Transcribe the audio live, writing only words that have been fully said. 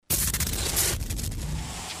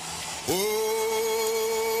Oh,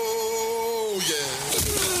 yeah.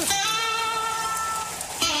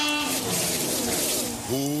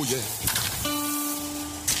 Oh, yeah.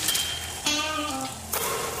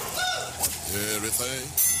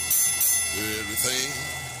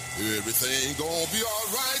 Everything gonna be all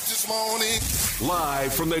right this morning.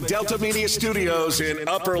 Live from the Delta Media Studios in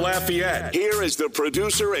Upper Lafayette, here is the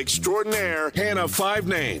producer extraordinaire, Hannah Five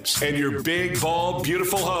Names, and your big, bald,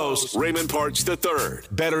 beautiful host, Raymond Parks III,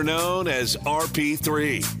 better known as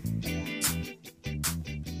RP3.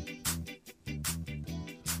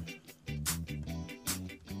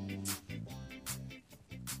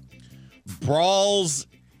 Brawls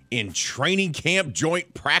in training camp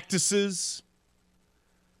joint practices.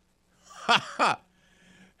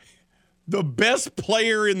 The best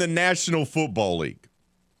player in the National Football League.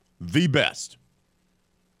 The best.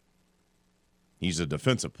 He's a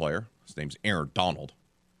defensive player. His name's Aaron Donald.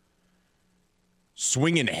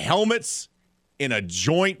 Swinging helmets in a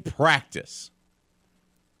joint practice.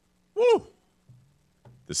 Woo!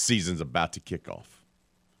 The season's about to kick off.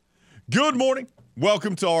 Good morning.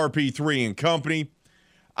 Welcome to RP3 and Company.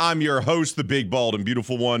 I'm your host, the big, bald, and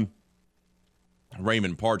beautiful one,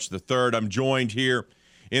 Raymond Parks III. I'm joined here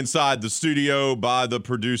inside the studio by the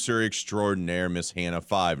producer extraordinaire, Miss Hannah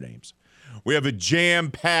Five Names. We have a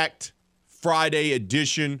jam-packed Friday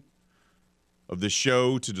edition of the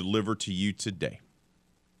show to deliver to you today.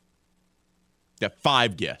 Got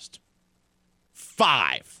 5 guests.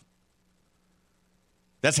 5.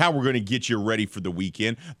 That's how we're going to get you ready for the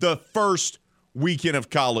weekend. The first weekend of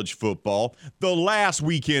college football, the last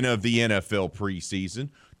weekend of the NFL preseason,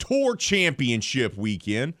 Tour Championship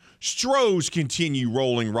weekend, Stros continue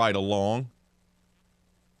rolling right along,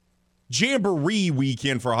 Jamboree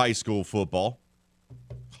weekend for high school football.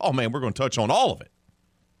 Oh, man, we're going to touch on all of it.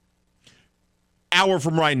 Hour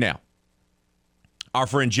from right now, our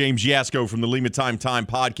friend James Yasko from the Lima Time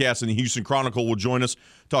podcast and the Houston Chronicle will join us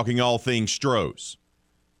talking all things Stros.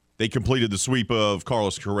 They completed the sweep of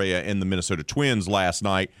Carlos Correa and the Minnesota Twins last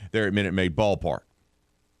night there at Minute Maid Ballpark.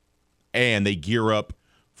 And they gear up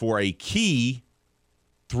for a key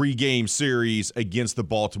 3-game series against the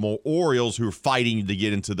Baltimore Orioles, who are fighting to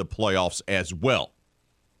get into the playoffs as well.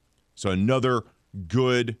 So another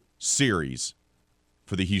good series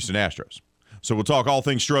for the Houston Astros. So we'll talk all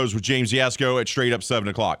things Stros with James Yasko at straight up 7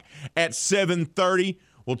 o'clock. At 7:30,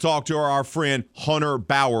 we'll talk to our friend Hunter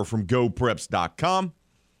Bauer from GoPreps.com.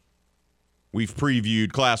 We've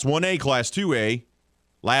previewed Class 1A, Class 2A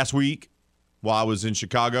last week while I was in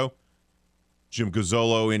Chicago. Jim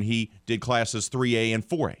Gazzolo and he did Classes 3A and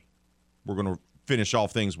 4A. We're going to finish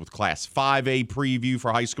off things with Class 5A preview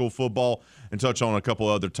for high school football and touch on a couple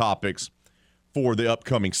other topics for the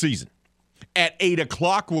upcoming season. At 8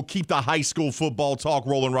 o'clock, we'll keep the high school football talk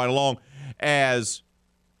rolling right along as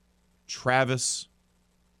Travis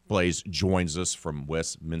Blaze joins us from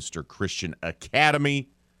Westminster Christian Academy.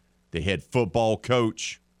 The head football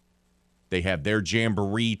coach. They have their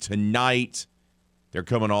jamboree tonight. They're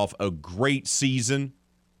coming off a great season,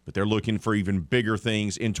 but they're looking for even bigger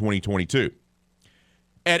things in 2022.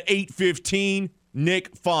 At 8:15,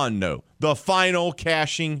 Nick Fondo, the final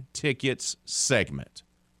cashing tickets segment.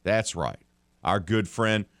 That's right. Our good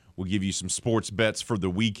friend will give you some sports bets for the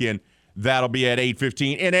weekend. That'll be at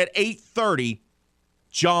 8:15. And at 8:30,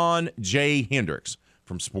 John J. Hendricks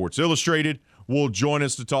from Sports Illustrated will join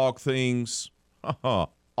us to talk things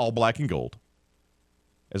all black and gold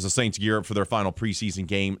as the Saints gear up for their final preseason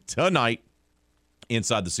game tonight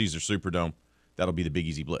inside the Caesar Superdome. That'll be the Big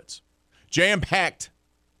Easy Blitz. Jam-packed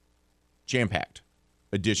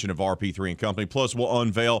edition of RP3 and Company. Plus, we'll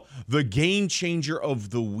unveil the game changer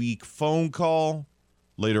of the week phone call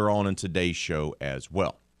later on in today's show as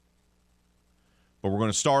well. But we're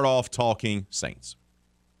going to start off talking Saints.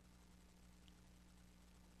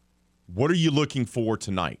 What are you looking for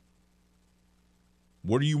tonight?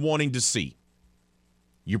 What are you wanting to see?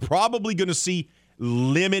 You're probably going to see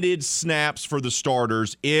limited snaps for the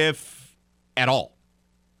starters, if at all.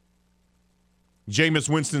 Jameis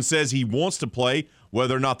Winston says he wants to play.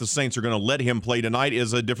 Whether or not the Saints are going to let him play tonight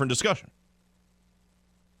is a different discussion.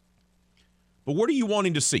 But what are you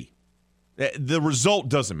wanting to see? The result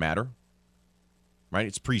doesn't matter, right?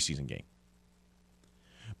 It's a preseason game.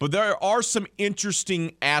 But there are some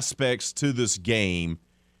interesting aspects to this game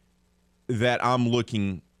that I'm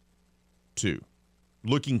looking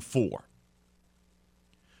for.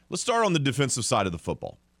 Let's start on the defensive side of the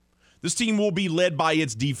football. This team will be led by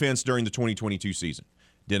its defense during the 2022 season.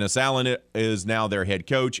 Dennis Allen is now their head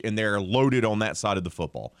coach, and they're loaded on that side of the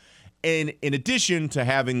football. And in addition to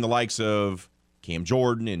having the likes of Cam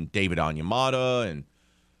Jordan and David Onyemata and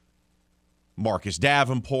Marcus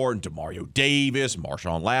Davenport and Demario Davis,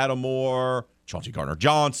 Marshawn Lattimore, Chauncey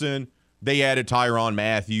Gardner-Johnson. They added Tyrann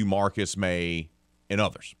Mathieu, Marcus May, and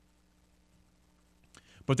others.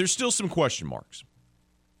 But there's still some question marks.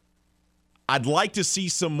 I'd like to see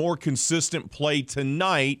some more consistent play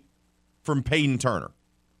tonight from Peyton Turner,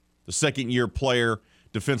 the second-year player,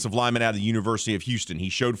 defensive lineman out of the University of Houston. He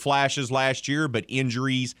showed flashes last year, but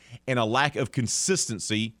injuries and a lack of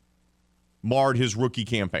consistency marred his rookie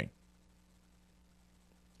campaign.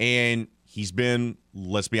 And he's been,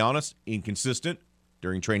 let's be honest, inconsistent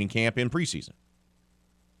during training camp and preseason.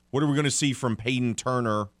 What are we going to see from Peyton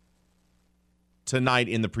Turner tonight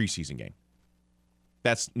in the preseason game?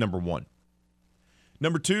 That's number one.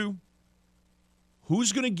 Number two,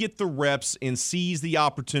 who's going to get the reps and seize the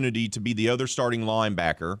opportunity to be the other starting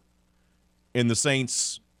linebacker in the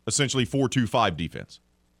Saints' essentially 4-2-5 defense?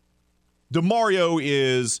 Demario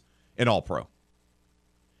is an all-pro.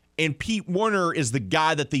 And Pete Werner is the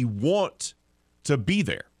guy that they want to be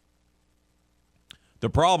there. The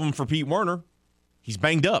problem for Pete Werner, he's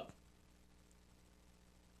banged up.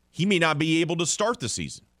 He may not be able to start the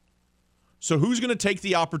season. So who's going to take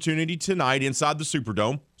the opportunity tonight inside the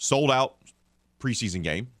Superdome? Sold out preseason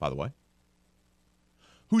game, by the way.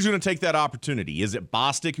 Who's going to take that opportunity? Is it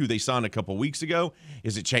Bostic, who they signed a couple weeks ago?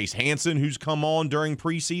 Is it Chase Hansen, who's come on during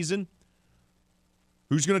preseason?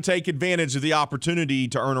 Who's going to take advantage of the opportunity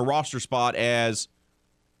to earn a roster spot as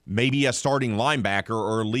maybe a starting linebacker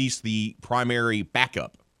or at least the primary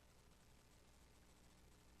backup?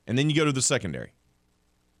 And then you go to the secondary.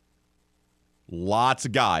 Lots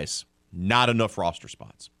of guys, not enough roster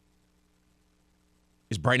spots.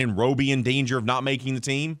 Is Brandon Roby in danger of not making the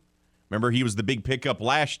team? Remember, he was the big pickup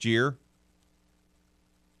last year.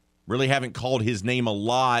 Really haven't called his name a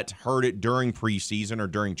lot, heard it during preseason or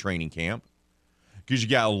during training camp. Because you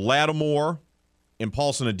got Lattimore and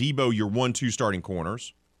Paulson Adebo, your 1-2 starting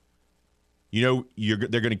corners. You know,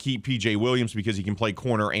 they're going to keep P.J. Williams because he can play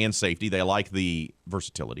corner and safety. They like the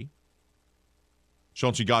versatility.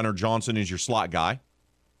 Chauncey Gardner-Johnson is your slot guy.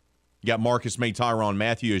 You got Marcus May, Tyrann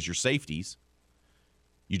Mathieu as your safeties.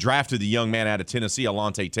 You drafted the young man out of Tennessee,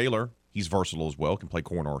 Alontae Taylor. He's versatile as well, can play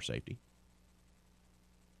corner or safety.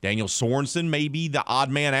 Daniel Sorensen may be the odd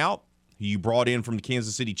man out, who you brought in from the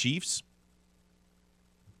Kansas City Chiefs.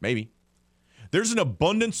 Maybe. There's an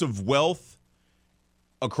abundance of wealth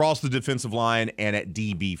across the defensive line and at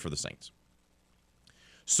DB for the Saints.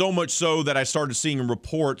 So much so that I started seeing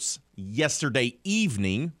reports yesterday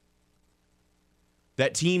evening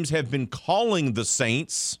that teams have been calling the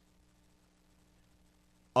Saints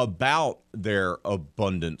about their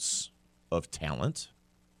abundance of talent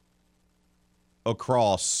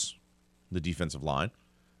across the defensive line,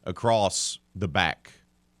 across the back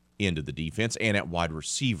end of the defense, and at wide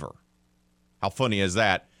receiver. How funny is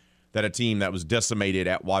that a team that was decimated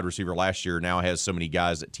at wide receiver last year now has so many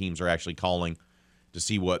guys that teams are actually calling to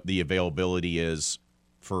see what the availability is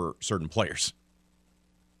for certain players.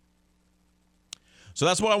 So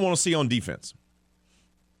that's what I want to see on defense.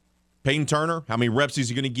 Peyton Turner, how many reps is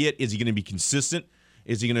he going to get? Is he going to be consistent?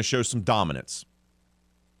 Is he going to show some dominance?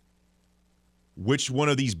 Which one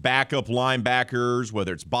of these backup linebackers,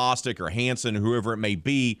 whether it's Bostic or Hansen, whoever it may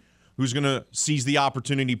be, who's going to seize the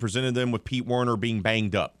opportunity presented them with Pete Werner being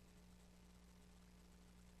banged up?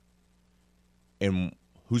 And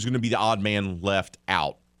who's going to be the odd man left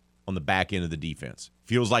out on the back end of the defense?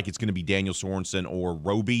 Feels like it's going to be Daniel Sorensen or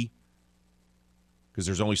Roby because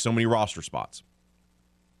there's only so many roster spots.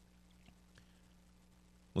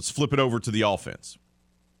 Let's flip it over to the offense.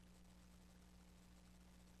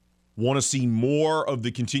 Want to see more of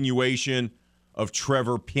the continuation of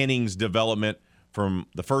Trevor Penning's development from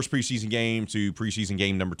the first preseason game to preseason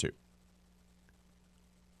game number 2.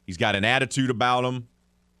 He's got an attitude about him.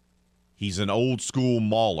 He's an old school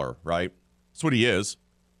mauler, right? That's what he is.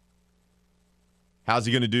 How's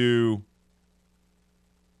he going to do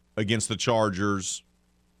against the Chargers?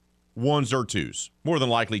 1s or 2s? More than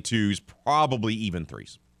likely 2s, probably even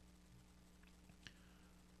 3s.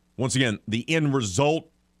 Once again, the end result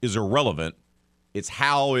is irrelevant. It's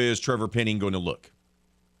how is Trevor Penning going to look?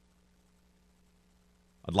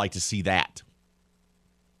 I'd like to see that.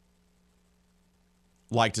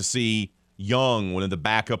 Like to see Young, one of the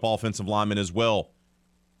backup offensive linemen as well,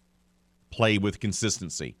 play with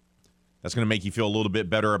consistency. That's going to make you feel a little bit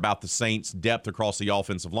better about the Saints' depth across the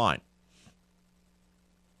offensive line.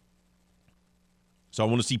 So I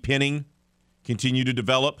want to see Penning continue to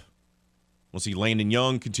develop. I want to see Landon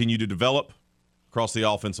Young continue to develop across the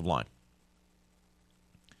offensive line.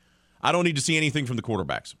 I don't need to see anything from the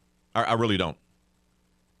quarterbacks. I really don't.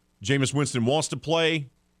 Jameis Winston wants to play.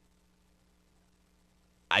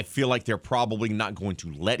 I feel like they're probably not going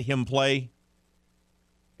to let him play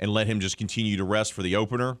and let him just continue to rest for the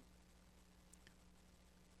opener.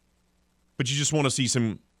 But you just want to see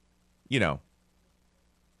some, you don't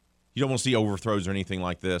want to see overthrows or anything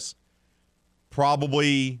like this.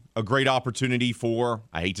 Probably a great opportunity for,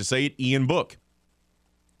 I hate to say it, Ian Book.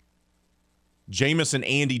 Jameis and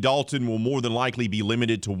Andy Dalton will more than likely be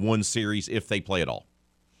limited to one series if they play at all.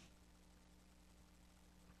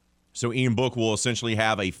 So Ian Book will essentially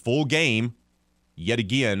have a full game, yet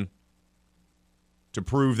again, to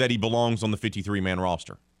prove that he belongs on the 53-man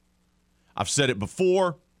roster. I've said it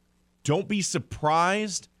before. Don't be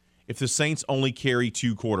surprised if the Saints only carry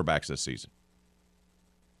 2 quarterbacks this season.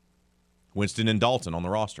 Winston and Dalton on the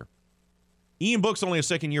roster. Ian Book's only a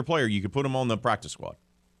second-year player. You could put him on the practice squad.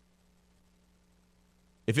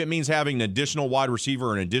 If it means having an additional wide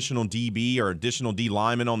receiver, an additional DB, or additional D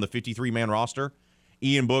lineman on the 53-man roster,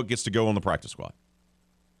 Ian Book gets to go on the practice squad.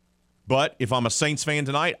 But if I'm a Saints fan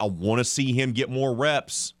tonight, I want to see him get more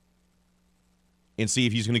reps and see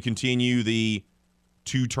if he's going to continue the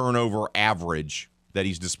 2-turnover average that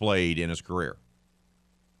he's displayed in his career.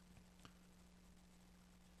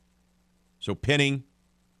 So Penning,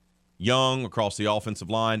 Young across the offensive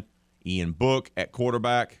line, Ian Book at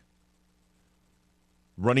quarterback,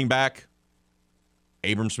 running back,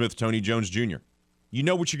 Abram Smith, Tony Jones Jr. You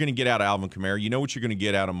know what you're going to get out of Alvin Kamara. You know what you're going to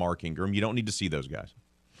get out of Mark Ingram. You don't need to see those guys.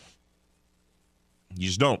 You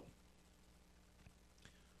just don't.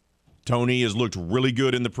 Tony has looked really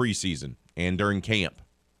good in the preseason and during camp.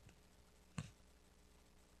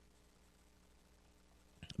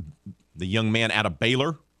 The young man out of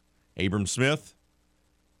Baylor, Abram Smith,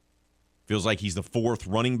 feels like he's the 4th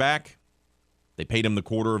running back. They paid him the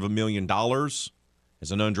 $250,000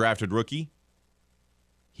 as an undrafted rookie.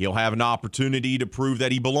 He'll have an opportunity to prove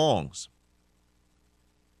that he belongs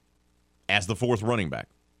as the 4th running back.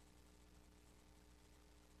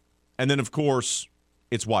 And then, of course,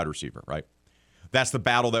 it's wide receiver, right? That's the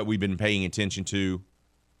battle that we've been paying attention to.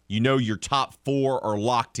 You know your top 4 are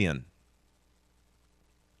locked in.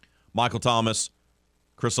 Michael Thomas,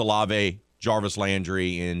 Chris Olave, Jarvis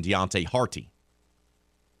Landry, and Deontay Harty.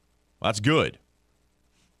 Well, that's good.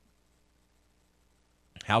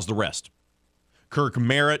 How's the rest? Kirk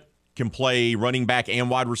Merritt can play running back and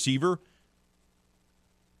wide receiver.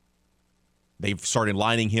 They've started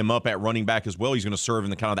lining him up at running back as well. He's going to serve in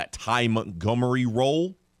the kind of that Ty Montgomery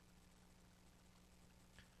role.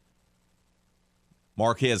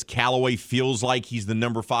 Marquez Callaway feels like he's the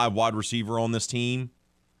number 5 wide receiver on this team.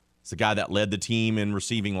 It's the guy that led the team in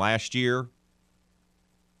receiving last year.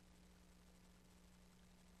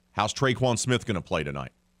 How's Traquan Smith going to play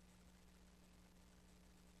tonight?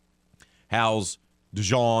 How's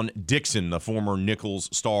Dejon Dixon, the former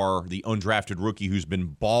Nichols star, the undrafted rookie who's been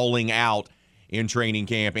balling out in training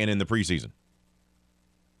camp and in the preseason?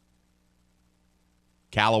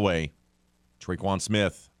 Callaway, Traquan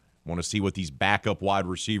Smith. Want to see what these backup wide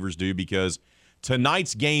receivers do, because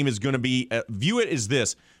tonight's game is going to be, view it as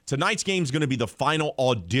this. Tonight's game is going to be the final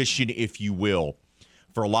audition, if you will,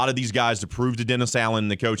 for a lot of these guys to prove to Dennis Allen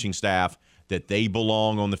and the coaching staff that they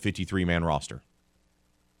belong on the 53-man roster.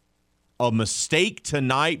 A mistake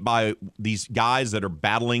tonight by these guys that are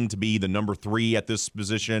battling to be the number 3 at this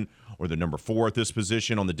position or the number 4 at this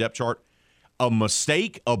position on the depth chart, a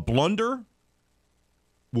mistake, a blunder,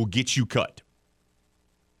 will get you cut.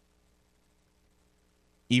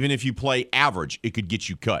 Even if you play average, it could get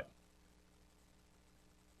you cut.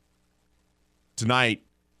 Tonight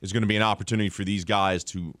is going to be an opportunity for these guys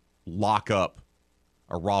to lock up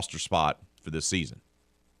a roster spot for this season.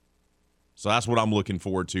 So that's what I'm looking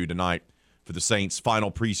forward to tonight for the Saints'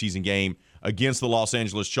 final preseason game against the Los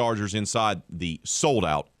Angeles Chargers inside the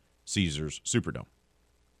sold-out Caesars Superdome.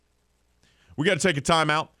 We got to take a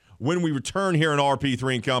timeout. When we return here in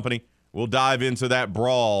RP3 and Company, we'll dive into that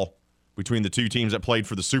brawl between the two teams that played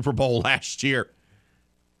for the Super Bowl last year.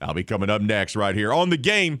 I'll be coming up next right here on The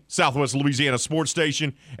Game, Southwest Louisiana Sports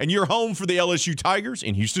Station, and your home for the LSU Tigers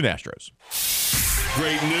and Houston Astros.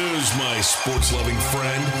 Great news, my sports-loving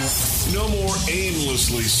friend. No more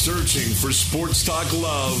aimlessly searching for sports talk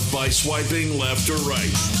love by swiping left or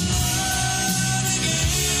right.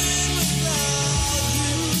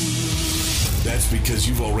 That's because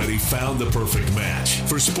you've already found the perfect match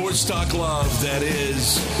for sports talk love that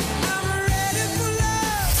is...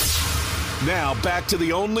 Now back to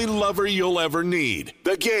the only lover you'll ever need.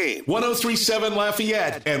 The Game. 103.7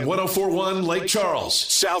 Lafayette and 104.1 Lake Charles.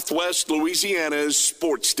 Southwest Louisiana's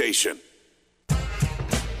sports station.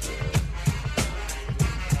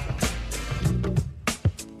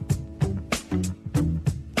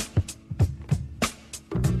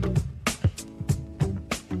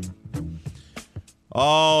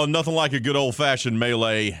 Oh, nothing like a good old-fashioned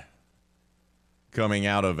melee coming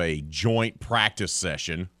out of a joint practice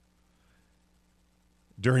session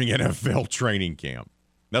during NFL training camp.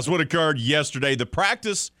 That's what occurred yesterday. The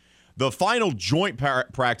final joint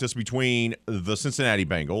practice between the Cincinnati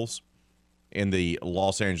Bengals and the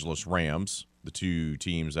Los Angeles Rams, the two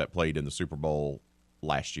teams that played in the Super Bowl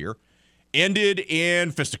last year, ended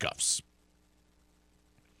in fisticuffs.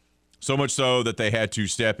 So much so that they had to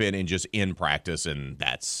step in and just end practice, and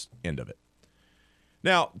that's end of it.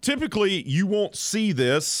 Now, typically, you won't see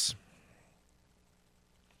this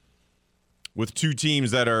with two teams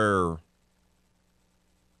that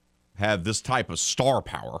have this type of star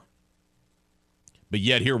power. But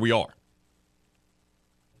yet, here we are.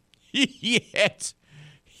 yet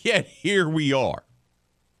here we are.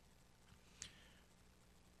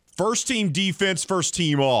 First team defense, first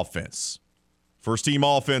team offense. First team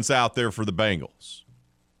offense out there for the Bengals.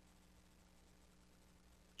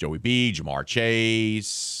 Joey B, Jamar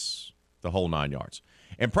Chase, the whole 9 yards.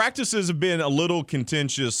 And practices have been a little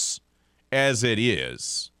contentious as it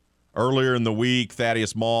is. Earlier in the week,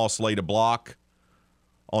 Thaddeus Moss laid a block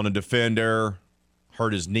on a defender,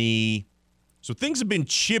 hurt his knee. So things have been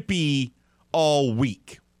chippy all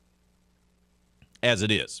week as it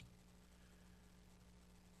is.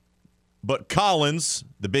 But Collins,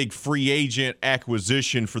 the big free agent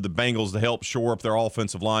acquisition for the Bengals to help shore up their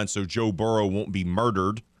offensive line so Joe Burrow won't be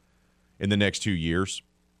murdered in the next 2 years,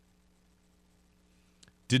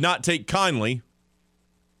 did not take kindly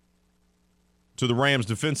to the Rams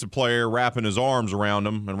defensive player wrapping his arms around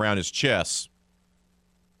him and around his chest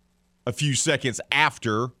a few seconds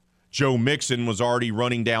after Joe Mixon was already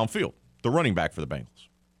running downfield, the running back for the Bengals.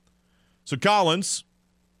 So Collins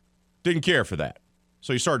didn't care for that.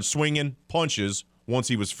 So he started swinging punches once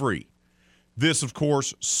he was free. This, of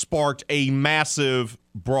course, sparked a massive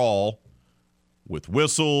brawl with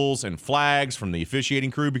whistles and flags from the officiating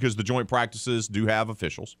crew because the joint practices do have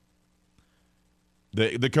officials.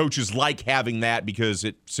 The coaches like having that because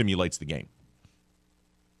it simulates the game.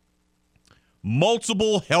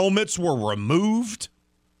 Multiple helmets were removed.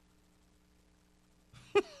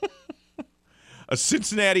 A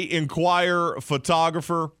Cincinnati Enquirer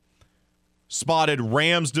photographer spotted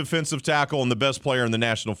Rams defensive tackle and the best player in the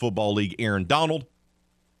National Football League, Aaron Donald,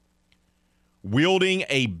 wielding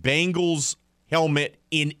a Bengals helmet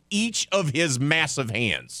in each of his massive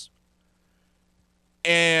hands.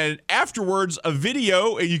 And afterwards, a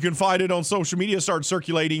video, and you can find it on social media, started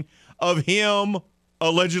circulating of him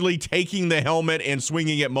allegedly taking the helmet and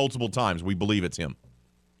swinging it multiple times. We believe it's him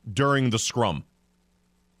during the scrum.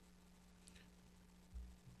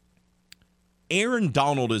 Aaron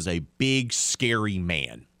Donald is a big, scary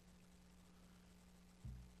man.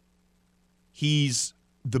 He's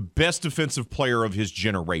the best defensive player of his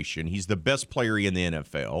generation. He's the best player in the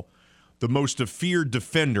NFL, the most feared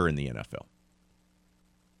defender in the NFL.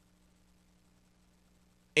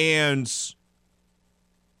 And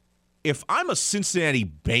if I'm a Cincinnati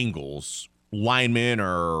Bengals lineman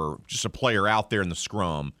or just a player out there in the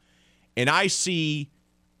scrum, and I see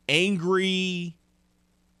angry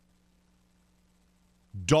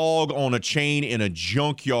dog on a chain in a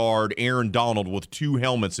junkyard Aaron Donald with two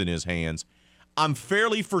helmets in his hands, I'm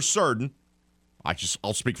fairly for certain,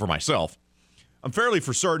 I'll speak for myself, I'm fairly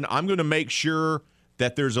for certain I'm going to make sure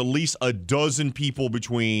that there's at least a dozen people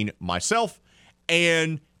between myself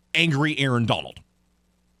and angry Aaron Donald.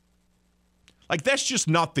 Like, that's just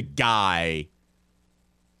not the guy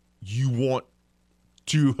you want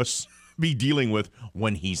to be dealing with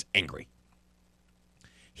when he's angry.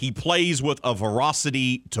 He plays with a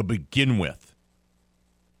ferocity to begin with.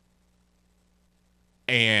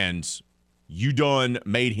 And you done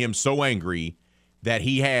made him so angry that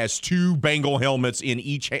he has two Bengal helmets in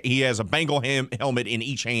each. He has a Bengal helmet in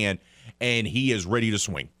each hand, and he is ready to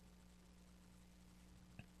swing.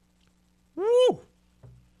 Woo!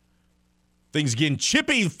 Things getting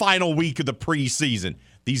chippy final week of the preseason.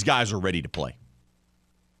 These guys are ready to play.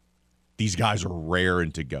 These guys are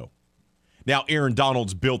raring to go. Now, Aaron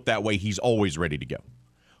Donald's built that way. He's always ready to go,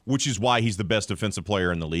 which is why he's the best defensive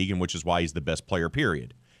player in the league and which is why he's the best player,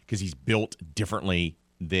 period, because he's built differently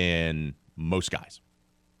than most guys.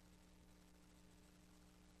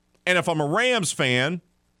 And if I'm a Rams fan,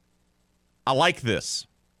 I like this.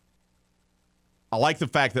 I like the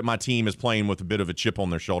fact that my team is playing with a bit of a chip on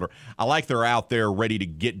their shoulder. I like they're out there ready to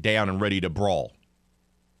get down and ready to brawl.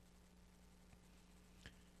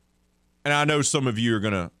 And I know some of you are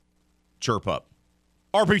going to chirp up.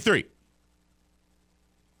 RP3.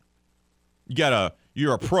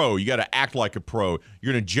 You're a pro. You got to act like a pro.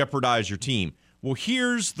 You're going to jeopardize your team. Well,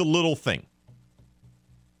 here's the little thing.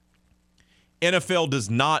 NFL does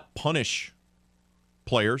not punish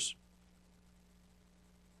players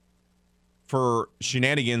for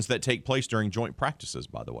shenanigans that take place during joint practices,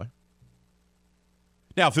 by the way.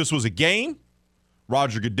 Now, if this was a game,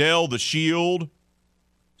 Roger Goodell, the Shield,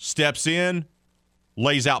 steps in,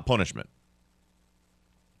 lays out punishment.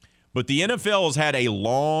 But the NFL has had a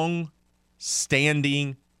long-standing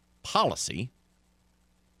policy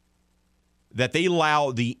that they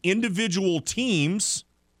allow the individual teams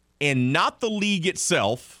and not the league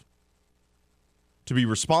itself to be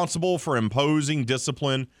responsible for imposing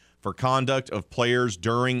discipline for conduct of players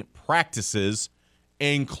during practices,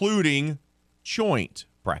 including joint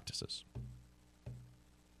practices.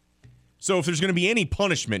 So if there's going to be any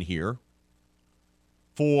punishment here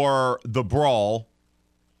for the brawl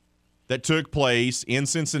that took place in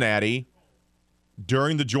Cincinnati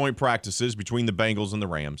during the joint practices between the Bengals and the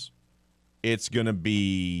Rams, it's going to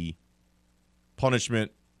be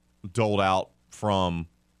punishment doled out from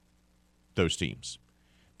those teams.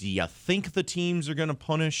 Do you think the teams are going to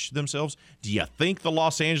punish themselves? Do you think the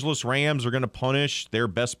Los Angeles Rams are going to punish their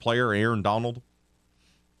best player, Aaron Donald?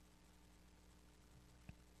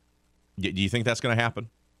 Do you think that's going to happen?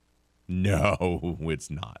 No, it's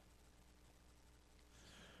not.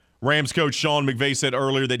 Rams coach Sean McVay said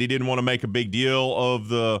earlier that he didn't want to make a big deal of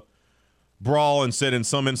the brawl and said in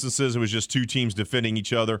some instances it was just two teams defending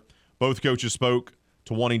each other. Both coaches spoke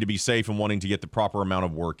to wanting to be safe and wanting to get the proper amount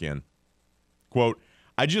of work in. Quote,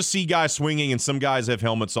 I just see guys swinging and some guys have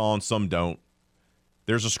helmets on, some don't.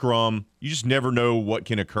 There's a scrum. You just never know what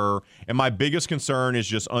can occur. And my biggest concern is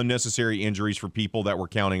just unnecessary injuries for people that we're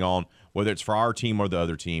counting on, whether it's for our team or the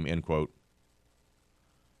other team, end quote.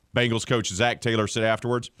 Bengals coach Zach Taylor said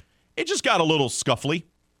afterwards, it just got a little scuffly,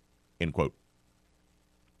 end quote.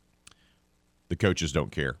 The coaches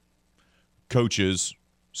don't care. Coaches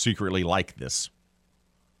secretly like this.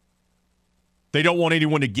 They don't want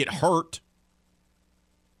anyone to get hurt.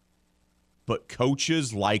 But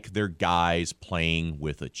coaches like their guys playing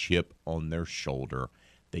with a chip on their shoulder.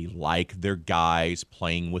 They like their guys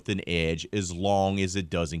playing with an edge as long as it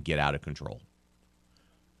doesn't get out of control.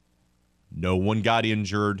 No one got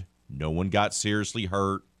injured. No one got seriously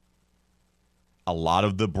hurt. A lot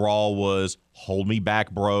of the brawl was, hold me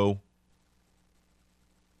back, bro,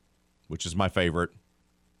 which is my favorite.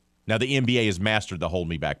 Now, the NBA has mastered the hold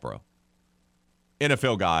me back, bro.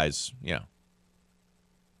 NFL guys,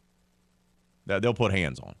 they'll put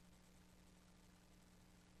hands on.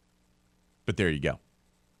 But there you go.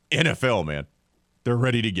 NFL, man. They're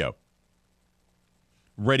ready to go.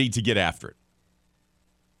 Ready to get after it.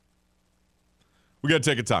 We got to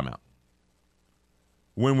take a timeout.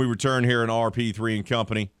 When we return here in RP3 and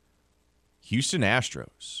Company, Houston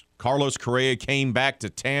Astros. Carlos Correa came back to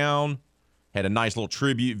town. Had a nice little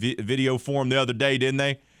tribute video for him the other day, didn't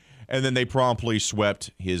they? And then they promptly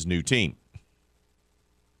swept his new team.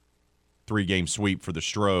 3-game sweep for the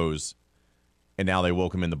Stros. And now they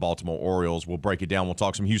welcome in the Baltimore Orioles. We'll break it down. We'll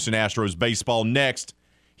talk some Houston Astros baseball next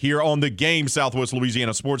here on The Game, Southwest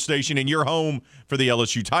Louisiana Sports Station, and your home for the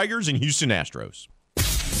LSU Tigers and Houston Astros.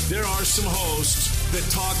 There are some hosts that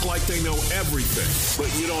talk like they know everything,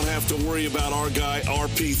 but you don't have to worry about our guy,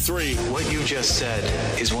 RP3. What you just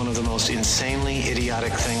said is one of the most insanely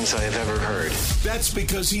idiotic things I have ever heard. That's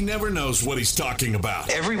because he never knows what he's talking about.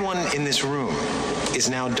 Everyone in this room is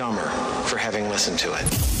now dumber for having listened to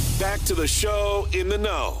it. Back to the show in the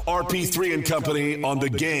know. RP3 and Company on The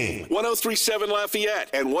Game. 103.7 Lafayette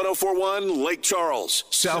and 104.1 Lake Charles,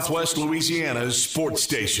 Southwest Louisiana's sports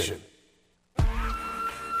station.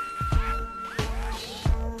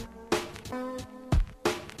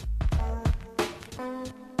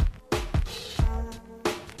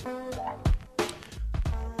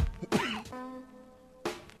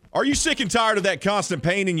 Are you sick and tired of that constant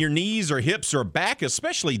pain in your knees or hips or back,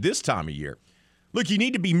 especially this time of year? Look, you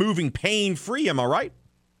need to be moving pain-free, am I right?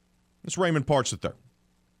 It's Raymond Parks III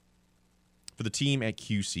for the team at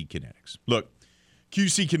QC Kinetics. Look,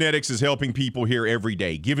 QC Kinetics is helping people here every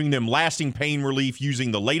day, giving them lasting pain relief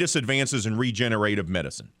using the latest advances in regenerative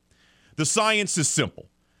medicine. The science is simple.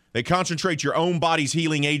 They concentrate your own body's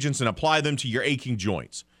healing agents and apply them to your aching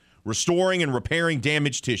joints, restoring and repairing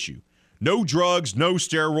damaged tissue. No drugs, no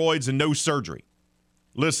steroids, and no surgery.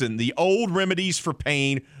 Listen, the old remedies for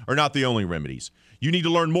pain are not the only remedies. You need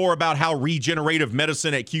to learn more about how regenerative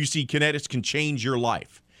medicine at QC Kinetics can change your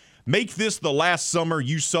life. Make this the last summer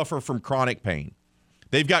you suffer from chronic pain.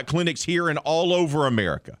 They've got clinics here and all over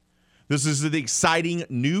America. This is the exciting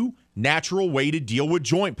new natural way to deal with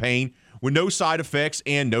joint pain with no side effects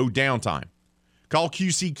and no downtime. Call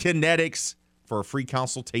QC Kinetics for a free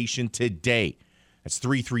consultation today. That's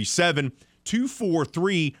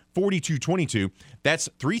 337-243-4222. That's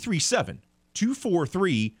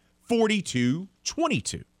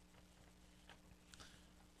 337-243-4222.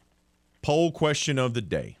 Poll question of the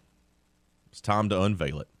day. It's time to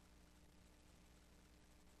unveil it.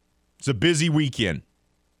 It's a busy weekend.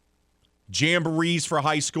 Jamborees for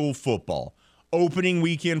high school football. Opening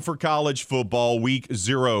weekend for college football. Week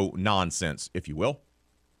 0 nonsense, if you will.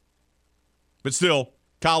 But still,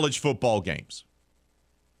 college football games.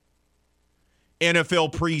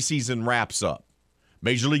 NFL preseason wraps up.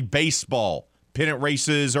 Major League Baseball pennant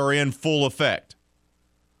races are in full effect.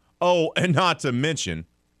 Oh, and not to mention,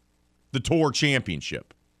 the Tour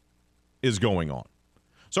Championship is going on.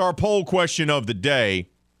 So our poll question of the day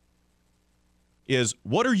is,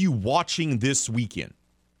 what are you watching this weekend?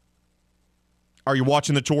 Are you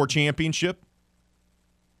watching the Tour Championship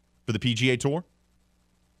for the PGA Tour?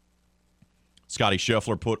 Scotty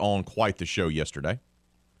Scheffler put on quite the show yesterday.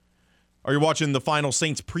 Are you watching the final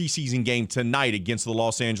Saints preseason game tonight against the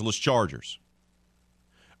Los Angeles Chargers?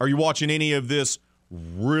 Are you watching any of this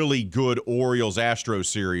really good Orioles-Astros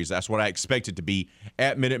series? That's what I expect it to be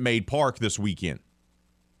at Minute Maid Park this weekend.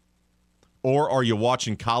 Or are you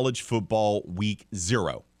watching college football week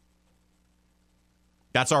 0?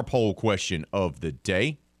 That's our poll question of the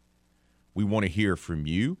day. We want to hear from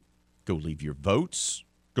you. Go leave your votes.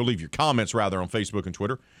 Go leave your comments, rather, on Facebook and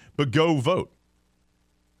Twitter. But go vote.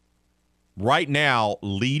 Right now,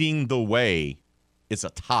 leading the way is a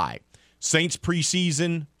tie. Saints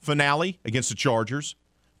preseason finale against the Chargers,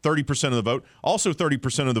 30% of the vote. Also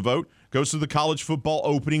 30% of the vote goes to the college football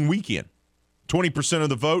opening weekend. 20% of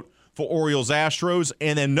the vote for Orioles-Astros,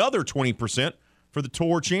 and another 20% for the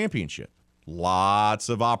Tour Championship. Lots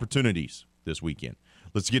of opportunities this weekend.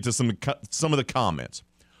 Let's get to some of the comments.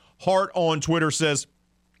 Hart on Twitter says,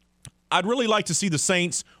 I'd really like to see the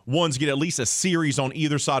Saints ones get at least a series on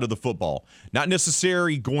either side of the football. Not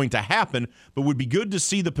necessarily going to happen, but would be good to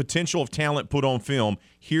see the potential of talent put on film.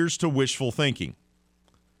 Here's to wishful thinking.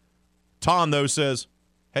 Tom, though, says,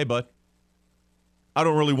 hey, bud, I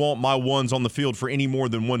don't really want my ones on the field for any more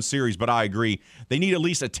than one series, but I agree. They need at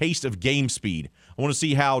least a taste of game speed. I want to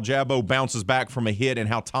see how Jabbo bounces back from a hit and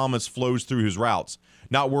how Thomas flows through his routes.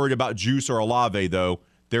 Not worried about Juice or Olave, though.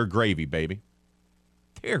 They're gravy, baby.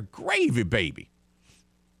 They're gravy, baby.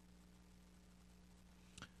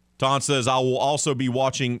 Tom says, I will also be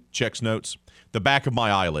watching, checks notes, the back of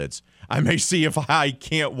my eyelids. I may see if I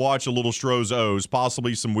can't watch a little Stroh's O's,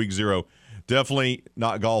 possibly some week 0. Definitely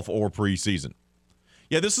not golf or preseason.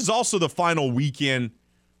 Yeah, this is also the final weekend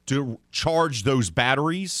to charge those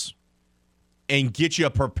batteries and get you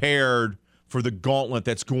prepared for the gauntlet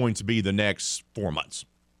that's going to be the next 4 months,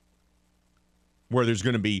 where there's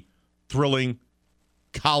going to be thrilling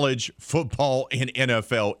college football and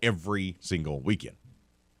NFL every single weekend.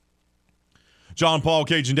 John Paul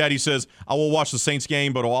Cajun Daddy says, I will watch the Saints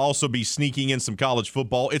game, but I'll also be sneaking in some college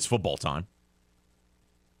football. It's football time.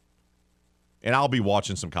 And I'll be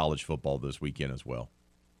watching some college football this weekend as well.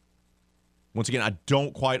 Once again, I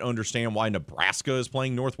don't quite understand why Nebraska is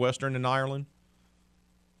playing Northwestern in Ireland,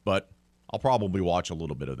 but I'll probably watch a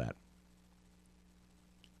little bit of that.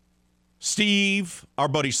 Steve, our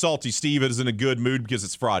buddy Salty Steve, is in a good mood because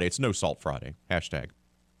it's Friday. It's No Salt Friday. Hashtag.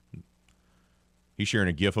 He's sharing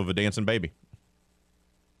a gif of a dancing baby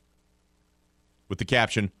with the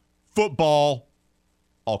caption, football,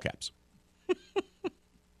 all caps.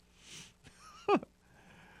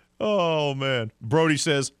 Oh, man. Brody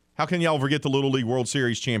says, how can y'all forget the Little League World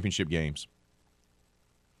Series championship games?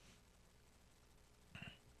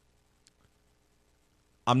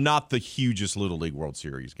 I'm not the hugest Little League World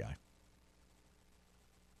Series guy.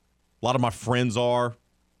 A lot of my friends are.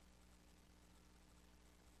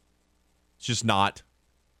 It's just not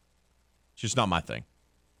my thing.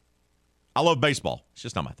 I love baseball. It's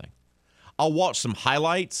just not my thing. I'll watch some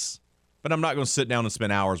highlights, but I'm not going to sit down and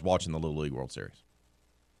spend hours watching the Little League World Series.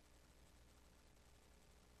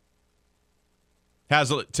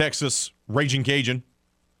 Hazlitt, Texas, Raging Cajun.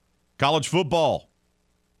 College football.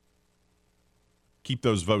 Keep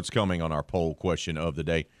those votes coming on our poll question of the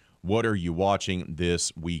day. What are you watching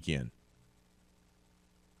this weekend?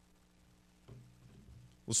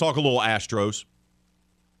 Let's talk a little Astros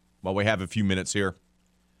while we have a few minutes here.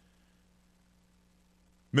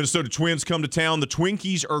 Minnesota Twins come to town. The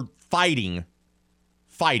Twinkies are fighting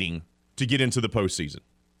to get into the postseason.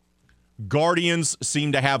 Guardians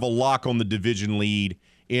seem to have a lock on the division lead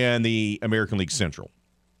in the American League Central.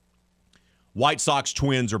 White Sox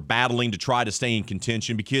Twins are battling to try to stay in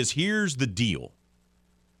contention because here's the deal.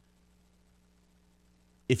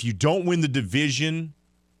 If you don't win the division,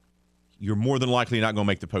 you're more than likely not going to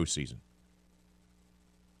make the postseason.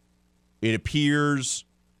 It appears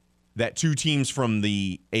that two teams from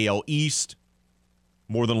the AL East,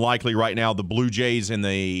 more than likely right now, the Blue Jays and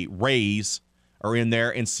the Rays are in there,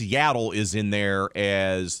 and Seattle is in there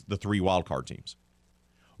as the three wildcard teams.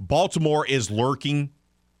 Baltimore is lurking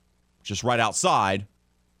just right outside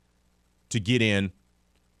to get in.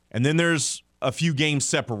 And then there's a few games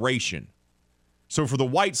separation. So for the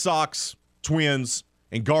White Sox, Twins,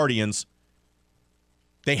 and Guardians,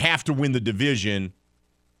 they have to win the division.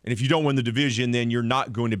 And if you don't win the division, then you're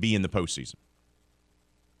not going to be in the postseason.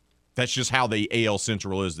 That's just how the AL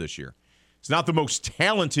Central is this year. It's not the most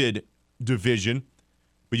talented division,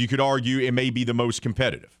 but you could argue it may be the most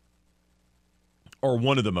competitive, or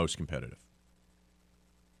one of the most competitive.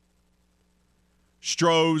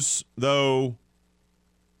 Stros, though,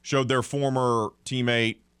 showed their former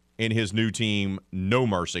teammate and his new team no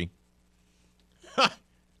mercy.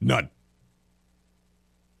 None.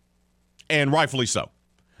 And rightfully so.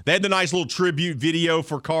 They had the nice little tribute video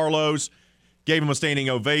for Carlos, gave him a standing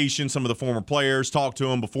ovation. Some of the former players talked to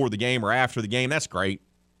him before the game or after the game. That's great.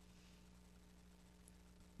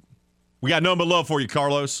 We got nothing but love for you,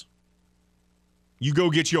 Carlos. You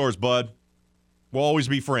go get yours, bud. We'll always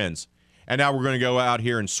be friends. And now we're going to go out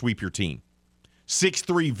here and sweep your team.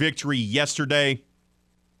 6-3 victory yesterday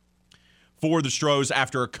for the Stros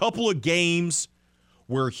after a couple of games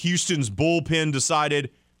where Houston's bullpen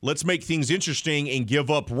decided, let's make things interesting and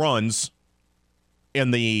give up runs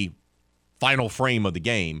in the final frame of the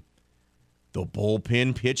game. The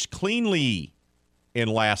bullpen pitched cleanly in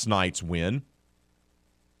last night's win.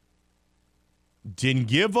 Didn't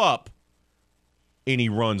give up any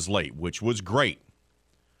runs late, which was great.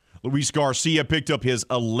 Luis Garcia picked up his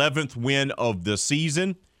 11th win of the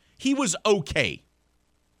season. He was okay.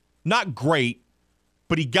 Not great,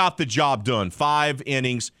 but he got the job done. 5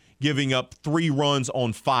 innings, giving up 3 runs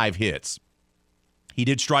on 5 hits. He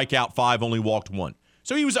did strike out 5, only walked 1.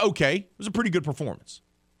 So he was okay. It was a pretty good performance.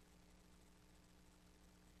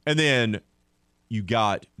 And then you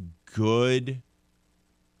got good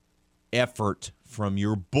effort from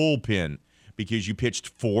your bullpen because you pitched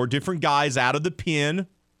 4 different guys out of the pen.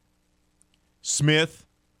 Smith,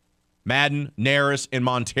 Madden, Neris, and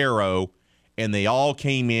Montero, and they all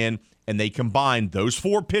came in and they combined, those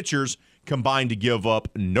 4 pitchers combined to give up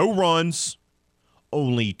no runs,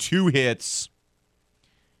 only 2 hits,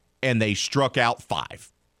 and they struck out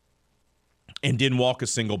 5 and didn't walk a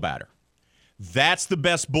single batter. That's the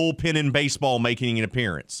best bullpen in baseball making an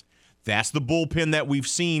appearance. That's the bullpen that we've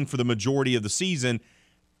seen for the majority of the season,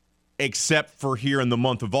 except for here in the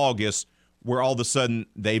month of August, where all of a sudden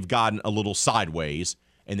they've gotten a little sideways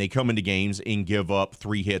and they come into games and give up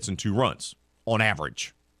 3 hits and 2 runs on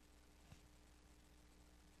average.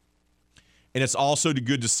 And it's also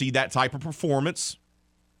good to see that type of performance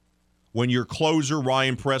when your closer,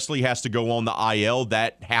 Ryan Presley, has to go on the IL.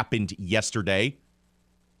 That happened yesterday.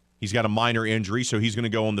 He's got a minor injury, so he's going to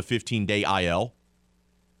go on the 15-day IL.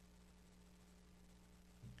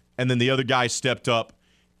 And then the other guy stepped up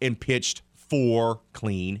and pitched 4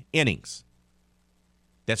 clean innings.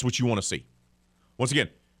 That's what you want to see. Once again,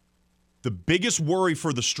 the biggest worry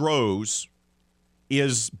for the Stros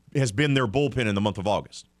has been their bullpen in the month of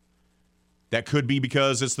August. That could be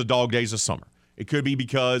because it's the dog days of summer. It could be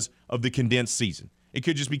because of the condensed season. It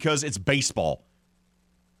could just because it's baseball.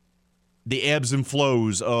 The ebbs and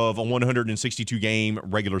flows of a 162-game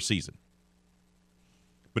regular season.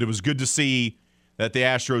 But it was good to see that the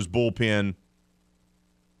Astros bullpen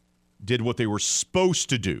did what they were supposed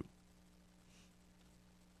to do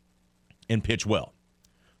and pitch well.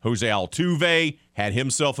 Jose Altuve had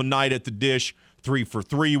himself a night at the dish, 3 for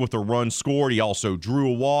 3 with a run scored. He also drew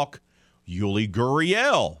a walk. Yuli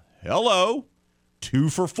Gurriel, hello, 2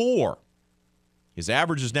 for 4. His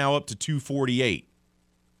average is now up to 248.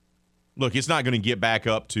 Look, it's not going to get back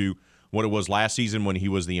up to what it was last season when he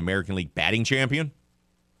was the American League batting champion.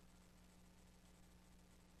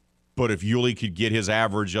 But if Yuli could get his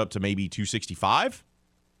average up to maybe 265,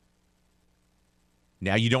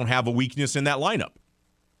 now you don't have a weakness in that lineup.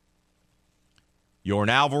 Yordan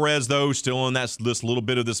Alvarez, though, still in this little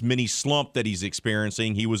bit of this mini slump that he's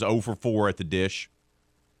experiencing. He was 0 for 4 at the dish.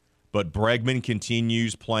 But Bregman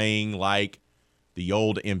continues playing like the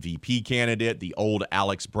old MVP candidate, the old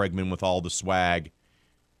Alex Bregman with all the swag.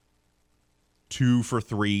 2 for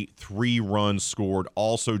 3, 3 runs scored,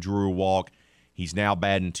 also drew a walk. He's now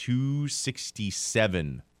batting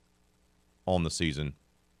 .267 on the season.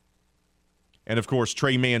 And, of course,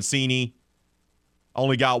 Trey Mancini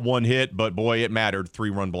only got 1 hit, but, boy, it mattered.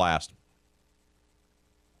 3-run blast.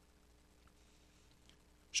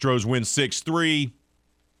 Stros win 6-3.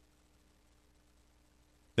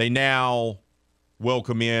 They now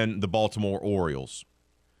welcome in the Baltimore Orioles.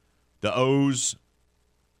 The O's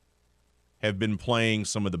have been playing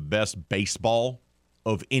some of the best baseball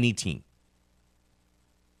of any team.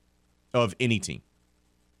 Of any team.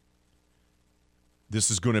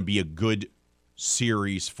 This is going to be a good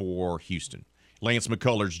series for Houston. Lance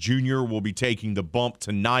McCullers Jr. will be taking the bump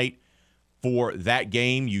tonight for that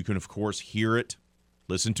game. You can, of course, hear it,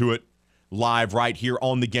 listen to it live right here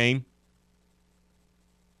on The Game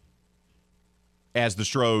as the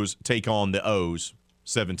Stros take on the O's,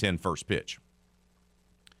 7:10 first pitch.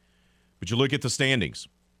 But you look at the standings.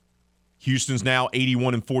 Houston's now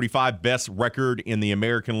 81-45, best record in the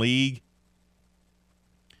American League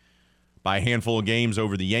by a handful of games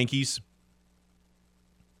over the Yankees.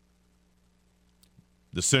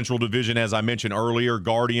 The Central Division, as I mentioned earlier,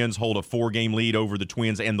 Guardians hold a 4-game lead over the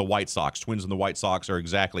Twins and the White Sox. Twins and the White Sox are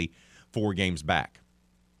exactly 4 games back.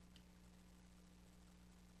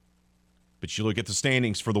 But you look at the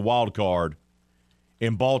standings for the wild card,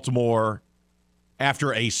 in Baltimore,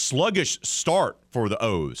 after a sluggish start for the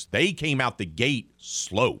O's, they came out the gate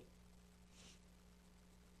slow.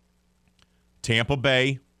 Tampa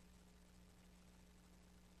Bay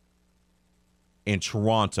and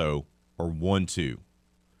Toronto are 1-2.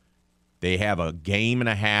 They have a game and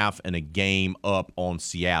a half and a game up on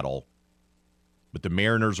Seattle. But the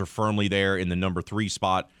Mariners are firmly there in the number 3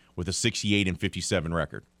 spot with a 68-57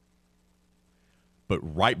 record. But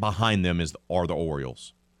right behind them are the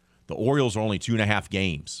Orioles. The Orioles are only 2.5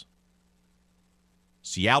 games.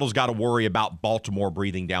 Seattle's got to worry about Baltimore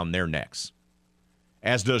breathing down their necks,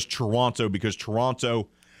 as does Toronto, because Toronto,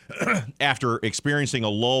 after experiencing a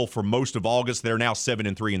lull for most of August, they're now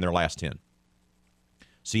 7-3 in their last 10.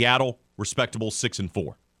 Seattle, respectable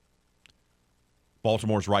 6-4.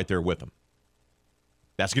 Baltimore's right there with them.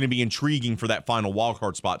 That's going to be intriguing for that final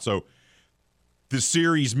wildcard spot. So the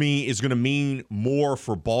series is going to mean more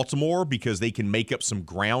for Baltimore because they can make up some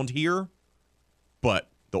ground here,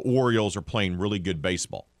 but the Orioles are playing really good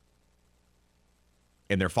baseball.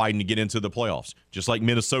 And they're fighting to get into the playoffs, just like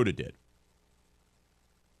Minnesota did.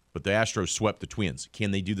 But the Astros swept the Twins.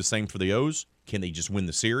 Can they do the same for the O's? Can they just win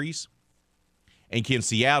the series? And can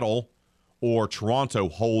Seattle or Toronto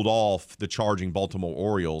hold off the charging Baltimore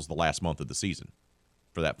Orioles the last month of the season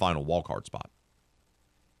for that final wildcard spot?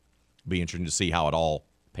 Be interesting to see how it all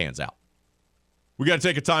pans out. We got to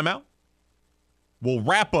take a timeout. We'll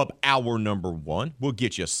wrap up hour number 1. We'll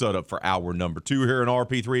get you set up for hour number 2 here in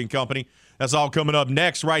RP3 and Company. That's all coming up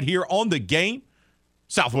next right here on The Game,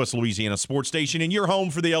 Southwest Louisiana Sports Station, and your home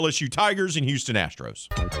for the LSU Tigers and Houston Astros.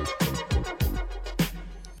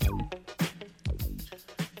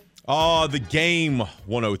 The Game,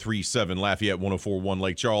 103.7 Lafayette, 104.1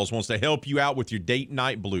 Lake Charles, wants to help you out with your date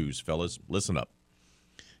night blues, fellas. Listen up.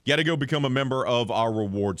 You got to go become a member of our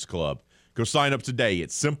rewards club. Go sign up today.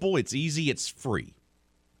 It's simple, it's easy, it's free.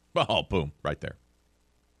 Oh, boom, right there.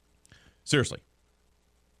 Seriously.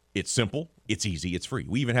 It's simple, it's easy, it's free.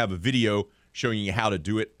 We even have a video showing you how to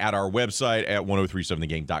do it at our website at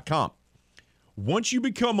 1037thegame.com. Once you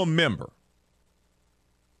become a member,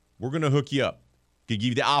 we're going to hook you up. To give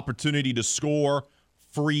you the opportunity to score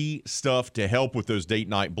free stuff to help with those date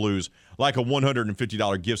night blues, like a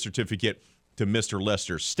 $150 gift certificate to Mr.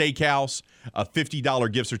 Lester's Steakhouse, a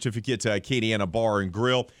 $50 gift certificate to Acadiana Bar and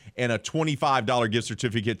Grill, and a $25 gift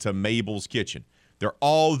certificate to Mabel's Kitchen. They're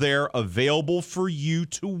all there available for you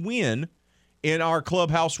to win in our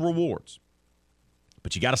Clubhouse rewards.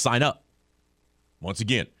 But you got to sign up. Once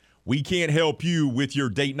again, we can't help you with your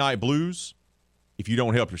date night blues if you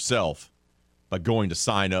don't help yourself by going to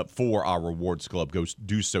sign up for our rewards club. Go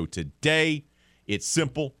do so today. It's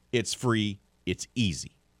simple, it's free, it's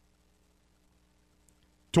easy.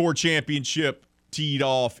 Tour Championship teed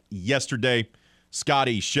off yesterday.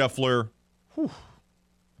 Scotty Scheffler,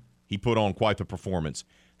 he put on quite the performance.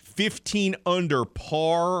 15 under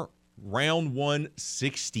par, round 1,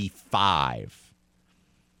 65.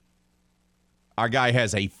 Our guy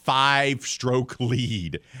has a 5-stroke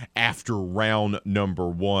lead after round number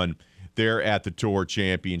 1 there at the Tour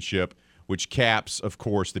Championship, which caps, of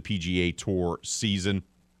course, the PGA Tour season.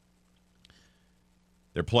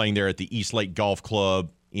 They're playing there at the East Lake Golf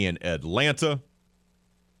Club in Atlanta.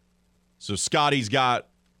 So Scotty's got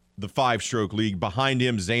the 5-stroke lead. Behind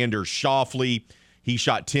him, Xander Schauffele. He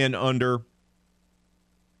shot 10 under.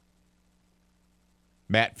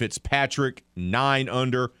 Matt Fitzpatrick, 9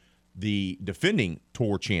 under. The defending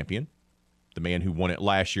Tour champion, the man who won it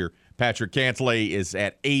last year, Patrick Cantlay, is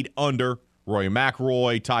at 8 under. Rory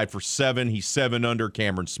McIlroy tied for 7. He's 7 under.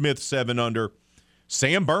 Cameron Smith, 7 under.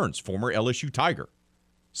 Sam Burns, former LSU Tiger,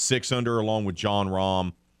 6 under, along with John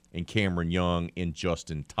Rahm and Cameron Young and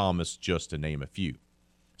Justin Thomas, just to name a few.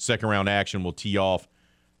 Second round action will tee off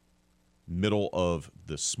middle of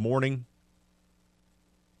this morning.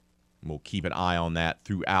 We'll keep an eye on that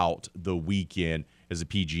throughout the weekend as the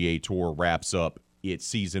PGA Tour wraps up its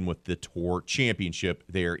season with the Tour Championship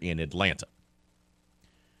there in Atlanta.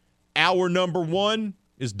 Hour number 1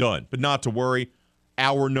 is done, but not to worry.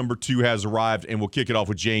 Hour number 2 has arrived, and we'll kick it off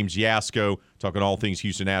with James Yasko talking all things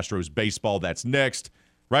Houston Astros baseball. That's next,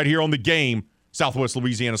 right here on The Game, Southwest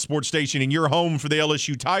Louisiana Sports Station, and your home for the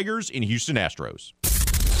LSU Tigers and Houston Astros.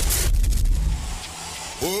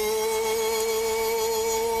 Oh,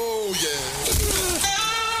 yeah.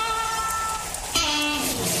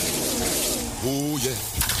 Oh, yeah.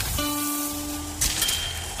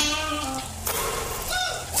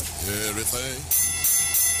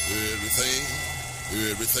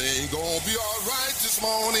 Everything gonna be all right this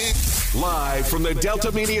morning. Live from the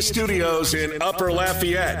Delta Media Studios in Upper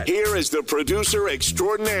Lafayette, here is the producer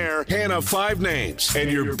extraordinaire, Hannah Five Names, and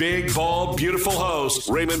your big, bald, beautiful host,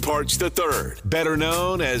 Raymond Parks III, better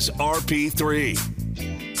known as RP3.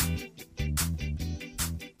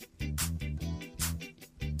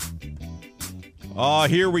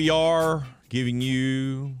 Here we are giving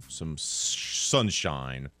you some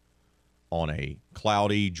sunshine on a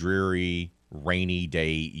cloudy, dreary, rainy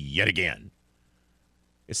day yet again.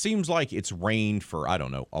 It seems like it's rained for, I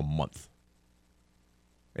don't know, a month.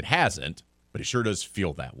 It hasn't, but it sure does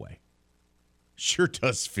feel that way. Sure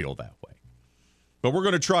does feel that way. But we're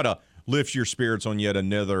going to try to lift your spirits on yet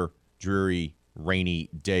another dreary, rainy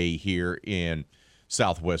day here in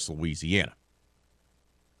Southwest Louisiana.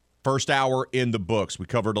 First hour in the books. We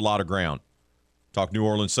covered a lot of ground. Talk New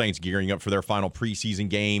Orleans Saints gearing up for their final preseason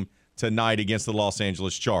game tonight against the Los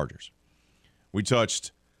Angeles Chargers. We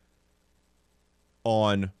touched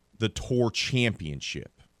on the Tour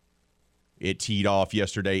Championship. It teed off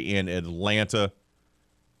yesterday in Atlanta,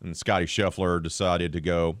 and Scotty Scheffler decided to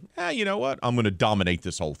go, you know what? I'm going to dominate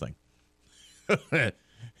this whole thing.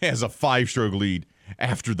 Has a 5-stroke lead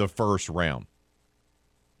after the first round.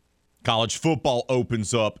 College football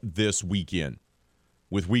opens up this weekend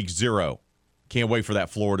with week 0. Can't wait for that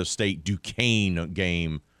Florida State Duquesne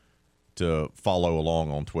game to follow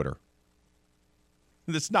along on Twitter.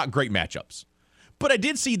 It's not great matchups. But I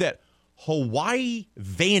did see that Hawaii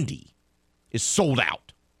Vandy is sold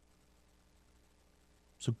out.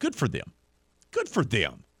 So good for them. Good for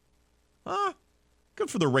them. Good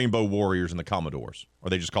for the Rainbow Warriors and the Commodores. Or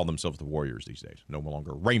they just call themselves the Warriors these days. No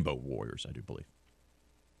longer Rainbow Warriors, I do believe.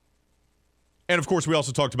 And, of course, we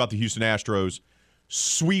also talked about the Houston Astros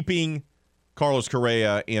sweeping Carlos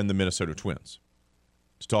Correa and the Minnesota Twins.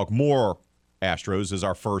 To talk more Astros is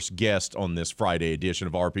our first guest on this Friday edition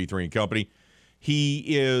of RP3 and Company. He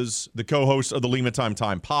is the co-host of the Lima Time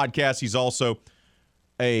podcast. He's also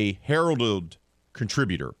a heralded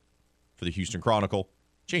contributor for the Houston Chronicle.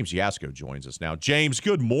 James Yasko joins us now. James,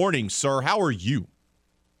 good morning, sir. How are you?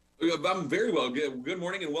 I'm very well. Good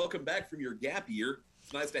morning and welcome back from your gap year.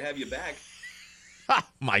 It's nice to have you back.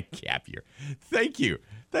 My gap year. Thank you.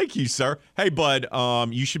 Thank you, sir. Hey, bud,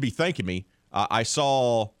 you should be thanking me. I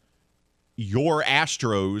saw your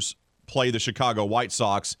Astros play the Chicago White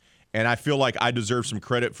Sox, and I feel like I deserve some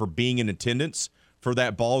credit for being in attendance for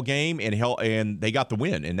that ball game, and they got the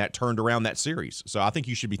win, and that turned around that series. So I think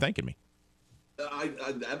you should be thanking me. I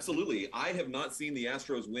absolutely. I have not seen the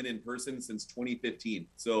Astros win in person since 2015.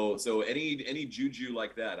 So any juju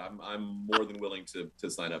like that, I'm more than willing to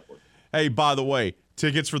sign up for. Hey, by the way,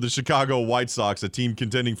 tickets for the Chicago White Sox, a team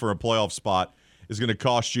contending for a playoff spot, is going to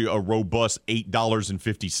cost you a robust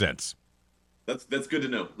 $8.50. That's good to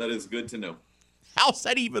know. That is good to know. How's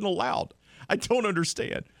that even allowed? I don't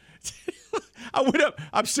understand. I went up.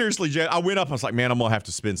 I'm seriously, Jay. I went up. I was like, man, I'm gonna have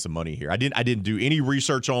to spend some money here. I didn't do any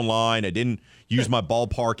research online. I didn't use my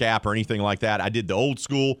ballpark app or anything like that. I did the old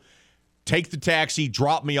school. Take the taxi,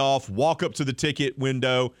 drop me off, walk up to the ticket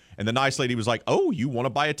window, and the nice lady was like, "Oh, you want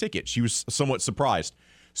to buy a ticket?" She was somewhat surprised.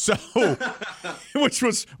 So, which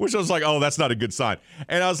was like, oh, that's not a good sign.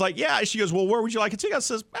 And I was like, yeah. She goes, well, where would you like a ticket? I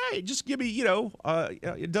says, hey, just give me,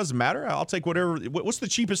 it doesn't matter. I'll take whatever. What's the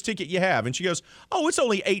cheapest ticket you have? And she goes, oh, it's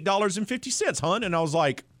only $8.50, hon. And I was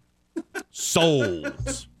like, sold.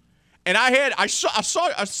 And I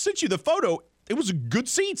sent you the photo. It was good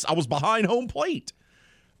seats. I was behind home plate.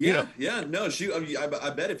 Yeah. No, I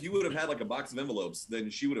bet if you would have had like a box of envelopes, then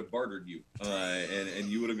she would have bartered you, and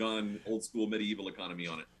you would have gone old school medieval economy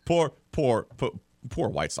on it. Poor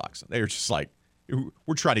White Sox. They were just like,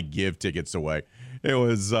 we're trying to give tickets away.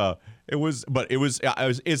 It's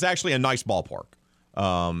actually a nice ballpark.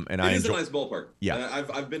 It is a nice ballpark. Yeah,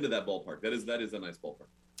 I've been to that ballpark. That is a nice ballpark.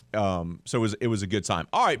 So it was a good time.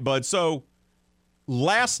 All right, bud. So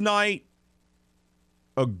last night,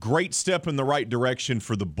 a great step in the right direction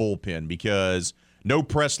for the bullpen because no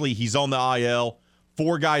Presley, he's on the IL.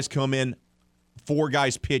 4 guys come in, 4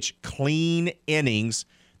 guys pitch clean innings.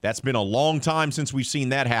 That's been a long time since we've seen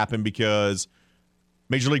that happen because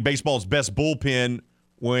Major League Baseball's best bullpen,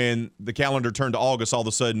 when the calendar turned to August, all of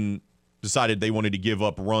a sudden decided they wanted to give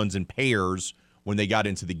up runs in pairs when they got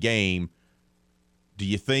into the game. Do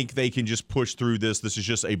you think they can just push through this? This is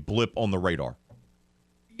just a blip on the radar.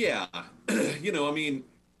 Yeah. I mean,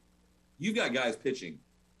 you've got guys pitching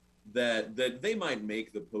that they might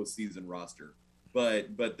make the postseason roster,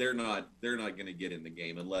 but they're not going to get in the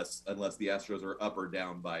game unless the Astros are up or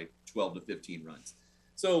down by 12 to 15 runs.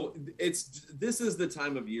 So this is the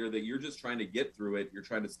time of year that you're just trying to get through it. You're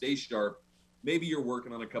trying to stay sharp. Maybe you're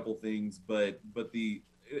working on a couple things, but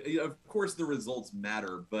of course the results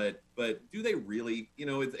matter, but do they really?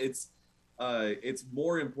 It's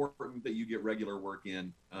more important that you get regular work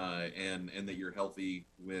in and that you're healthy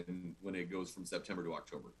when it goes from September to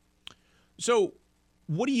October. So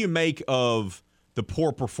what do you make of the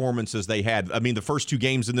poor performances they had? I mean, the first 2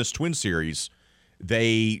 games in this Twin Series,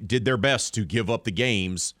 they did their best to give up the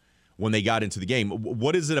games when they got into the game.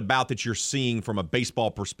 What is it about that you're seeing from a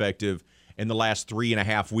baseball perspective in the last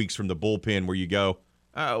 3.5 weeks from the bullpen where you go,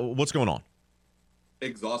 what's going on?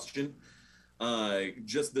 Exhaustion.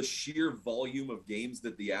 Just the sheer volume of games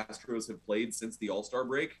that the Astros have played since the All-Star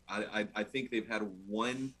break. I think they've had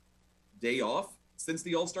 1 day off since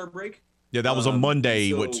the All-Star break. Yeah, that was a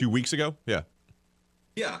Monday, 2 weeks ago? Yeah.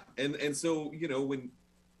 Yeah, and so,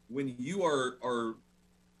 when you are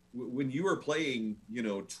playing,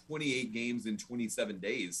 28 games in 27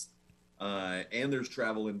 days, and there's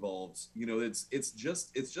travel involved, it's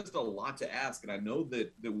just a lot to ask. And I know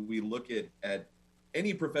that we look at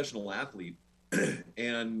any professional athlete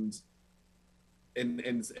and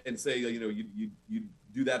say, you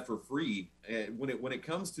do that for free. And when it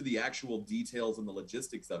comes to the actual details and the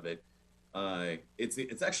logistics of it,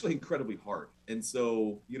 it's actually incredibly hard. And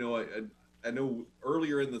so, I know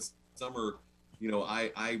earlier in the summer,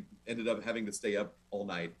 I ended up having to stay up all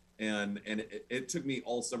night, and it took me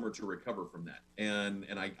all summer to recover from that. And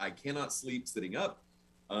I cannot sleep sitting up.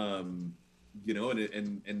 And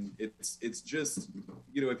it's just,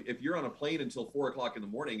 if you're on a plane until 4:00 in the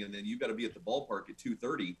morning and then you've got to be at the ballpark at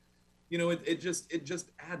 2:30, it just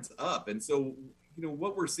adds up. And so,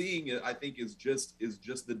 what we're seeing, I think, is just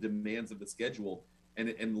the demands of the schedule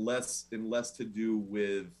and less to do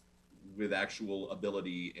with actual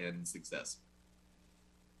ability and success.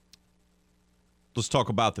 Let's talk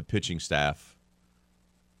about the pitching staff.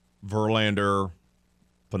 Verlander,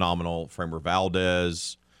 phenomenal. Framer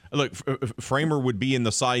Valdez. Look, Framer would be in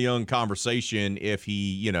the Cy Young conversation if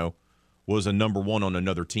he, was a number 1 on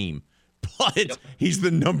another team. But he's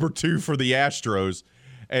the number 2 for the Astros,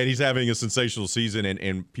 and he's having a sensational season,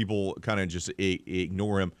 and people kind of just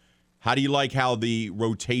ignore him. How do you like how the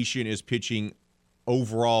rotation is pitching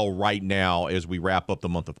overall right now as we wrap up the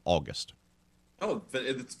month of August? Oh,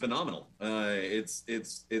 it's phenomenal. It's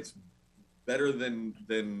better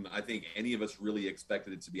than I think any of us really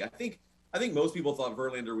expected it to be. I think most people thought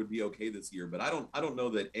Verlander would be okay this year, but I don't know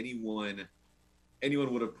that anyone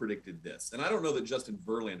would have predicted this, and I don't know that Justin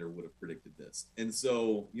Verlander would have predicted this. And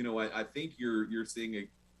so, I think you're seeing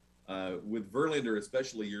with Verlander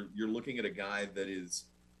especially, you're looking at a guy that is,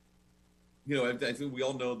 I think we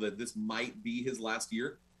all know that this might be his last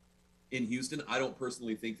year in Houston. I don't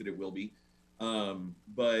personally think that it will be,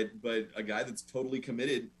 but a guy that's totally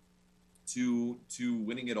committed to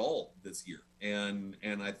winning it all this year, and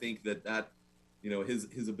I think that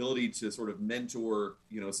his ability to sort of mentor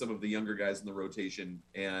some of the younger guys in the rotation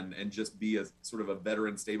and just be a sort of a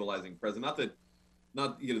veteran stabilizing presence.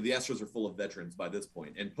 Not the Astros are full of veterans by this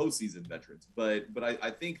point and postseason veterans, but I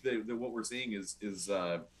think that what we're seeing is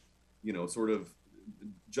sort of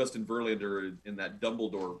Justin Verlander in that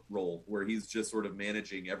Dumbledore role where he's just sort of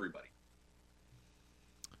managing everybody.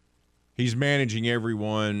 He's managing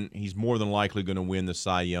everyone. He's more than likely going to win the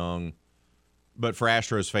Cy Young. But for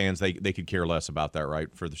Astros fans, they could care less about that, right?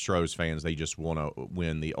 For the Astros fans, they just want to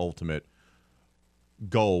win the ultimate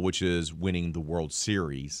goal, which is winning the World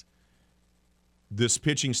Series. This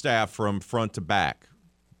pitching staff from front to back,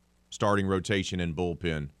 starting rotation and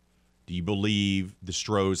bullpen, do you believe the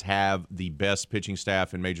Stros have the best pitching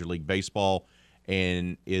staff in Major League Baseball?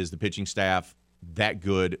 And is the pitching staff that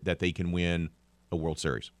good that they can win a World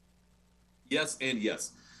Series? Yes and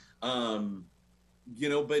yes. But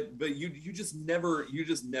you just never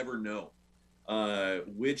know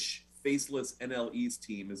which faceless NL East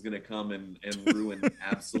team is going to come and ruin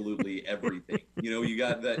absolutely everything. You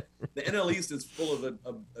got that the NL East is full of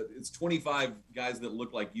it's 25 guys that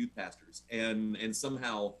look like youth pastors, and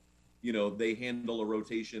somehow, they handle a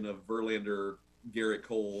rotation of Verlander, Garrett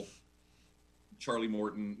Cole, Charlie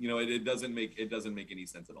Morton. It doesn't make any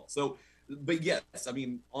sense at all. So, but yes, I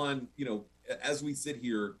mean, as we sit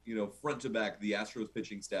here, front to back, the Astros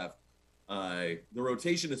pitching staff, the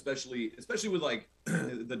rotation, especially with like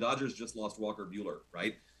the Dodgers just lost Walker Buehler,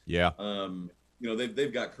 right? Yeah.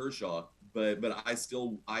 They've got Kershaw, but I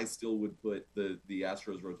still would put the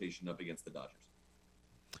Astros rotation up against the Dodgers.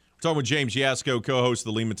 We're talking with James Yasko, co-host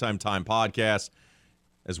of the Lima Time podcast,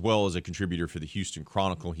 as well as a contributor for the Houston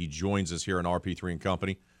Chronicle. He joins us here on RP3 and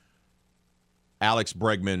Company. Alex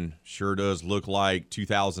Bregman sure does look like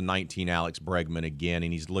 2019 Alex Bregman again,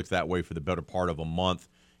 and he's looked that way for the better part of a month.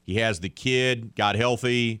 He has the kid, got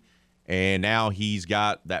healthy, and now he's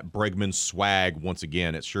got that Bregman swag once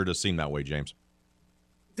again. It sure does seem that way, James.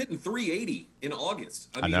 Hitting 380 in August.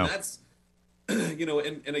 I mean, know. That's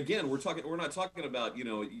and again, we're not talking about,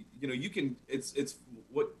 you can, it's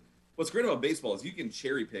what's great about baseball is you can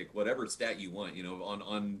cherry pick whatever stat you want,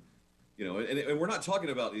 on and we're not talking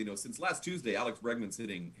about, since last Tuesday, Alex Bregman's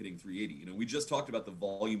hitting 380. We just talked about the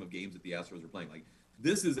volume of games that the Astros are playing. Like,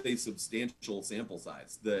 this is a substantial sample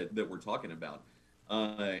size that we're talking about.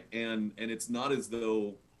 And it's not as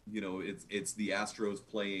though, it's the Astros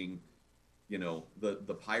playing,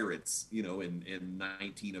 the Pirates, in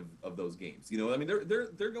 19 of those games. I mean,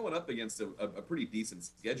 they're going up against a pretty decent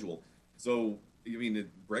schedule. So, I mean,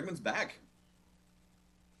 Bregman's back.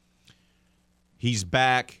 He's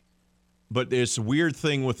back, but there's a weird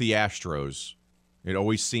thing with the Astros. It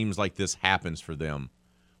always seems like this happens for them.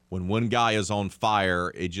 When one guy is on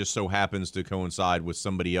fire, it just so happens to coincide with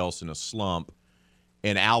somebody else in a slump.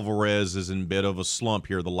 And Alvarez is in a bit of a slump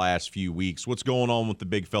here the last few weeks. What's going on with the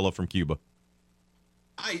big fella from Cuba?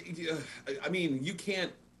 I mean, you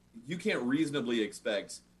can't reasonably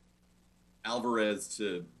expect Alvarez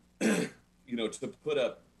to, to put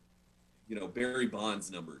up, Barry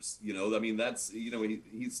Bonds numbers. I mean, that's,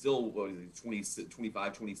 he's still, what is he,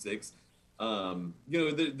 25, 26.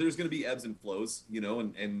 There's going to be ebbs and flows,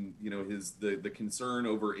 and the concern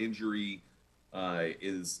over injury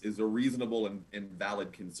is a reasonable and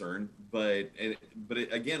valid concern. But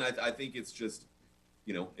again, I think it's just,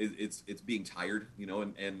 it's being tired,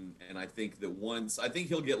 and I think that I think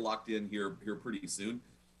he'll get locked in here pretty soon.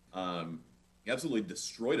 He absolutely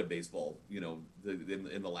destroyed a baseball,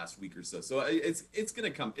 in the last week or so. So it's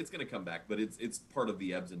gonna come back, but it's part of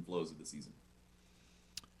the ebbs and flows of the season.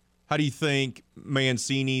 How do you think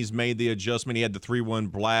Mancini's made the adjustment? He had the 3-1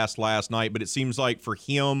 blast last night, but it seems like for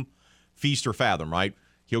him, feast or fathom, right?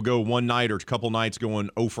 He'll go one night or a couple nights going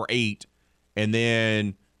 0 for 8, and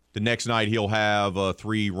then the next night he'll have a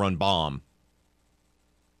 3-run bomb.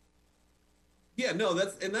 Yeah, no,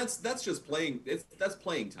 that's just playing. That's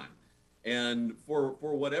playing time, and for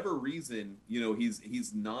whatever reason,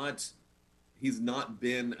 he's not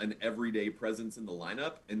been an everyday presence in the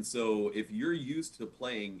lineup. And so if you're used to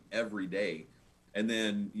playing every day, and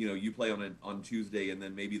then, you play on Tuesday, and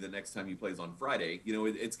then maybe the next time you play is on Friday,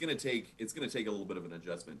 it's going to take a little bit of an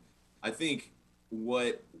adjustment. I think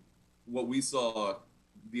what we saw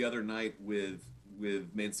the other night with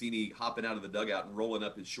Mancini hopping out of the dugout and rolling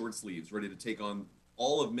up his short sleeves, ready to take on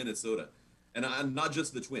all of Minnesota, and not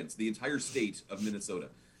just the Twins, the entire state of Minnesota.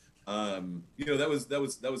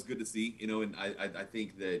 That was good to see, and I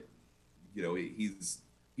think that,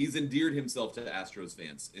 he's endeared himself to Astros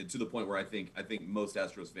fans, and to the point where I think most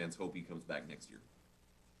Astros fans hope he comes back next year.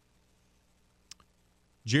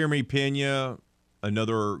 Jeremy Pena,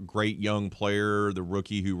 another great young player, the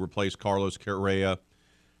rookie who replaced Carlos Correa.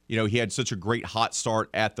 He had such a great hot start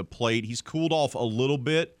at the plate. He's cooled off a little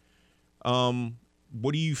bit.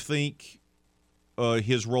 What do you think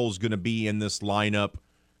his role is going to be in this lineup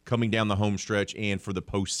coming down the home stretch and for the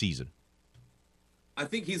postseason? I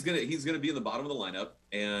think he's gonna be in the bottom of the lineup,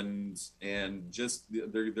 and just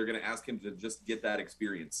they're gonna ask him to just get that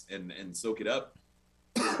experience and soak it up.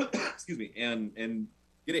 Excuse me, and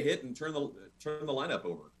get a hit and turn the lineup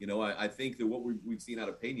over. I think that what we've seen out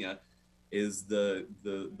of Pena is the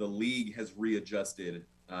league has readjusted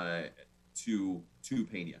to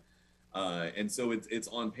Pena, and so it's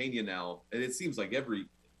on Pena now. And it seems like every,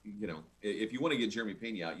 if you want to get Jeremy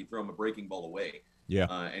Pena out, you throw him a breaking ball away. Yeah.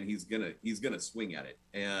 And he's gonna swing at it,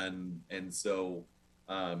 and so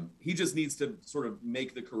he just needs to sort of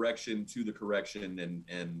make the correction to the correction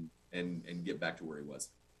and get back to where he was.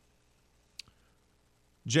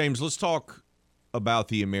 James, let's talk about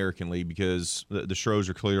the American League, because the Stros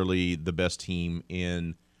are clearly the best team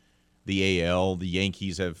in the AL. The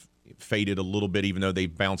Yankees have faded a little bit, even though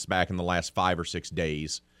they've bounced back in the last 5 or 6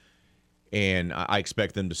 days. And I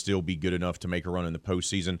expect them to still be good enough to make a run in the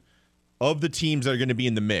postseason. Of the teams that are going to be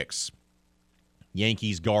in the mix,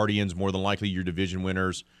 Yankees, Guardians, more than likely your division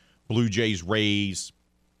winners, Blue Jays, Rays,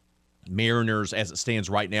 Mariners, as it stands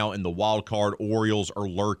right now in the wild card, Orioles are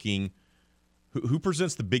lurking. Who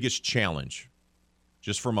presents the biggest challenge,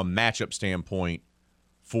 just from a matchup standpoint,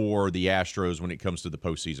 for the Astros when it comes to the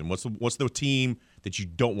postseason? What's the team that you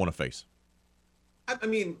don't want to face? I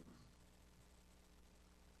mean,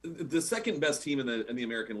 the second best team in the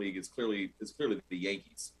American League is clearly the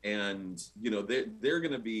Yankees, and they're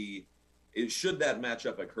going to be. Should that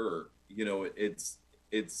matchup occur, that's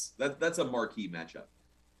a marquee matchup,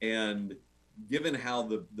 and given how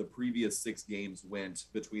the previous 6 games went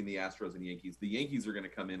between the Astros and Yankees are going to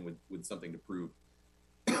come in with something to prove,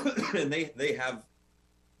 and they have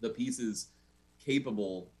the pieces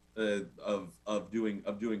capable of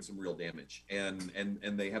doing some real damage, and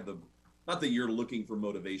they have the. Not that you're looking for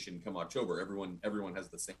motivation come October. Everyone has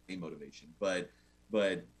the same motivation, but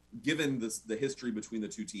given the history between the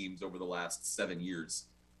two teams over the last 7 years,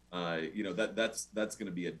 that's going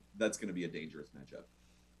to be a dangerous matchup.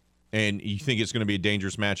 And you think it's going to be a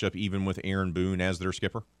dangerous matchup even with Aaron Boone as their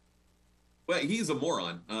skipper? Well, he's a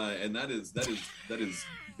moron, and that is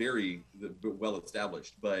very well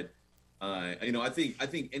established. But I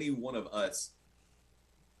think any one of us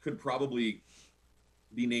could probably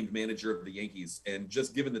be named manager of the Yankees, and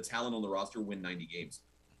just given the talent on the roster, win 90 games.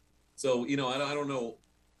 So, I don't know,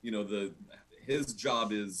 his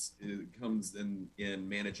job comes in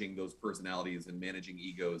managing those personalities and managing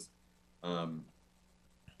egos.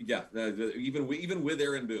 Even with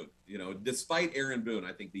Aaron Boone, despite Aaron Boone,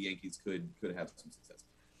 I think the Yankees could have some success.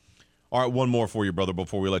 All right, one more for you, brother,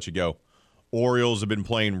 before we let you go. Orioles have been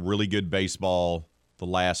playing really good baseball the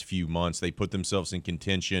last few months. They put themselves in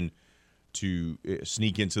contention to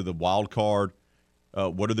sneak into the wild card.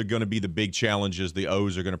 What are going to be the big challenges the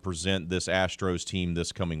O's are going to present this Astros team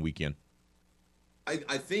this coming weekend? I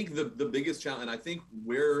think the biggest challenge, and I think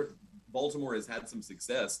where Baltimore has had some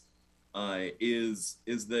success, is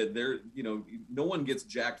that they're no one gets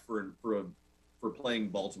jacked for playing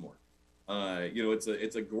Baltimore.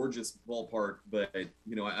 It's a gorgeous ballpark, but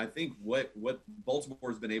I think what Baltimore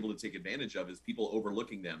has been able to take advantage of is people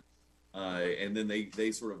overlooking them. And then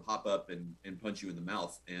they sort of hop up and punch you in the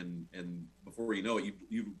mouth, and before you know it,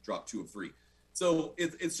 you've dropped 2 of 3. So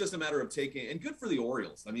it's just a matter of taking, and good for the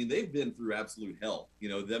Orioles. I mean, they've been through absolute hell,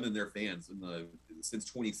 them and their fans since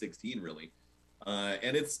 2016, really.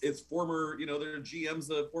 And it's former, their GM's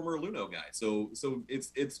a former Luno guy. So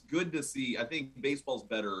it's good to see. I think baseball's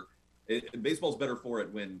better for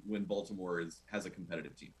it when Baltimore has a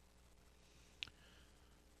competitive team.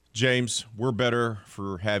 James, we're better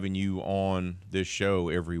for having you on this show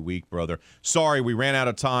every week, brother. Sorry, we ran out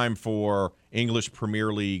of time for English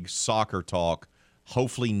Premier League soccer talk.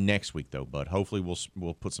 Hopefully next week, though, bud. Hopefully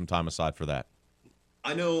we'll put some time aside for that.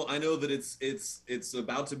 I know that it's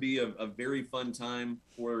about to be a very fun time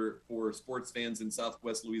for sports fans in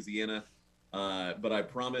Southwest Louisiana. But I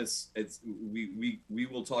promise we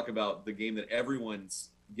will talk about the game that everyone's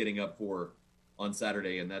getting up for on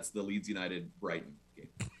Saturday, and that's the Leeds United Brighton game.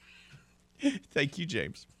 Thank you,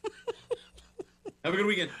 James. Have a good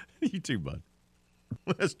weekend. You too, bud.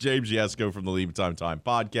 That's James Yasko from the Lima Time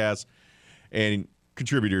podcast and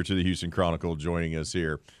contributor to the Houston Chronicle, joining us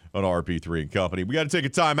here on RP3 and Company. We got to take a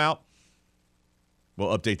timeout.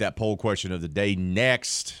 We'll update that poll question of the day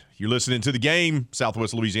next. You're listening to The Game,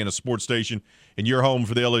 Southwest Louisiana Sports Station, and your home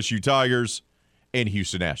for the LSU Tigers and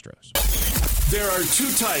Houston Astros. There are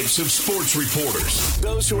 2 types of sports reporters.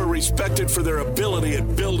 Those who are respected for their ability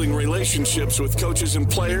at building relationships with coaches and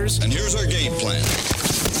players. And here's our game plan.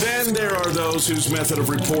 Then there are those whose method of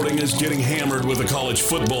reporting is getting hammered with a college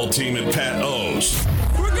football team at Pat O's.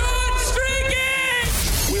 We're going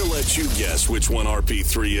streaking! We'll let you guess which one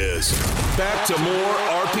RP3 is. Back to more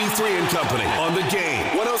RP3 and Company on The Game.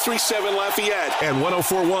 103.7 Lafayette and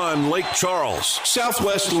 104.1 Lake Charles,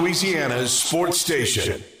 Southwest Louisiana's sports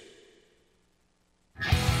station.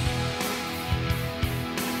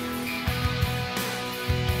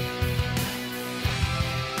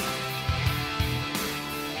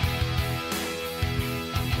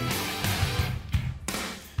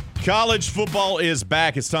 College football is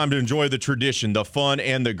back. It's time to enjoy the tradition, the fun,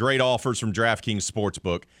 and the great offers from DraftKings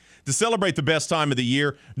Sportsbook. To celebrate the best time of the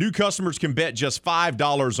year, new customers can bet just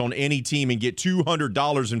 $5 on any team and get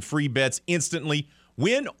 $200 in free bets instantly,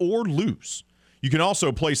 win or lose. You can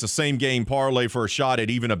also place a same-game parlay for a shot at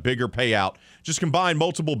even a bigger payout. Just combine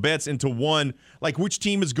multiple bets into one, like which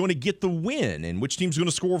team is going to get the win and which team's going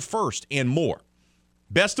to score first and more.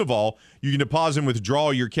 Best of all, you can deposit and withdraw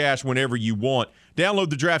your cash whenever you want. Download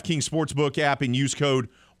the DraftKings Sportsbook app and use code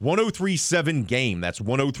 1037GAME. That's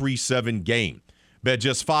 1037GAME. Bet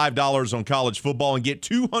just $5 on college football and get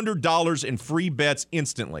 $200 in free bets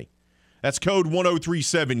instantly. That's code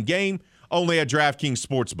 1037GAME, only at DraftKings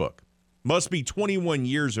Sportsbook. Must be 21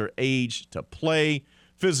 years of age to play,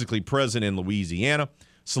 physically present in Louisiana.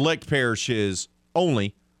 Select parishes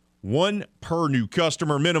only. One per new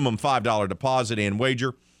customer, minimum $5 deposit and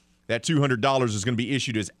wager. That $200 is going to be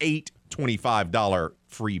issued as 8 $25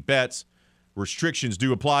 free bets. Restrictions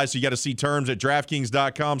do apply, so you got to see terms at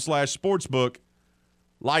DraftKings.com/sportsbook.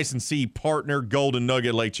 Licensee partner, Golden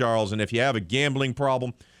Nugget Lake Charles. And if you have a gambling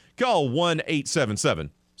problem, call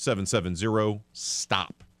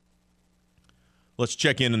 1-877-770-STOP. Let's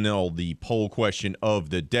check in on the poll question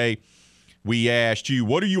of the day. We asked you,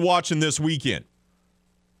 what are you watching this weekend?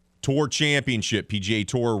 Tour Championship. PGA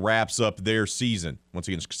Tour wraps up their season. Once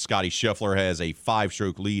again, Scotty Scheffler has a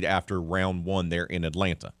 5-stroke lead after round 1 there in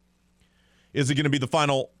Atlanta. Is it going to be the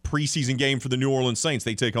final preseason game for the New Orleans Saints?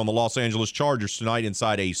 They take on the Los Angeles Chargers tonight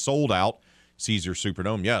inside a sold-out Caesars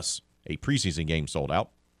Superdome. Yes, a preseason game sold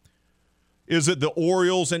out. Is it the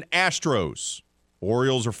Orioles and Astros?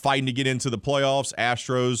 Orioles are fighting to get into the playoffs.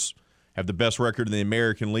 Astros have the best record in the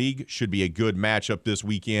American League. Should be a good matchup this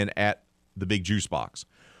weekend at the Big Juice Box.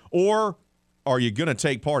 Or are you going to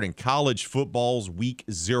take part in college football's Week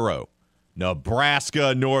 0?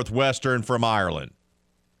 Nebraska Northwestern from Ireland.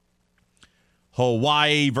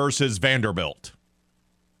 Hawaii versus Vanderbilt.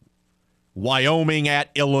 Wyoming at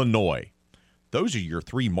Illinois. Those are your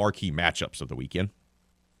 3 marquee matchups of the weekend.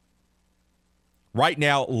 Right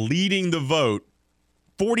now, leading the vote,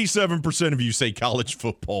 47% of you say college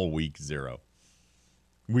football Week 0.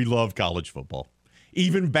 We love college football.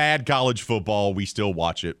 Even bad college football, we still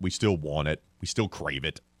watch it. We still want it. We still crave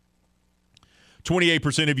it.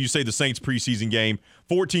 28% of you say the Saints preseason game.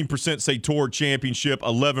 14% say Tour Championship.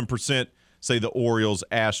 11% say the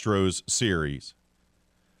Orioles-Astros series.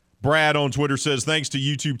 Brad on Twitter says, thanks to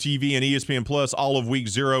YouTube TV and ESPN Plus, all of Week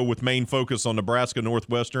 0 with main focus on Nebraska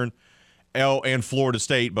Northwestern and Florida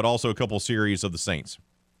State, but also a couple series of the Saints.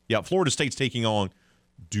 Yeah, Florida State's taking on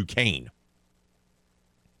Duquesne.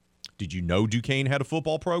 Did you know Duquesne had a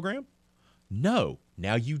football program? No.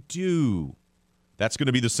 Now you do. That's going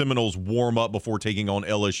to be the Seminoles' warm-up before taking on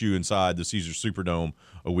LSU inside the Caesars Superdome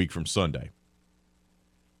a week from Sunday.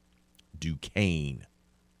 Duquesne.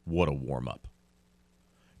 What a warm-up.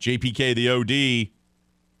 JPK, the OD,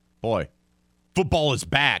 boy, football is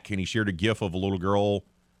back. And he shared a gif of a little girl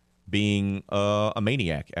being a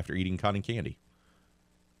maniac after eating cotton candy.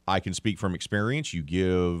 I can speak from experience. You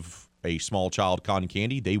give a small child cotton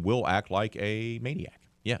candy, they will act like a maniac.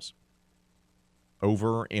 Yes.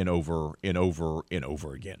 Over and over and over and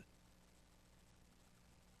over again.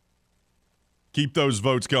 Keep those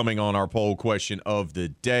votes coming on our poll question of the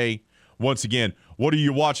day. Once again, what are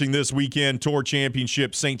you watching this weekend? Tour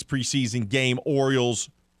Championship, Saints preseason game, Orioles,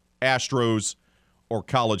 Astros, or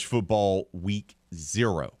college football Week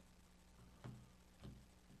 0?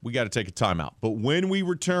 We got to take a timeout. But when we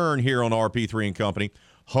return here on RP3 and Company,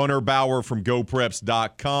 Hunter Bauer from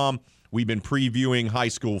GoPreps.com. We've been previewing high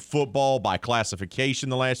school football by classification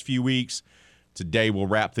the last few weeks. Today we'll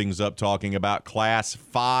wrap things up talking about Class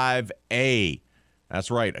 5A. That's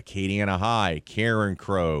right, Acadiana High, Karen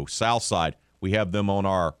Crow, Southside. We have them on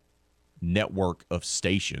our network of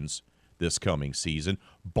stations this coming season.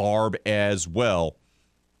 Barb as well.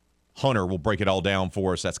 Hunter will break it all down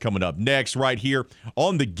for us. That's coming up next right here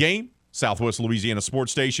on The Game, Southwest Louisiana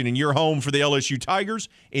Sports Station, and your home for the LSU Tigers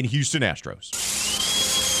and Houston Astros.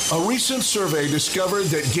 A recent survey discovered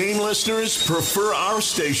that Game listeners prefer our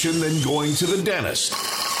station than going to the dentist.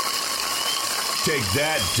 Take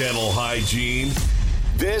that, dental hygiene.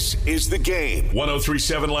 This is The Game.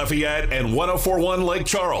 103.7 Lafayette and 104.1 Lake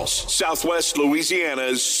Charles, Southwest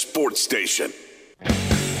Louisiana's sports station.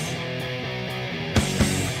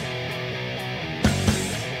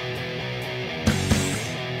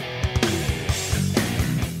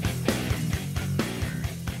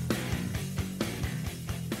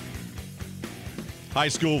 High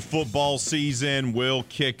school football season will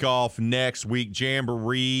kick off next week.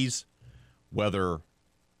 Jamborees, weather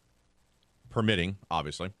permitting,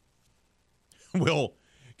 obviously, will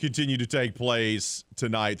continue to take place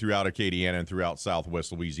tonight throughout Acadiana and throughout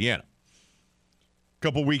Southwest Louisiana. A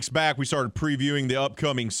couple weeks back, we started previewing the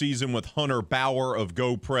upcoming season with Hunter Bauer of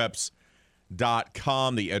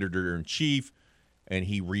GoPreps.com, the editor-in-chief. and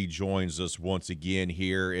he rejoins us once again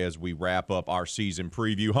here as we wrap up our season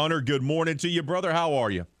preview. Hunter, good morning to you, brother. How are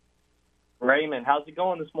you? Raymond, how's it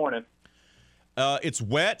going this morning? It's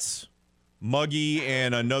wet, muggy,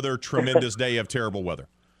 and another tremendous day of terrible weather.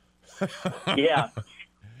 Yeah,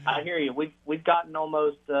 I hear you. We've gotten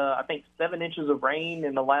almost, I think, 7 inches of rain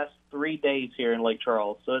in the last 3 days here in Lake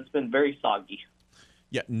Charles, so it's been very soggy.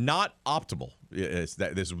 Yeah, not optimal. This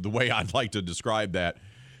is the way I'd like to describe that.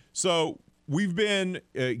 So we've been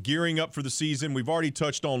gearing up for the season. We've already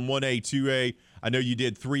touched on 1A, 2A. I know you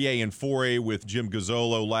did 3A and 4A with Jim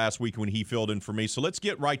Gazzolo last week when he filled in for me. So let's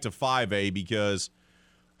get right to 5A because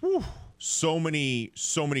so many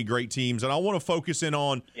great teams. And I want to focus in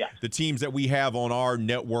on the teams that we have on our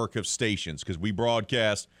network of stations because we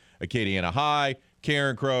broadcast Acadiana High,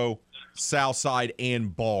 Carencro, Southside,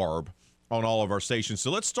 and Barb on all of our stations. So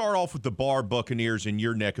let's start off with the Barb Buccaneers in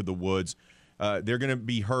your neck of the woods. They're going to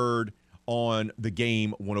be heard on the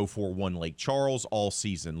game 104.1 Lake Charles all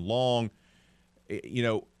season long. You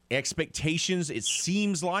know, expectations, it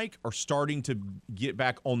seems like, are starting to get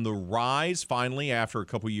back on the rise finally after a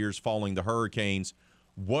couple years following the Hurricanes.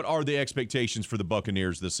 What are the expectations for the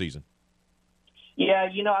Buccaneers this season? Yeah,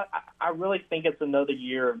 you know, I really think it's another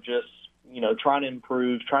year of just, you know, trying to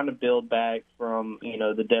improve, trying to build back from, you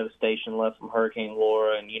know, the devastation left from Hurricane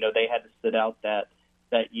Laura. And, you know, they had to sit out that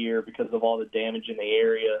year because of all the damage in the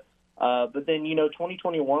area. But then, you know,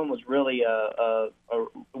 2021 was really a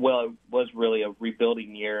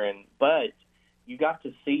rebuilding year. But you got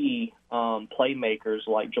to see playmakers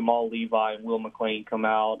like Jamal Levi and Will McLean come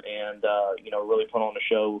out and, you know, really put on a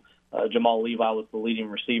show. Jamal Levi was the leading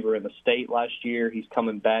receiver in the state last year. He's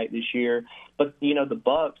coming back this year. But, you know, the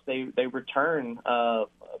Bucs, they return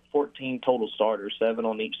 14 total starters, 7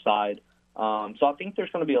 on each side. So I think there's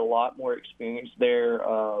going to be a lot more experience there,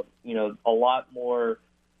 you know, a lot more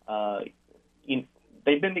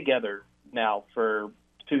they've been together now for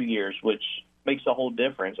 2 years, which makes a whole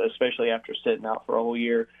difference, especially after sitting out for a whole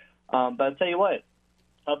year. But I'll tell you what,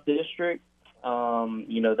 up district,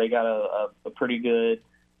 you know, they got a pretty good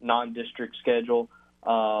non-district schedule,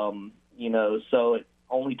 you know, so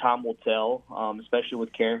only time will tell, especially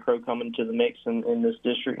with Carencro coming to the mix in this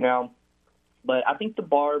district now. But I think the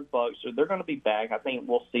Barb Bucks, they're going to be back. I think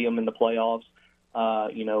we'll see them in the playoffs.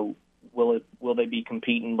 You know, will they be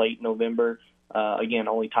competing late November? Again,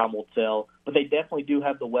 only time will tell. But they definitely do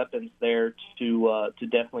have the weapons there to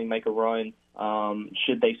definitely make a run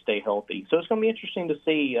should they stay healthy. So it's going to be interesting to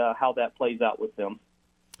see how that plays out with them.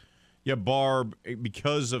 Yeah, Barb,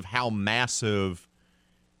 because of how massive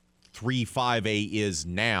 3-5A is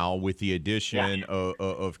now with the addition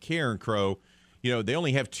of Carencro, you know, they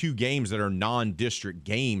only have 2 games that are non-district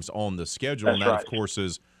games on the schedule. That's and that, right. Of course,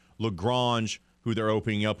 is LaGrange, who they're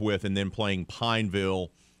opening up with, and then playing Pineville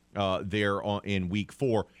there in week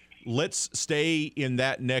 4. Let's stay in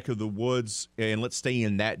that neck of the woods, and let's stay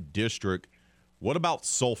in that district. What about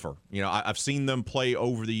Sulphur? You know, I've seen them play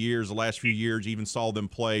over the years, the last few years, even saw them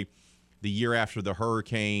play the year after the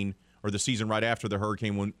hurricane or the season right after the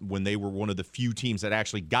hurricane when they were one of the few teams that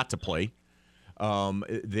actually got to play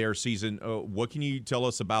their season. What can you tell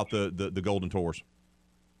us about the Golden Tours?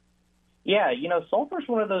 Yeah, you know, Sulphur's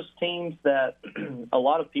one of those teams that a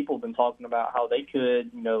lot of people have been talking about how they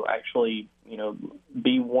could, you know, actually, you know,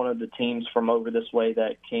 be one of the teams from over this way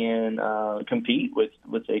that can compete with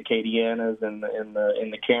the Acadianas and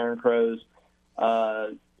the Carencros.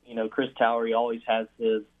 You know, Chris Towery always has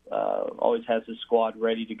his squad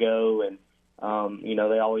ready to go, and you know,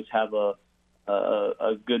 they always have a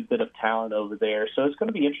good bit of talent over there. So it's going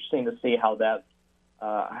to be interesting to see how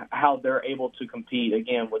they're able to compete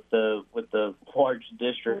again with the large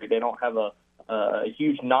district. They don't have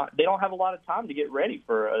they don't have a lot of time to get ready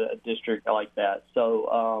for a district like that.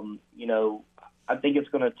 So you know, I think it's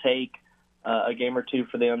going to take a game or two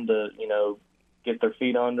for them to, you know, get their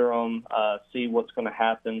feet under them, see what's going to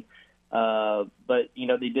happen. But you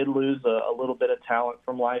know, they did lose a little bit of talent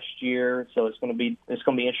from last year, so it's going to be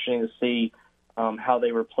interesting to see how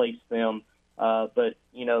they replace them. But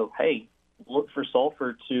you know, hey, look for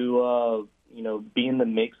Sulphur to you know, be in the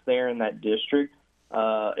mix there in that district.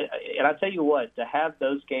 And I tell you what, to have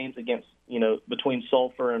those games against, you know, between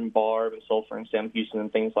Sulphur and Barb and Sulphur and Sam Houston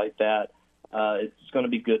and things like that, it's going to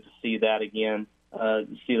be good to see that again,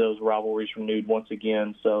 see those rivalries renewed once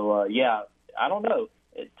again. So yeah, I don't know.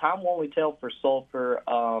 Time will only tell for Sulphur.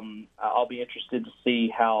 I'll be interested to see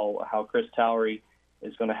how Chris Towery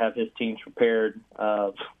is going to have his teams prepared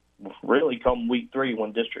really come week 3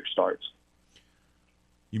 when district starts.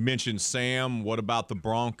 You mentioned Sam. What about the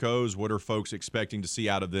Broncos? What are folks expecting to see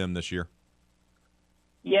out of them this year?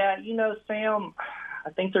 Yeah, you know, Sam, I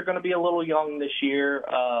think they're going to be a little young this year.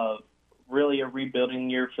 Really a rebuilding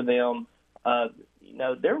year for them.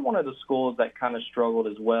 They're one of the schools that kind of struggled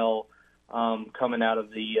as well coming out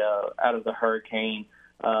of the hurricane.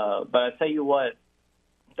 But I tell you what,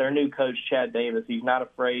 their new coach Chad Davis, he's not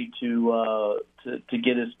afraid to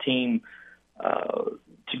get his team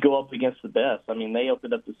to go up against the best. I mean, they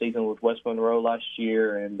opened up the season with West Monroe last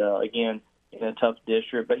year, and again in a tough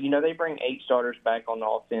district. But they bring 8 starters back on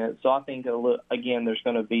offense, so I think again there's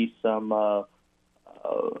going to be some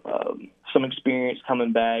experience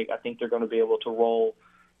coming back. I think they're going to be able to roll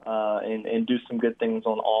and do some good things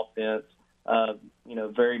on offense.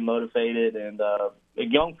 Very motivated and a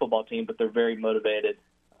young football team, but they're very motivated.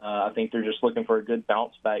 I think they're just looking for a good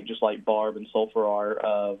bounce back, just like Barb and Sulphur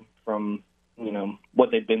are from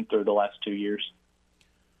what they've been through the last 2 years.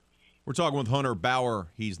 We're talking with Hunter Bauer.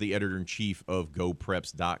 He's the editor-in-chief of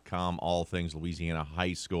GoPreps.com, all things Louisiana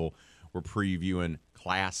High School. We're previewing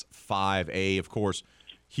Class 5A, of course,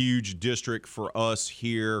 huge district for us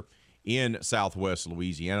here in Southwest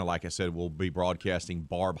Louisiana. Like I said, we'll be broadcasting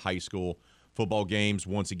Barb High School football games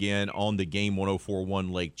once again on the game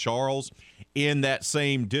 104.1 Lake Charles. In that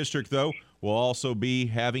same district, though, we'll also be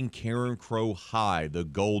having Carencro High, the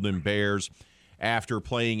Golden Bears. After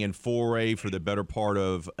playing in 4A for the better part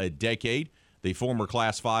of a decade, the former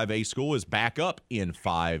Class 5A school is back up in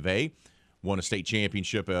 5A. Won a state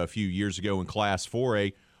championship a few years ago in Class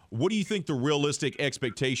 4A. What do you think the realistic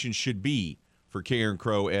expectations should be for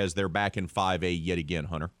Carencro as they're back in 5A yet again,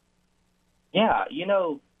 Hunter? Yeah,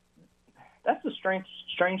 that's the strange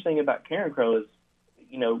thing about Carencro is,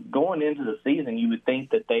 going into the season, you would think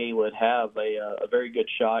that they would have a very good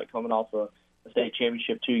shot coming off a state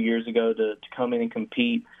championship 2 years ago to come in and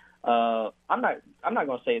compete. I'm not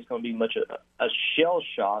going to say it's going to be much a shell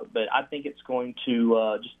shock, but I think it's going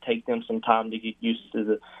to just take them some time to get used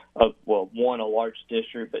to one, a large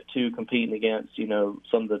district, but 2, competing against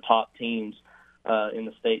some of the top teams in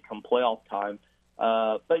the state come playoff time.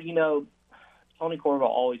 But Tony Corva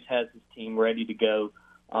always has his team ready to go.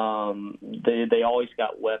 They always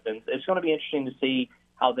got weapons. It's going to be interesting to see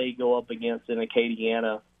how they go up against an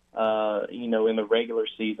Acadiana, in the regular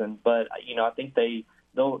season. But I think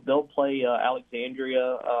they'll play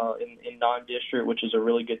Alexandria in non-district, which is a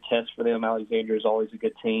really good test for them. Alexandria is always a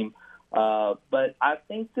good team. But I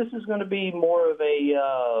think this is going to be more of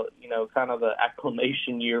a kind of an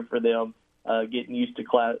acclimation year for them, getting used to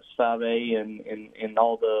Class 5A and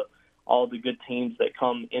all the good teams that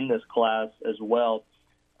come in this class as well.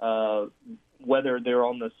 Whether they're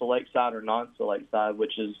on the select side or non-select side,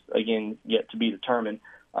 which is, again, yet to be determined.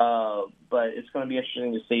 But it's going to be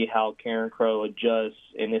interesting to see how Carencro adjusts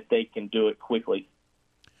and if they can do it quickly.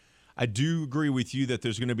 I do agree with you that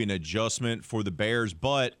there's going to be an adjustment for the Bears,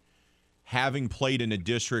 but having played in a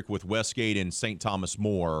district with Westgate and St. Thomas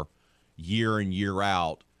More year in, year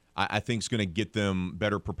out, I think it's going to get them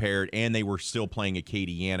better prepared, and they were still playing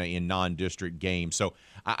Acadiana in non-district games. So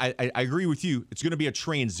I agree with you. It's going to be a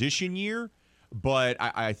transition year, but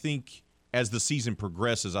I think as the season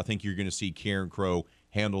progresses, I think you're going to see Carencro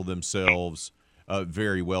handle themselves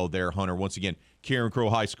very well there, Hunter. Once again, Carencro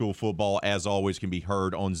High School football, as always, can be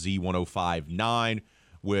heard on Z105.9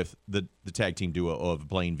 with the tag team duo of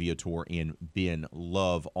Blaine Viator and Ben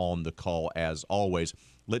Love on the call, as always.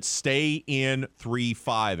 Let's stay in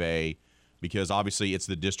 3-5A because obviously it's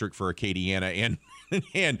the district for Acadiana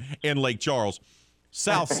and Lake Charles.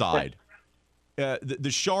 South side.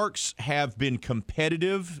 The Sharks have been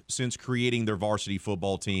competitive since creating their varsity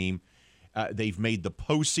football team. They've made the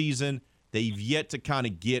postseason. They've yet to kind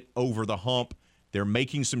of get over the hump. They're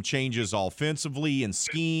making some changes offensively in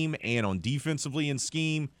scheme and on defensively in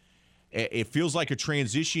scheme. It feels like a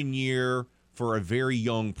transition year for a very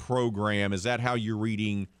young program. Is that how you're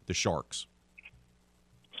reading the Sharks?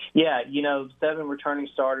 Yeah, 7 returning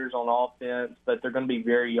starters on offense, but they're going to be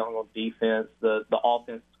very young on defense. The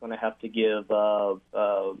offense is going to have to give,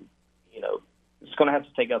 it's going to have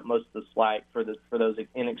to take up most of the slack for those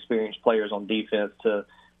inexperienced players on defense to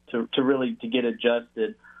really get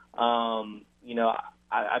adjusted.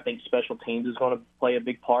 I think special teams is going to play a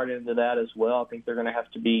big part into that as well. I think they're going to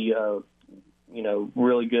have to be,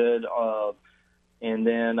 really good. And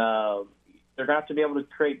then they're going to have to be able to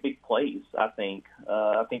create big plays, I think.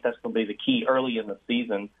 I think that's going to be the key early in the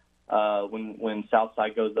season when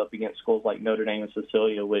Southside goes up against schools like Notre Dame and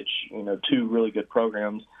Cecilia, which, 2 really good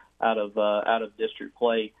programs out of district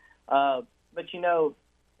play. But,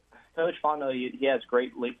 Coach Fondo, he has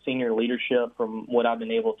great senior leadership from what I've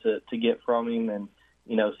been able to get from him, and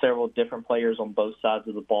several different players on both sides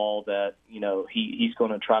of the ball that he's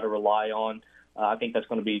going to try to rely on. I think that's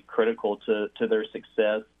going to be critical to their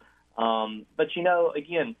success. But,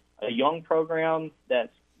 again, a young program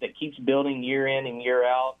that keeps building year in and year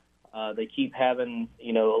out. They keep having,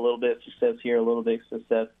 a little bit of success here, a little bit of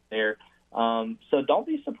success there. So don't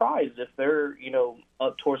be surprised if they're,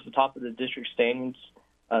 up towards the top of the district standings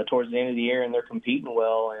towards the end of the year and they're competing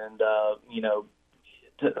well. And,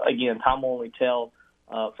 again, time will only tell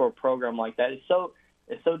for a program like that.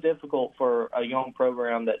 It's so difficult for a young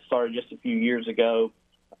program that started just a few years ago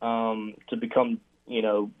to become,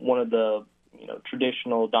 one of the,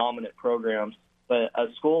 traditional dominant programs. But a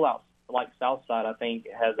school like Southside, I think,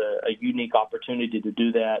 has a unique opportunity to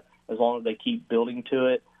do that as long as they keep building to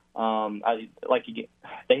it.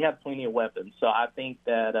 They have plenty of weapons, so I think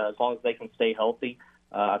that as long as they can stay healthy,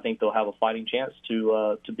 I think they'll have a fighting chance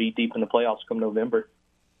to be deep in the playoffs come November.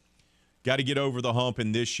 Got to get over the hump,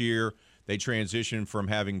 and this year they transitioned from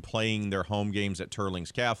playing their home games at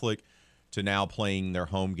Turlings Catholic to now playing their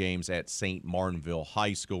home games at St. Martinville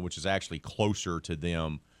High School, which is actually closer to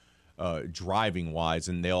them driving-wise,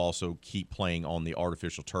 and they'll also keep playing on the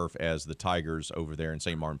artificial turf as the Tigers over there in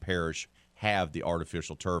St. Martin Parish have the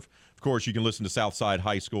artificial turf. Of course, you can listen to Southside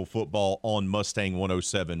High School football on Mustang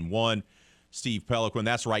 107.1. Steve Peliquin,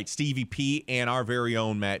 that's right, Stevie P, and our very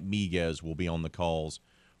own Matt Miguez will be on the calls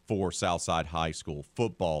for Southside High School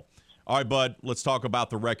football. All right, bud, let's talk about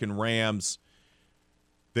the Wrecking Rams.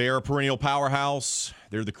 They're a perennial powerhouse.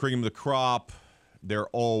 They're the cream of the crop. They're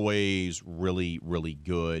always really, really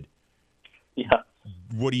good. Yeah.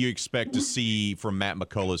 What do you expect to see from Matt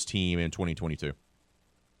McCullough's team in 2022?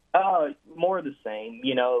 More of the same.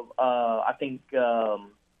 I think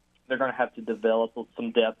they're going to have to develop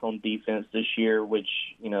some depth on defense this year, which,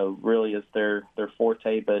 really is their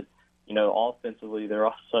forte. But, offensively, they're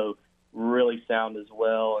also really sound as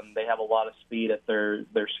well, and they have a lot of speed at their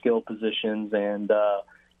skill positions. And,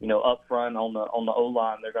 up front on the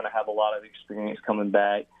O-line, they're going to have a lot of experience coming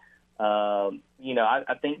back.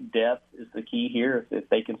 I think depth is the key here if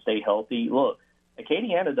they can stay healthy. Look,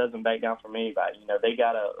 Acadiana doesn't back down from anybody. They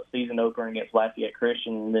got a season opener against Lafayette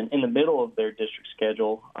Christian, and then in the middle of their district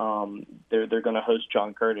schedule, they're going to host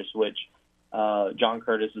John Curtis, which John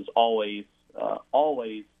Curtis is always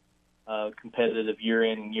competitive year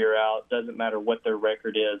in and year out. Doesn't matter what their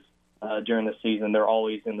record is during the season. They're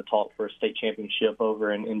always in the talk for a state championship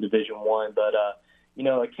over in Division I. But,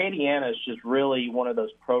 Acadiana is just really one of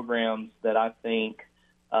those programs that I think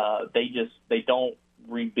they don't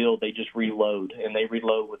rebuild, they just reload, and they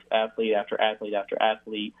reload with athlete after athlete after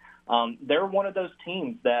athlete. They're one of those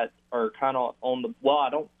teams that are kind of on the I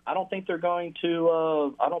don't think they're going to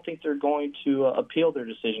appeal their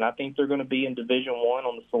decision. I think they're going to be in Division I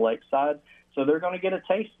on the select side, so they're going to get a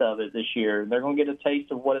taste of it this year. They're going to get a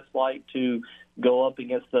taste of what it's like to go up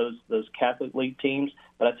against those Catholic League teams.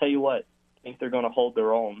 But I tell you what, I think they're going to hold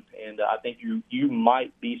their own, and I think you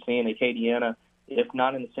might be seeing Acadiana, if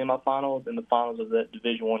not in the semifinals, in the finals of that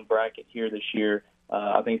Division I bracket here this year.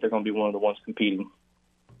 I think they're going to be one of the ones competing.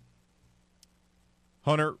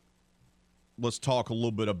 Hunter, let's talk a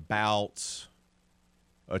little bit about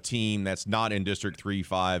a team that's not in District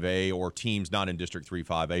 3-5A or teams not in District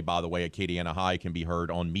 3-5A. By the way, Acadiana High can be heard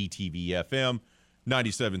on MeTV FM,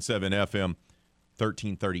 97.7 FM,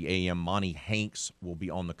 13:30 a.m. Monty Hanks will be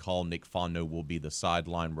on the call. Nick Fondo will be the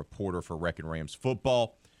sideline reporter for Wrecking Rams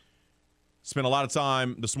football. Spent a lot of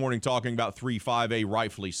time this morning talking about 3-5A,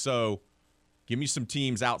 rightfully so. Give me some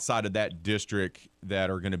teams outside of that district that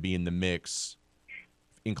are going to be in the mix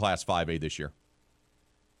in Class 5A this year.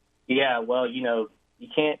 Yeah, well, you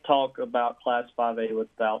can't talk about Class 5A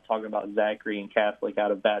without talking about Zachary and Catholic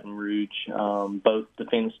out of Baton Rouge, both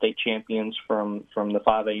defending state champions from the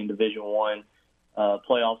 5A in Division I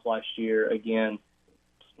playoffs last year. Again,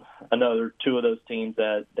 another two of those teams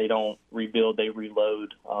that they don't rebuild, they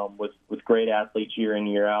reload with great athletes year in,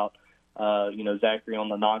 year out. Zachary on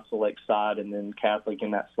the non-select side, and then Catholic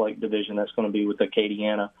in that select division that's going to be with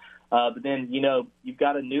Acadiana. But then, you've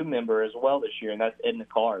got a new member as well this year, and that's Edna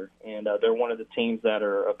Carr. And they're one of the teams that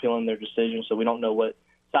are appealing their decision, so we don't know what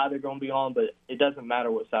side they're going to be on, but it doesn't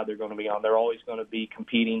matter what side they're going to be on. They're always going to be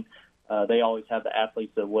competing. They always have the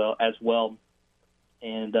athletes as well.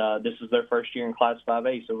 And this is their first year in Class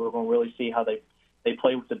 5A, so we're going to really see how they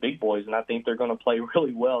play with the big boys, and I think they're going to play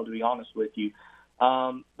really well, to be honest with you.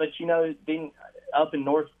 But, being up in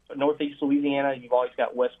northeast Louisiana, you've always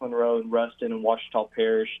got West Monroe and Ruston and Ouachita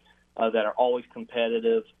Parish that are always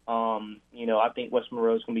competitive. I think West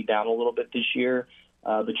Monroe is going to be down a little bit this year,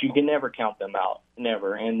 but you can never count them out,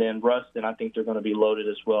 never. And then Ruston, I think they're going to be loaded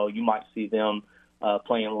as well. You might see them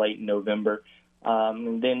playing late in November.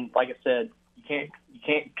 And then, like I said, you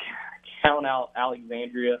can't count out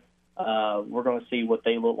Alexandria. We're going to see what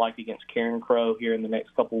they look like against Karen Crow here in the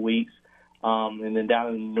next couple of weeks. And then down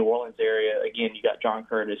in the New Orleans area, again, you got John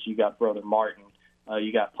Curtis, you got Brother Martin,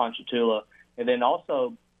 you got Ponchatoula. And then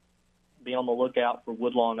also be on the lookout for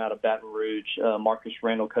Woodlawn out of Baton Rouge. Marcus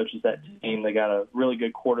Randall coaches that team. They got a really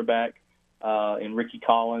good quarterback in Ricky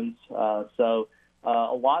Collins. So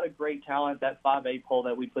a lot of great talent. That 5A poll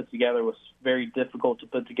that we put together was very difficult to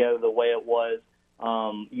put together the way it was.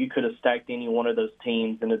 You could have stacked any one of those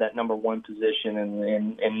teams into that number one position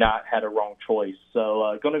and not had a wrong choice.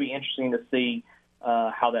 So going to be interesting to see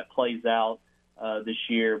how that plays out this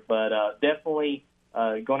year. But definitely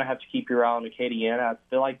going to have to keep your eye on Acadiana. I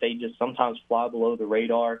feel like they just sometimes fly below the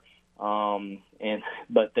radar,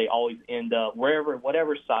 but they always end up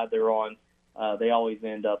whatever side they're on. They always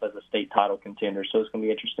end up as a state title contender. So it's going to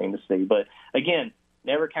be interesting to see. But again,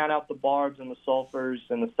 never count out the Barbs and the Sulphurs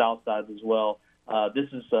and the South Sides as well. This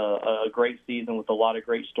is a great season with a lot of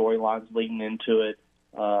great storylines leading into it.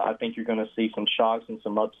 I think you're going to see some shocks and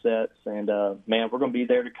some upsets. And, man, we're going to be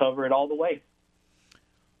there to cover it all the way.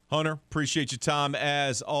 Hunter, appreciate your time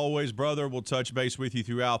as always, brother. We'll touch base with you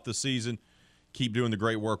throughout the season. Keep doing the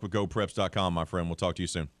great work with GoPreps.com, my friend. We'll talk to you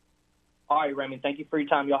soon. All right, Raymond. Thank you for your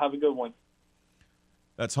time. Y'all have a good one.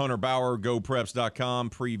 That's Hunter Bauer, GoPreps.com,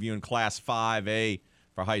 previewing Class 5A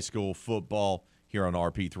for high school football here on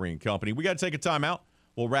RP3 and Company. We got to take a timeout.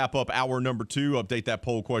 We'll wrap up hour number 2, update that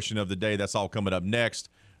poll question of the day. That's all coming up next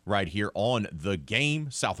right here on The Game,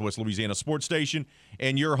 Southwest Louisiana Sports Station,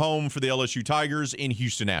 and your home for the LSU Tigers in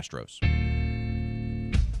Houston Astros.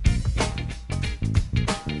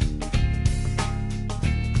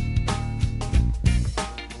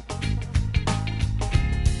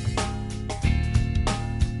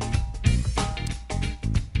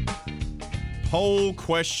 Poll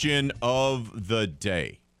question of the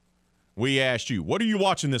day. We asked you, what are you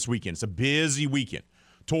watching this weekend? It's a busy weekend.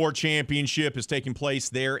 Tour Championship is taking place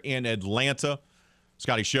there in Atlanta.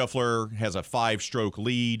 Scotty Scheffler has a 5-stroke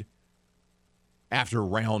lead after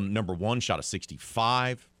round number 1, shot a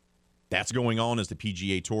 65. That's going on as the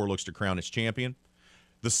PGA Tour looks to crown its champion.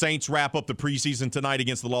 The Saints wrap up the preseason tonight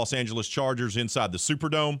against the Los Angeles Chargers inside the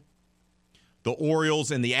Superdome. The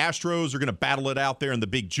Orioles and the Astros are going to battle it out there in the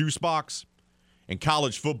big juice box. And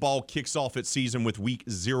college football kicks off its season with Week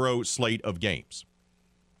 0 slate of games.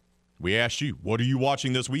 We asked you, what are you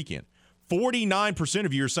watching this weekend? 49%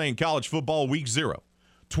 of you are saying college football Week 0.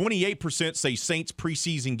 28% say Saints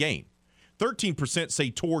preseason game. 13% say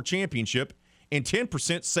Tour Championship. And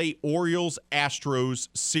 10% say Orioles-Astros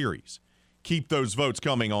series. Keep those votes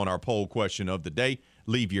coming on our poll question of the day.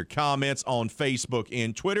 Leave your comments on Facebook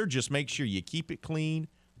and Twitter. Just make sure you keep it clean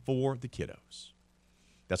for the kiddos.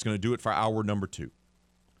 That's going to do it for hour number 2.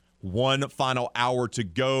 One final hour to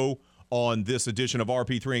go on this edition of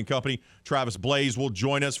RP3 and Company. Travis Blaze will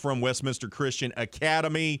join us from Westminster Christian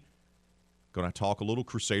Academy. Going to talk a little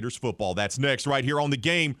Crusaders football. That's next right here on The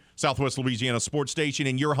Game, Southwest Louisiana Sports Station,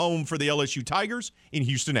 and your home for the LSU Tigers in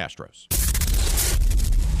Houston Astros.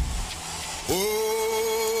 Oh,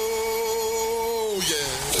 yeah.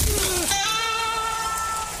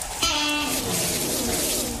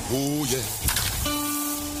 Oh, yeah.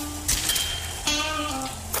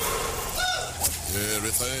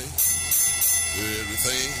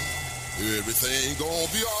 Everything gonna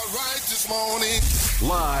be all right this morning.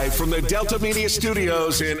 Live from the Delta Media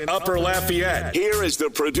Studios in Upper Lafayette, here is the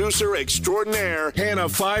producer extraordinaire, Hannah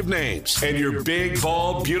Five Names, and your big,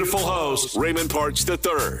 bald, beautiful host, Raymond Parks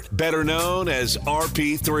III, better known as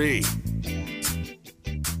RP3.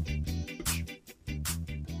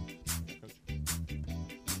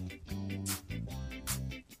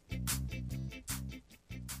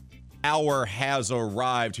 Hour has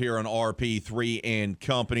arrived here on RP3 and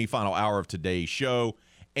Company. Final hour of today's show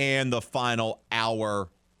and the final hour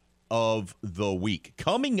of the week.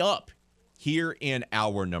 Coming up here in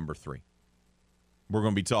hour number 3, we're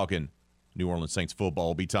going to be talking New Orleans Saints football.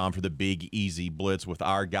 It'll be time for the Big Easy Blitz with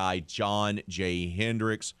our guy, John J.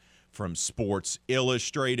 Hendricks from Sports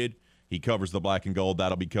Illustrated. He covers the black and gold.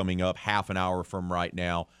 That'll be coming up half an hour from right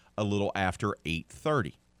now, a little after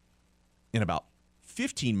 8:30. In about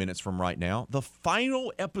 15 minutes from right now, the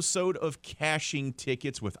final episode of Cashing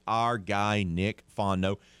Tickets with our guy, Nick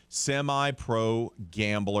Fondo, semi-pro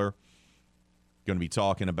gambler. Going to be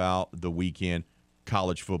talking about the weekend,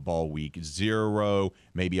 college football Week 0.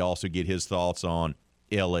 Maybe also get his thoughts on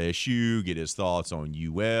LSU, get his thoughts on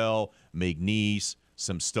UL, McNeese,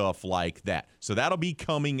 some stuff like that. So that'll be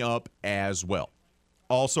coming up as well.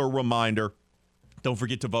 Also a reminder, don't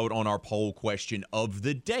forget to vote on our poll question of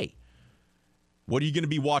the day. What are you going to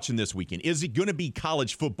be watching this weekend? Is it going to be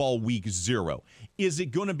college football week 0? Is it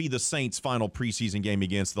going to be the Saints' final preseason game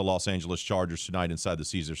against the Los Angeles Chargers tonight inside the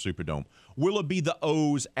Caesars Superdome? Will it be the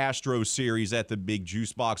O's Astros series at the Big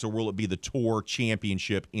Juice Box, or will it be the Tour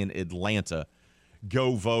Championship in Atlanta?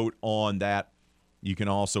 Go vote on that. You can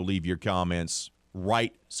also leave your comments.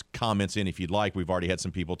 Write comments in if you'd like. We've already had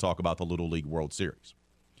some people talk about the Little League World Series.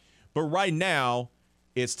 But right now,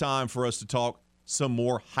 it's time for us to talk some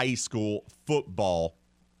more high school football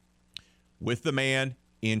with the man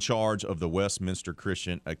in charge of the Westminster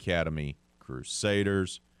Christian Academy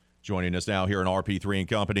Crusaders. Joining us now here in RP3 and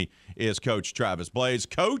Company is Coach Travis Blades.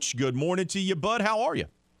 Coach, good morning to you, bud. How are you?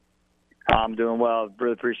 I'm doing well.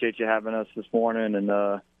 Really appreciate you having us this morning,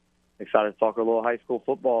 and excited to talk a little high school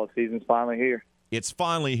football. The season's finally here. It's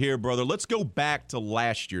finally here, brother. Let's go back to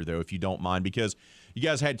last year, though, if you don't mind, because you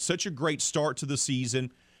guys had such a great start to the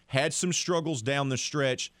season, had some struggles down the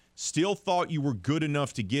stretch, still thought you were good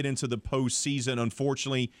enough to get into the postseason.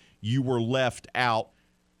 Unfortunately, you were left out.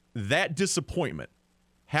 That disappointment,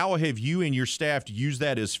 how have you and your staff used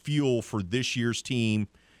that as fuel for this year's team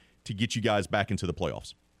to get you guys back into the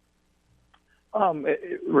playoffs?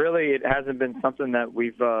 It hasn't been something that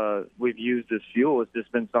we've used as fuel. It's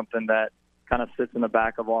just been something that kind of sits in the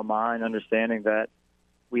back of our mind, understanding that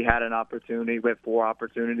we had an opportunity. We had 4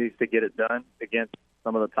 opportunities to get it done against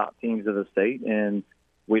some of the top teams of the state, and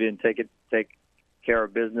we didn't take care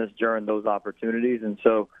of business during those opportunities. And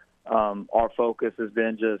so our focus has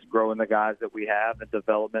been just growing the guys that we have and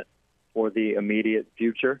development for the immediate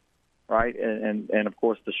future, right? And of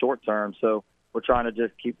course, the short term. So we're trying to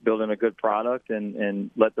just keep building a good product and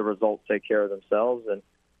let the results take care of themselves. And,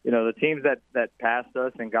 you know, the teams that passed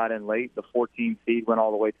us and got in late, the 14 seed went all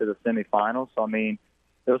the way to the semifinals. So, I mean,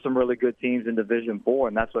 there were some really good teams in Division IV,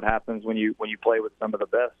 and that's what happens when you play with some of the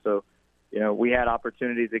best. So, you know, we had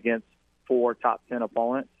opportunities against 4 top 10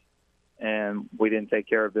 opponents, and we didn't take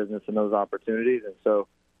care of business in those opportunities. And so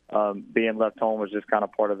being left home was just kind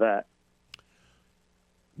of part of that.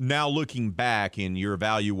 Now looking back in your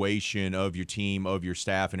evaluation of your team, of your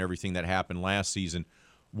staff, and everything that happened last season,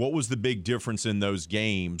 what was the big difference in those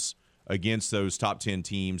games against those top 10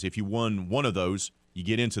 teams? If you won one of those, you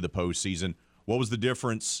get into the postseason. What was the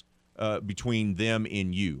difference between them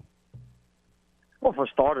and you? Well, for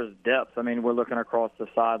starters, depth. I mean, we're looking across the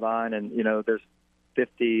sideline, and, you know, there's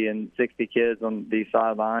 50 and 60 kids on these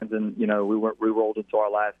sidelines, and, you know, we rolled into our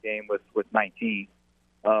last game with 19.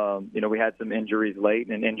 You know, we had some injuries late,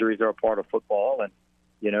 and injuries are a part of football, and,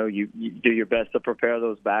 you know, you do your best to prepare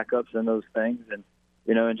those backups and those things, and,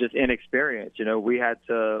 you know, and just inexperience. You know, we had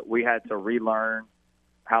to relearn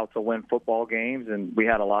how to win football games, and we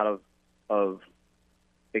had a lot of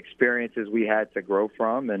experiences we had to grow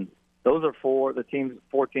from. And those are 4 teams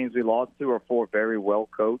we lost to are 4 very well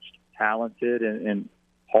coached, talented, and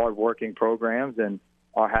hard-working programs, and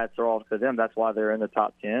our hats are off to them. That's why they're in the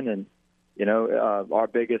top 10. And, you know, our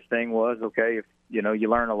biggest thing was, okay, if, you know, you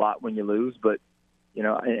learn a lot when you lose, but, you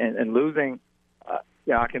know, and losing,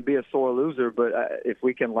 you know, I can be a sore loser, but if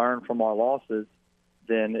we can learn from our losses,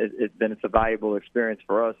 then it's a valuable experience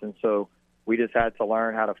for us. And so we just had to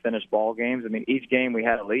learn how to finish ball games. I mean, each game we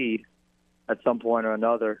had a lead at some point or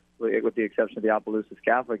another, with the exception of the Opelousas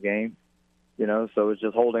Catholic game, you know, so it's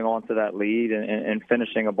just holding on to that lead and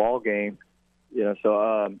finishing a ball game, you know.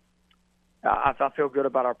 So I feel good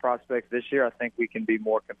about our prospects this year. I think we can be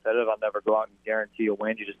more competitive. I'll never go out and guarantee a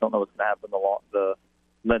win. You just don't know what's going to happen the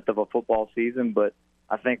length of a football season. But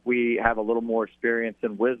I think we have a little more experience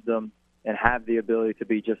and wisdom and have the ability to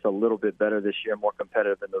be just a little bit better this year, more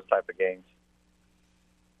competitive in those type of games.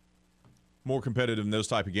 More competitive in those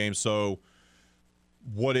type of games. So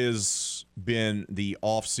what has been the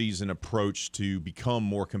off-season approach to become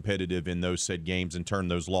more competitive in those said games and turn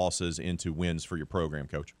those losses into wins for your program,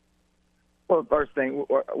 Coach? Well, the first thing,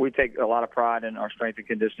 we take a lot of pride in our strength and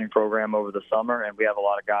conditioning program over the summer, and we have a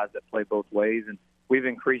lot of guys that play both ways, and we've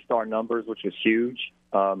increased our numbers, which is huge.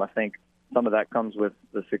 I think some of that comes with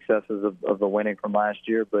the successes of the winning from last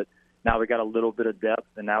year, but now we got a little bit of depth,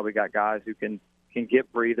 and now we got guys who can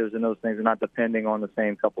get breathers and those things. We're not depending on the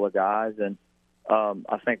same couple of guys, and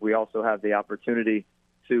I think we also have the opportunity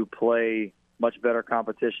to play much better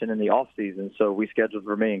competition in the off season. So we scheduled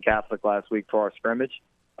Vermilion Catholic last week for our scrimmage.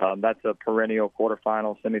 That's a perennial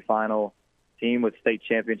quarterfinal, semifinal team with state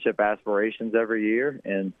championship aspirations every year,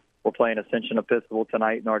 and we're playing Ascension Episcopal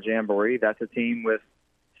tonight in our jamboree. That's a team with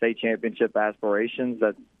state championship aspirations.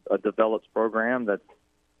 That's a developed program that's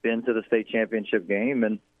been to the state championship game.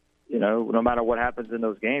 And, you know, no matter what happens in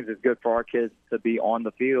those games, it's good for our kids to be on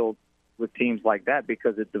the field with teams like that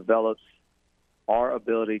because it develops our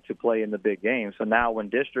ability to play in the big games. So now when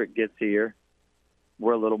district gets here,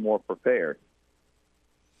 we're a little more prepared.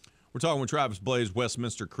 We're talking with Travis Blaze,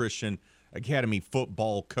 Westminster Christian Academy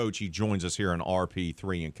football coach. He joins us here on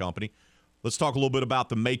RP3 and Company. Let's talk a little bit about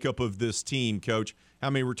the makeup of this team, Coach. How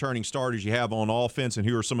many returning starters you have on offense, and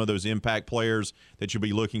who are some of those impact players that you'll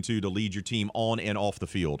be looking to lead your team on and off the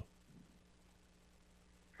field?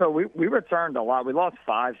 So we returned a lot. We lost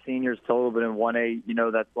 5 seniors total, but in 1A,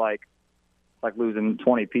 that's like losing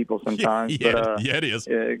 20 people sometimes. Yeah, it is.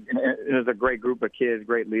 It's a great group of kids,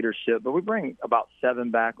 great leadership. But we bring about 7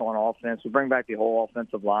 back on offense. We bring back the whole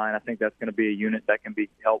offensive line. I think that's going to be a unit that can be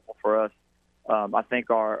helpful for us. I think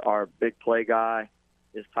our big play guy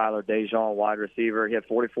is Tyler Dejean, wide receiver. He had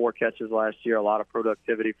 44 catches last year, a lot of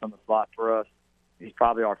productivity from the slot for us. He's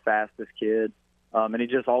probably our fastest kid. And he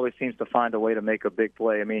just always seems to find a way to make a big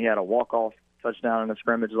play. I mean, he had a walk-off touchdown in the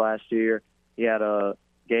scrimmage last year. He had a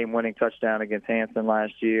game-winning touchdown against Hanson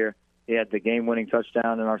last year. He had the game-winning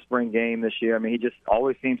touchdown in our spring game this year. I mean, he just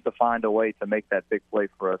always seems to find a way to make that big play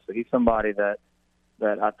for us. So he's somebody that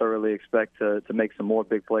I thoroughly expect to make some more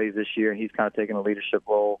big plays this year. He's kind of taking a leadership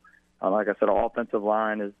role. Like I said, our offensive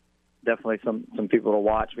line is definitely some people to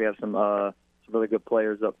watch. We have some really good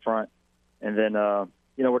players up front. And then,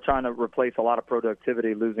 we're trying to replace a lot of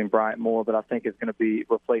productivity, losing Bryant Moore, but I think it's going to be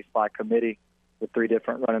replaced by committee with 3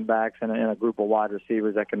 different running backs and a group of wide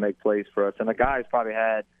receivers that can make plays for us. And the guy who's probably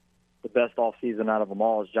had the best offseason out of them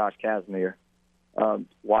all is Josh Casimir,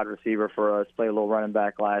 wide receiver for us, played a little running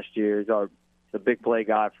back last year. He's a big play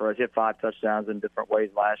guy for us. He had 5 touchdowns in different ways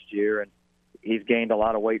last year, and he's gained a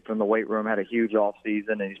lot of weight from the weight room, had a huge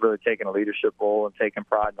offseason, and he's really taken a leadership role and taken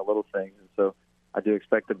pride in the little things. And so I do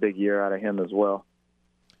expect a big year out of him as well.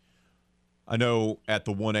 I know at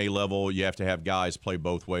the 1A level you have to have guys play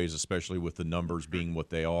both ways, especially with the numbers being what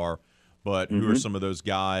they are. But who are some of those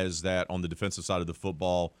guys that on the defensive side of the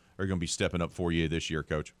football are going to be stepping up for you this year,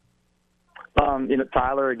 Coach?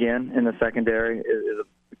 Tyler, again, in the secondary is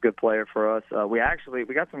a good player for us. We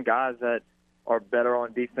got some guys that are better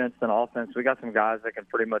on defense than offense. We got some guys that can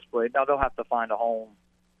pretty much play. Now, they'll have to find a home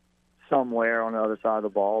somewhere on the other side of the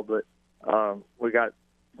ball, but we got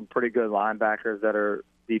some pretty good linebackers that are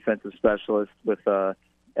defensive specialists with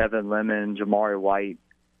Evan Lemon, Jamari White,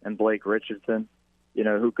 and Blake Richardson,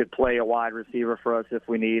 who could play a wide receiver for us if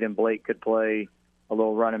we need, and Blake could play a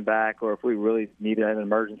little running back, or if we really needed an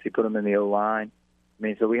emergency, put him in the O-line. I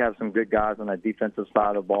mean, so we have some good guys on that defensive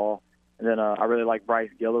side of the ball. And then I really like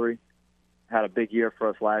Bryce Guillory. Had a big year for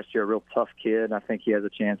us last year, a real tough kid, and I think he has a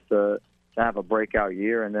chance to have a breakout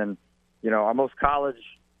year. And then, our most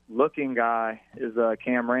college-looking guy is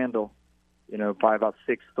Cam Randall. Probably about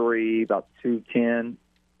 6'3", about 210.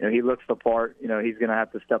 He looks the part. He's going to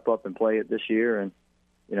have to step up and play it this year. And,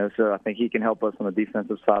 so I think he can help us on the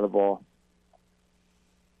defensive side of the ball.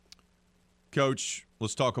 Coach,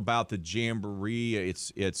 let's talk about the Jamboree.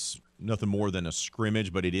 It's nothing more than a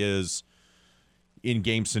scrimmage, but it is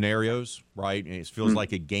in-game scenarios, right? And it feels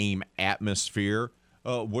like a game atmosphere.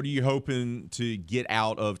 What are you hoping to get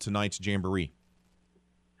out of tonight's Jamboree?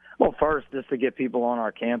 Well, first, just to get people on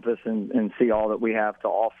our campus and see all that we have to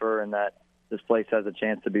offer, and that this place has a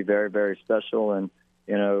chance to be very, very special. And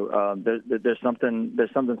there's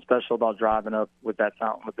something special about driving up with that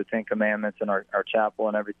fountain with the Ten Commandments and our chapel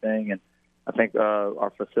and everything. And I think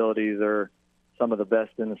our facilities are some of the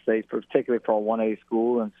best in the state, particularly for a 1A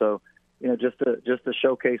school. And so, just to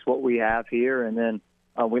showcase what we have here, and then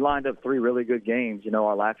we lined up 3 really good games.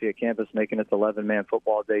 Our Lafayette campus making its 11-man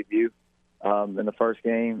football debut in the first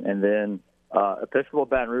game, and then Episcopal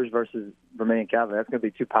Baton Rouge versus Vermilion Cavalry. That's going to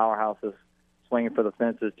be 2 powerhouses swinging for the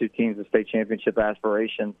fences, 2 teams with state championship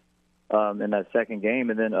aspirations in that second game,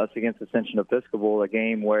 and then us against Ascension Episcopal, a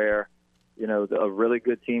game where a really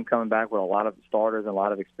good team coming back with a lot of starters and a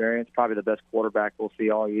lot of experience, probably the best quarterback we'll see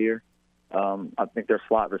all year. I think their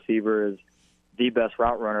slot receiver is the best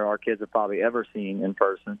route runner our kids have probably ever seen in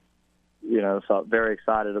person. So very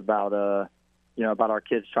excited about about our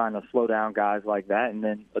kids trying to slow down guys like that, and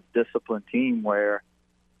then a disciplined team where,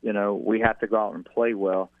 we have to go out and play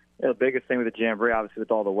well. The biggest thing with the Jamboree, obviously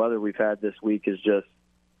with all the weather we've had this week, is just,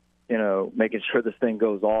 making sure this thing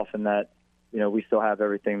goes off and that, we still have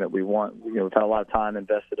everything that we want. We've had a lot of time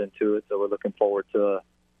invested into it, so we're looking forward to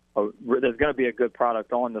there's going to be a good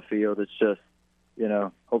product on the field. It's just,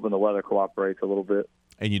 hoping the weather cooperates a little bit.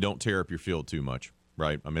 And you don't tear up your field too much.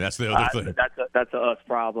 Right. I mean, that's the other thing. That's a us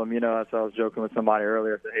problem. That's I was joking with somebody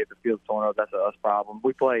earlier. I said, hey, if the field's torn up, that's a us problem.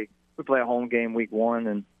 We play a home game week 1,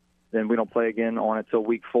 and then we don't play again on it till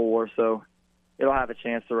week 4. So it'll have a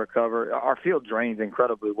chance to recover. Our field drains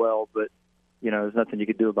incredibly well, but there's nothing you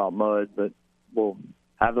could do about mud. But we'll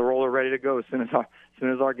have the roller ready to go as soon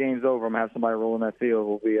as our game's over. I'm gonna have somebody rolling that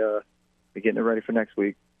field. be getting it ready for next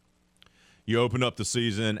week. You open up the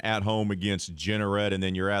season at home against Jeanneret, and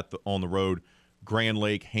then you're on the road, Grand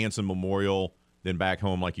Lake, Hanson Memorial, then back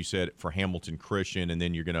home, like you said, for Hamilton Christian, and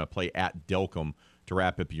then you're going to play at Delcom to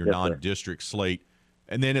wrap up your non-district slate.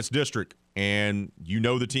 And then it's district, and you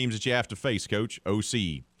know the teams that you have to face, Coach.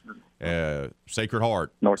 OC, Sacred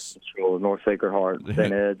Heart. North Sacred Heart,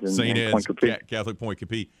 St. Ed's, and Point Capee. Catholic Point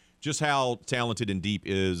Capee. Just how talented and deep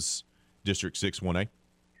is District 6 1A?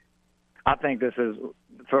 I think this is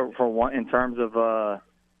for one in terms of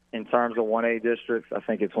 1A districts. I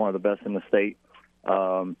think it's one of the best in the state.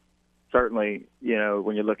 Certainly,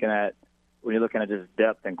 when you're looking at just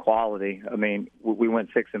depth and quality. I mean, we went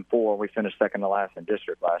 6-4. We finished second to last in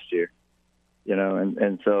district last year.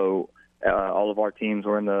 And so all of our teams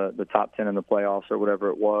were in the top 10 in the playoffs or whatever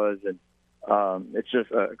it was, and it's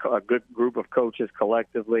just a good group of coaches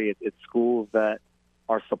collectively. It's schools that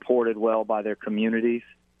are supported well by their communities.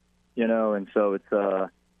 And so it's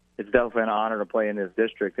definitely an honor to play in this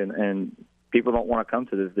district, and people don't want to come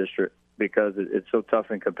to this district because it's so tough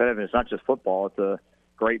and competitive. And it's not just football; it's a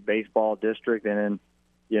great baseball district, and then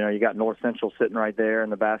you got North Central sitting right there in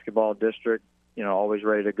the basketball district, always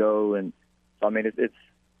ready to go. And so I mean, it's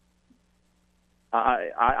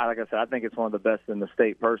like I said, I think it's one of the best in the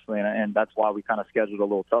state personally, and that's why we kind of scheduled a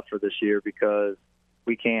little tougher this year because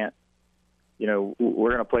we can't.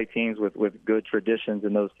 We're going to play teams with good traditions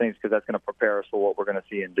and those things because that's going to prepare us for what we're going to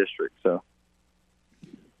see in district. So,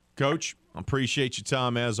 Coach, I appreciate your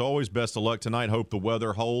time as always. Best of luck tonight. Hope the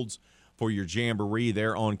weather holds for your jamboree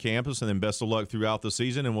there on campus, and then best of luck throughout the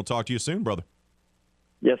season, and we'll talk to you soon, brother.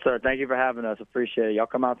 Yes, sir. Thank you for having us. Appreciate it. Y'all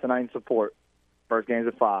come out tonight and support. First game's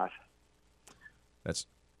at 5. That's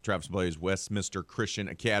Travis Blaze, Westminster Christian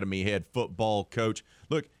Academy head football coach.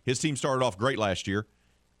 Look, his team started off great last year.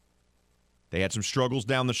 They had some struggles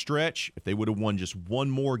down the stretch. If they would have won just one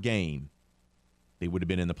more game, they would have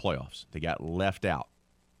been in the playoffs. They got left out.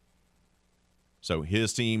 So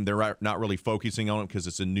his team, they're not really focusing on it because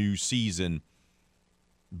it's a new season.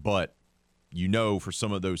 But for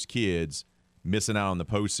some of those kids, missing out on the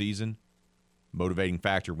postseason, motivating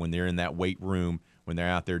factor when they're in that weight room, when they're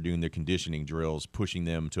out there doing their conditioning drills, pushing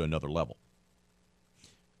them to another level.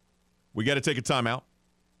 We got to take a timeout.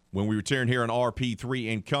 When we return here on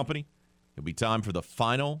RP3 and Company, it'll be time for the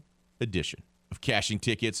final edition of Cashing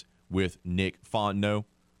Tickets with Nick Fontenot.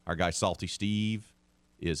 Our guy Salty Steve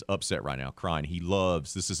is upset right now, crying.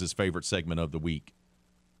 This is his favorite segment of the week.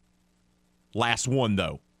 Last one,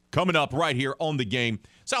 though, coming up right here on The Game,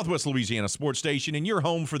 Southwest Louisiana Sports Station, and your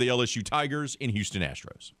home for the LSU Tigers and Houston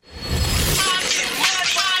Astros.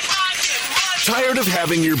 Tired of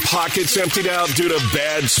having your pockets emptied out due to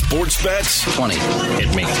bad sports bets? 20,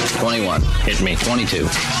 hit me. 21, hit me. 22.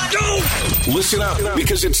 Listen up,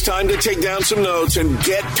 because it's time to take down some notes and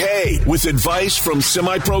get paid with advice from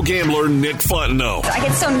semi-pro gambler Nick Fontenot. I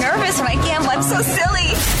get so nervous when I gamble. I'm so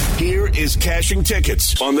silly. Here is Cashing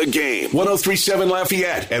Tickets on The Game. 103.7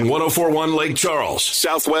 Lafayette and 104.1 Lake Charles,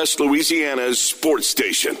 Southwest Louisiana's sports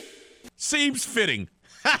station. Seems fitting.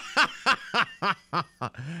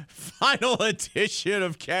 Final edition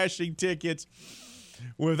of Cashing Tickets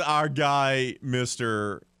with our guy,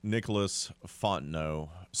 Mr. Nicholas Fontenot.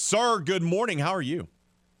 Sir, good morning. How are you?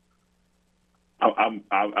 I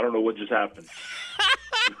don't know what just happened.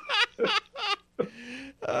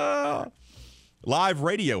 Live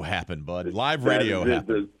radio happened, bud. Live radio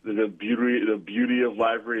happened. The beauty of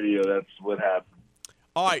live radio. That's what happened.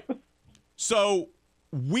 All right. So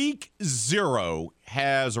week 0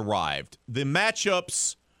 has arrived. The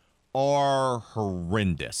matchups are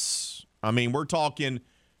horrendous. I mean, we're talking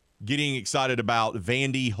getting excited about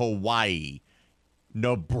Vandy, Hawaii,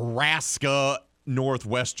 Nebraska,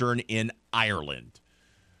 Northwestern in Ireland,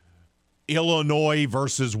 Illinois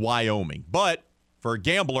versus Wyoming. But for a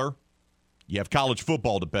gambler, you have college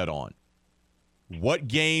football to bet on. What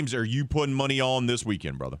games are you putting money on this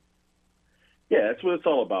weekend, brother? Yeah, that's what it's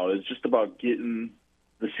all about. It's just about getting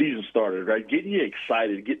the season started, right? Getting you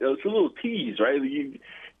excited. It's a little tease, right?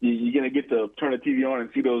 You're going to get to turn the TV on and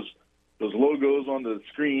see those logos on the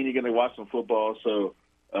screen. You're going to watch some football. So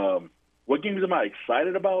what games am I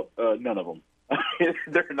excited about? None of them.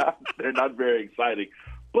 They're not very exciting.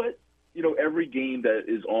 But, every game that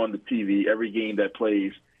is on the TV, every game that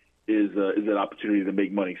plays is an opportunity to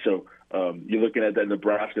make money. So you're looking at that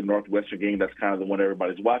Nebraska-Northwestern game. That's kind of the one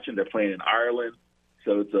everybody's watching. They're playing in Ireland.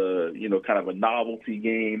 So it's a kind of a novelty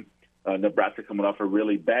game. Nebraska coming off a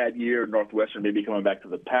really bad year. Northwestern maybe coming back to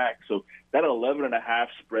the pack. So that 11.5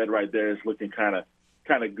 spread right there is looking kind of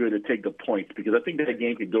good to take the points because I think that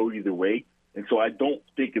game could go either way. And so I don't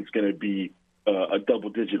think it's going to be a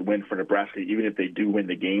double-digit win for Nebraska, even if they do win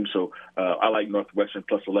the game. So I like Northwestern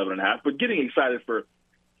plus 11.5. But getting excited for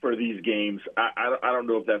these games, I don't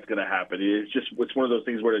know if that's going to happen. It's one of those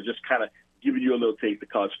things where they're just kind of giving you a little taste of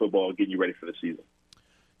college football and getting you ready for the season.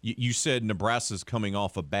 You said Nebraska's coming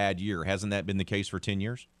off a bad year. Hasn't that been the case for 10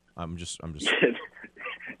 years? I'm just.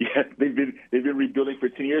 Yeah, they've been rebuilding for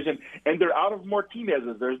 10 years, and they're out of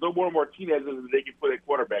Martinez's. There's no more Martinez's that they can put at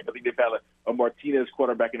quarterback. I think they've had a Martinez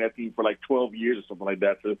quarterback in that team for like 12 years or something like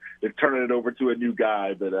that. So they're turning it over to a new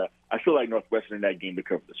guy. But I feel like Northwestern in that game to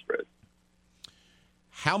cover the spread.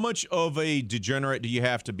 How much of a degenerate do you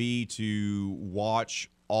have to be to watch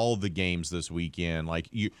all the games this weekend?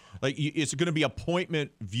 It's going to be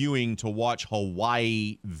appointment viewing to watch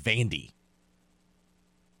Hawaii Vandy.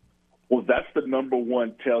 Well, that's the number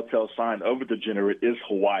one telltale sign of a degenerate is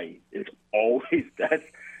Hawaii. It's always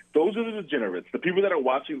those are the degenerates, the people that are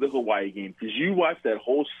watching the Hawaii game, because you watch that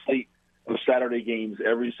whole slate of Saturday games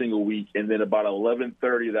every single week, and then about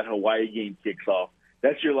 11:30 that Hawaii game kicks off.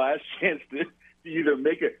 That's your last chance to either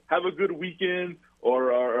have a good weekend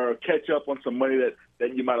or catch up on some money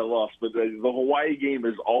that you might have lost. But the Hawaii game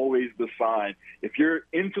is always the sign. If you're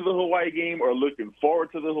into the Hawaii game or looking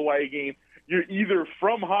forward to the Hawaii game, you're either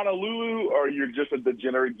from Honolulu or you're just a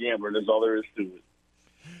degenerate gambler. That's all there is to it.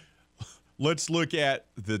 Let's look at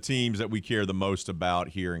the teams that we care the most about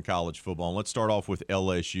here in college football. And let's start off with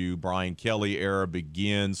LSU. Brian Kelly era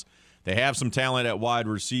begins. They have some talent at wide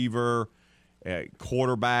receiver.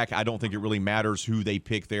 Quarterback, I don't think it really matters who they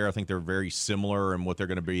pick there. I think they're very similar in what they're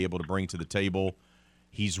going to be able to bring to the table.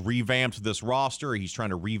 He's revamped this roster. He's trying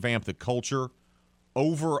to revamp the culture.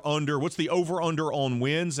 Over-under, what's the over-under on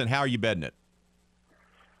wins, and how are you betting it?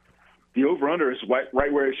 The over/under is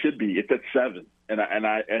right where it should be. It's at 7, and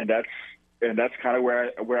that's kind of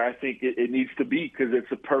where I think it needs to be, because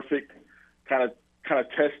it's a perfect kind of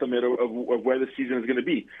testament of where the season is going to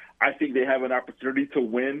be. I think they have an opportunity to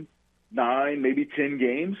win 9, maybe 10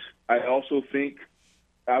 games. I also think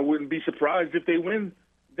I wouldn't be surprised if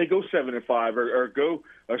they go 7-5 or go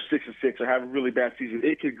 6-6 or have a really bad season.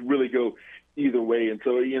 It could really go either way. And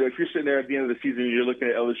so, if you're sitting there at the end of the season and you're looking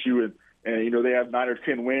at LSU and they have 9 or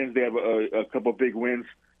 10 wins, they have a couple of big wins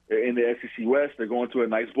in the SEC West, they're going to a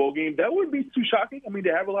nice bowl game, that wouldn't be too shocking. I mean, they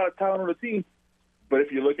have a lot of talent on the team, but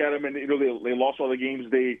if you look at them and they lost all the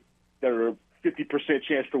games that are a 50%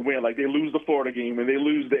 chance to win, like they lose the Florida game and they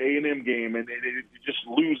lose the A&M game and they just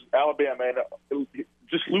lose Alabama and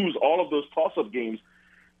just lose all of those toss-up games,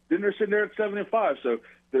 then they're sitting there at 7-5. So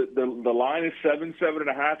the line is 7,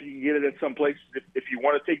 7.5. You can get it at some places if you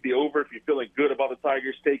want to take the over. If you're feeling good about the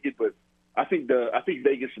Tigers, take it. But I think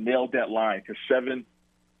Vegas nailed that line, because 7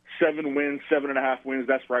 wins, 7.5 wins.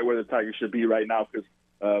 That's right where the Tigers should be right now. Because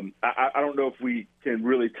I don't know if we can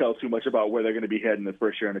really tell too much about where they're going to be heading the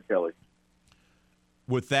first year under Kelly.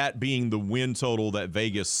 With that being the win total that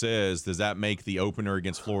Vegas says, does that make the opener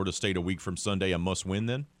against Florida State a week from Sunday a must-win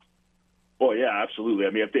then? Oh yeah, absolutely. I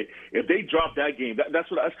mean, if they drop that game, that's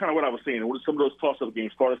kind of what I was saying. Some of those toss-up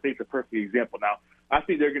games, Florida State's a perfect example. Now, I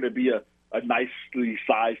think they're going to be a nicely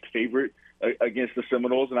sized favorite against the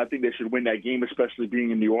Seminoles, and I think they should win that game, especially being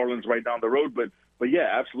in New Orleans right down the road. But yeah,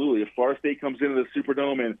 absolutely. If Florida State comes into the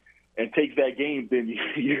Superdome and takes that game, then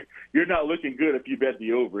you're not looking good if you bet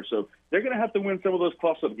the over. So they're going to have to win some of those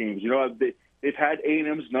toss-up games. They've had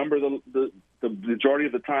A&M's number the majority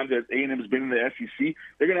of the time that A&M's been in the SEC.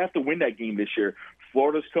 They're going to have to win that game this year.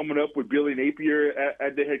 Florida's coming up with Billy Napier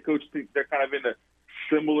at the head coach. They're kind of in a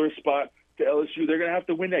similar spot to LSU. They're going to have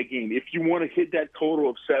to win that game. If you want to hit that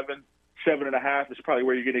total of 7, 7.5, it's probably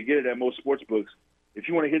where you're going to get it at most sports books. If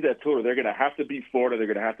you want to hit that total, they're going to have to beat Florida. They're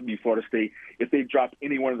going to have to beat Florida State. If they drop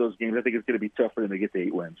any one of those games, I think it's going to be tough for them to get to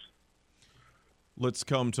 8 wins. Let's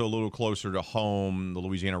come to a little closer to home. The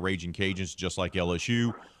Louisiana Raging Cajuns, just like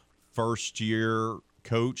LSU, first-year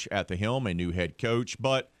coach at the helm, a new head coach,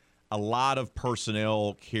 but a lot of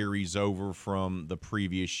personnel carries over from the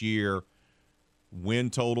previous year. Win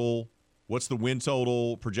total, what's the win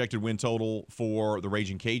total, projected win total for the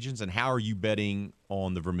Raging Cajuns, and how are you betting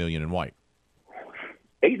on the Vermilion and White?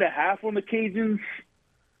 8.5 on the Cajuns.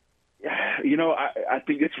 I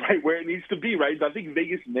think it's right where it needs to be, right? I think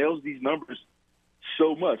Vegas nails these numbers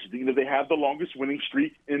so much. They have the longest winning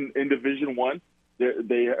streak in Division I.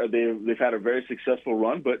 They've had a very successful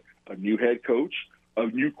run, but a new head coach, a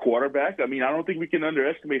new quarterback. I mean, I don't think we can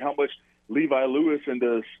underestimate how much Levi Lewis and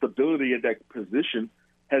the stability at that position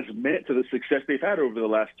has meant to the success they've had over the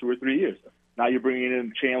last 2 or 3 years. Now you're bringing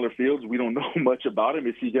in Chandler Fields. We don't know much about him.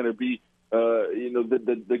 Is he going to be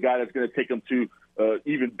the guy that's going to take them to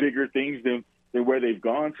even bigger things than where they've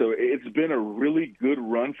gone? So it's been a really good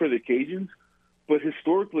run for the Cajuns. but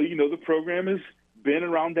historically, the program has been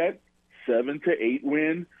around that 7 to 8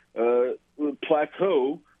 win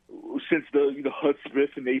plateau since the Hud Smith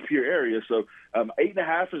and Napier area. So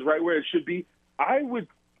 8.5 is right where it should be. I would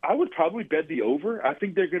probably bet the over. I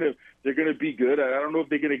think they're gonna be good. I don't know if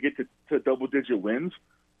they're gonna get to double-digit wins,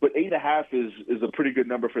 but 8.5 is a pretty good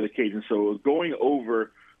number for the Cajuns. So going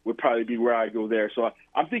over would probably be where I go there. So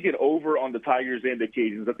I'm thinking over on the Tigers and the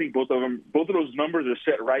Cajuns. I think both of those numbers are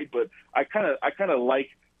set right, but I kind of like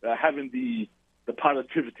having the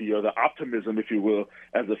positivity or the optimism, if you will,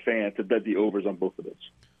 as a fan to bet the overs on both of those.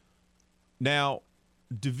 Now,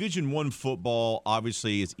 Division I football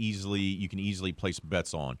obviously you can easily place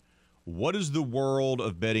bets on. What is the world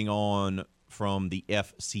of betting on from the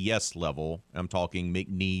FCS level? I'm talking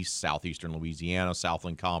McNeese, Southeastern Louisiana,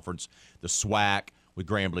 Southland Conference, the SWAC with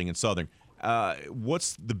Grambling and Southern.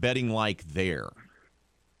 What's the betting like there?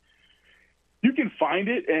 You can find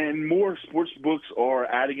it, and more sports books are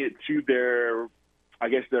adding it to their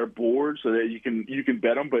board so that you can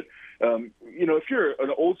bet them. But if you're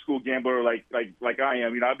an old school gambler like I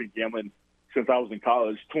am, I've been gambling since I was in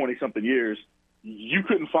college, 20-something years. You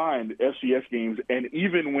couldn't find FCS games, and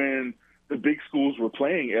even when the big schools were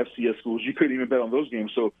playing FCS schools, you couldn't even bet on those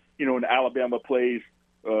games. So when Alabama plays,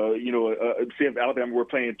 say if Alabama were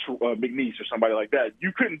playing McNeese or somebody like that,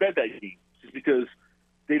 you couldn't bet that game just because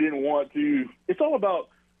they didn't want to. It's all about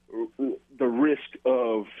the risk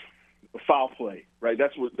of foul play, right?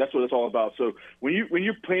 That's what it's all about. So when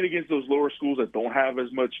you're playing against those lower schools that don't have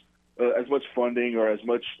as much funding or as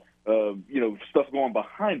much stuff going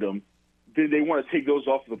behind them, then they want to take those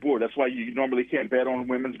off the board. That's why you normally can't bet on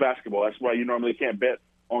women's basketball. That's why you normally can't bet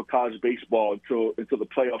on college baseball until the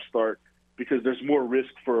playoffs start, because there's more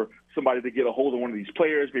risk for somebody to get a hold of one of these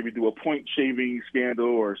players, maybe do a point shaving scandal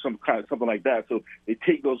or something like that. So they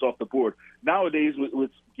take those off the board. Nowadays, with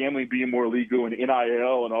gambling being more legal and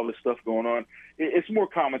NIL and all this stuff going on, it's more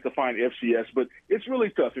common to find FCS, but it's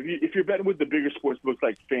really tough. If you're betting with the bigger sports books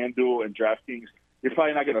like FanDuel and DraftKings, you're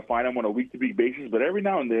probably not going to find them on a week-to-week basis, but every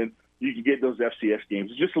now and then you can get those FCS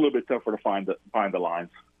games. It's just a little bit tougher to find the lines.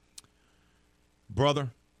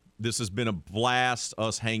 Brother, this has been a blast,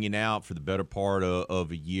 us hanging out for the better part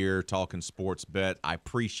of a year, talking sports bet. I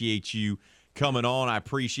appreciate you coming on. I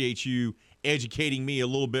appreciate you educating me a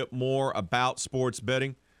little bit more about sports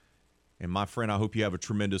betting. And, my friend, I hope you have a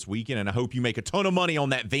tremendous weekend, and I hope you make a ton of money on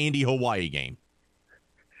that Vandy-Hawaii game.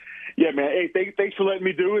 Yeah, man. Hey, thanks for letting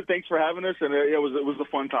me do it. Thanks for having us, and it was a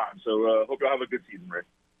fun time. So hope y'all have a good season, Rick.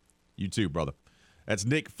 You too, brother. That's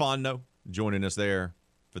Nick Fonno joining us there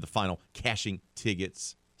for the final Cashing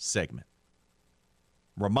Tickets segment.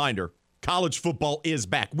 Reminder, college football is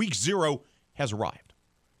back. Week 0 has arrived,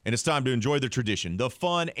 and it's time to enjoy the tradition, the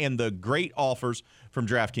fun, and the great offers from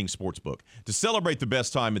DraftKings Sportsbook. To celebrate the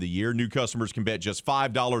best time of the year, new customers can bet just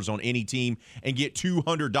 $5 on any team and get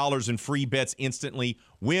 $200 in free bets instantly,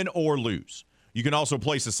 win or lose. You can also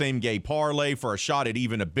place a same-game parlay for a shot at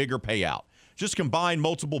even a bigger payout. Just combine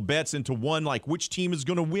multiple bets into one, like which team is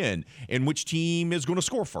going to win and which team is going to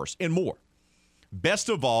score first, and more. Best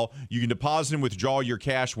of all, you can deposit and withdraw your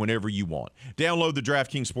cash whenever you want. Download the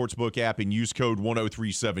DraftKings Sportsbook app and use code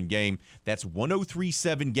 1037GAME. That's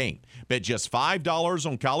 1037GAME. Bet just $5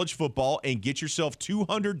 on college football and get yourself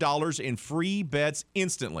 $200 in free bets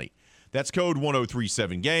instantly. That's code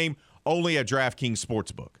 1037GAME, only at DraftKings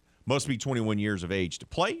Sportsbook. Must be 21 years of age to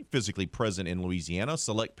play, physically present in Louisiana.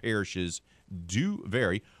 Select parishes do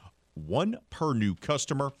vary. One per new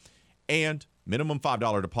customer, and minimum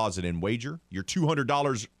 $5 deposit and wager. Your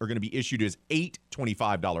 $200 are going to be issued as 8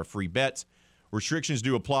 $25 free bets. Restrictions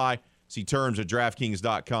do apply. See terms at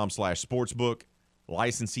DraftKings.com/sportsbook.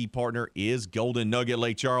 Licensee partner is Golden Nugget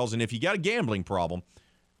Lake Charles. And if you got a gambling problem,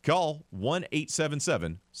 call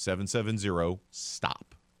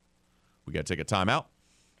 1-877-770-STOP. We got to take a timeout.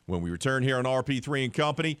 When we return here on RP3 and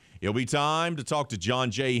Company, it'll be time to talk to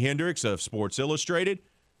John J. Hendricks of Sports Illustrated,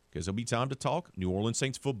 because it'll be time to talk New Orleans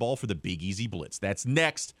Saints football for the Big Easy Blitz. That's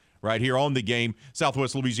next, right here on The Game,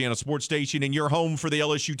 Southwest Louisiana Sports Station, and your home for the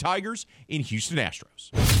LSU Tigers in Houston Astros.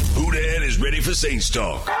 Houlihan is ready for Saints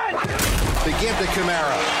talk. They give to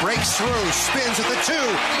Kamara, breaks through, spins at the 2,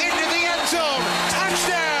 into the end zone,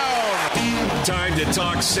 touchdown! Time to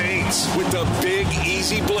talk Saints with the Big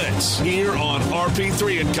Easy Blitz here on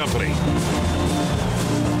RP3 and Company.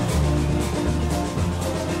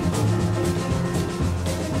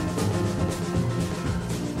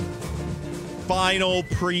 Final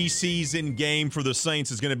preseason game for the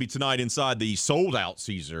Saints is going to be tonight inside the sold-out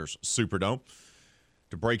Caesars Superdome.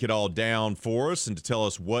 To break it all down for us and to tell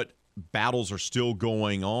us what battles are still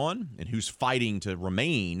going on and who's fighting to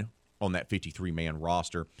remain on that 53-man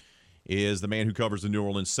roster is the man who covers the New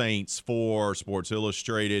Orleans Saints for Sports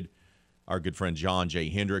Illustrated. Our good friend John J.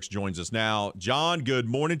 Hendricks joins us now. John, good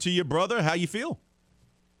morning to you, brother. How you feel?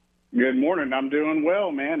 Good morning. I'm doing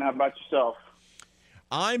well, man. How about yourself?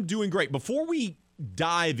 I'm doing great. Before we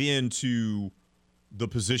dive into the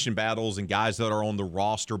position battles and guys that are on the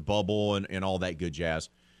roster bubble and all that good jazz,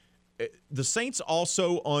 the Saints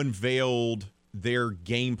also unveiled their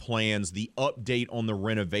game plans, the update on the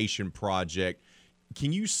renovation project.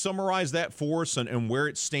 Can you summarize that for us and where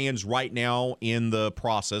it stands right now in the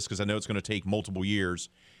process, because I know it's going to take multiple years,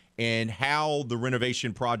 and how the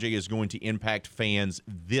renovation project is going to impact fans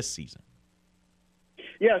this season?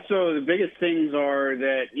 Yeah, so the biggest things are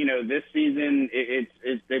that, this season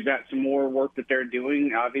they've got some more work that they're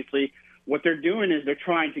doing. Obviously, what they're doing is they're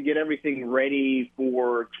trying to get everything ready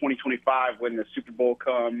for 2025 when the Super Bowl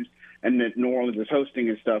comes and that New Orleans is hosting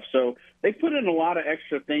and stuff. So they put in a lot of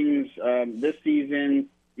extra things this season.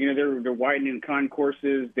 They're widening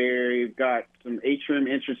concourses. They've got some atrium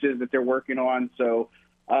entrances that they're working on. So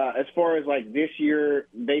as far as like this year,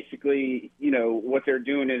 basically, what they're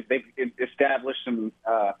doing is they've established some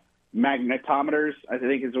magnetometers, I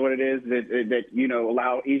think is what it is, that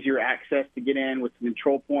allow easier access to get in with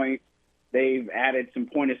control points. They've added some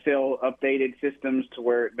point-of-sale updated systems to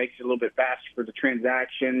where it makes it a little bit faster for the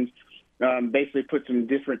transactions. Basically put some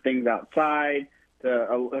different things outside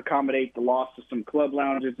to accommodate the loss of some club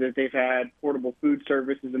lounges that they've had. Portable food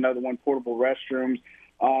service is another one, portable restrooms.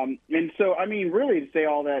 And so, really to say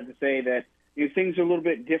all that to say that things are a little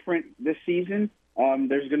bit different this season.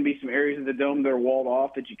 There's going to be some areas of the dome that are walled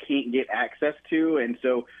off that you can't get access to. And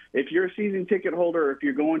so if you're a season ticket holder or if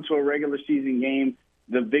you're going to a regular season game,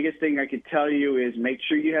 the biggest thing I could tell you is make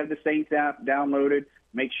sure you have the Saints app downloaded.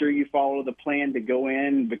 Make sure you follow the plan to go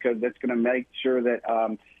in, because that's going to make sure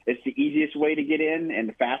that it's the easiest way to get in and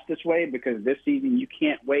the fastest way, because this season you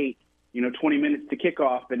can't wait 20 minutes to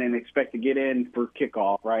kickoff and then expect to get in for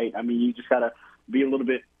kickoff, right? You just got to be a little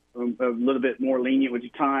bit more lenient with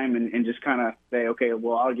your time and just kind of say, okay,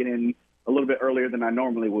 well, I'll get in a little bit earlier than I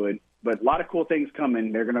normally would. But a lot of cool things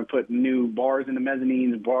coming. They're going to put new bars in the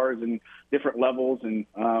mezzanines, bars in different levels. And,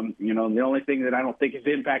 the only thing that I don't think is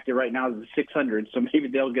impacted right now is the 600. So maybe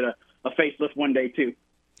they'll get a facelift one day too.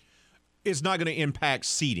 It's not going to impact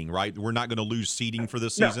seating, right? We're not going to lose seating for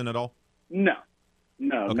this season at all? No.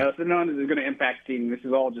 Okay. None of this is going to impact seating. This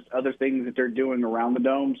is all just other things that they're doing around the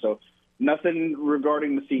dome. So nothing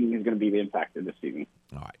regarding the seating is going to be impacted this season.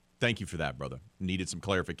 All right. Thank you for that, brother. Needed some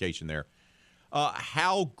clarification there.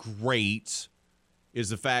 How great is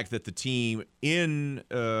the fact that the team in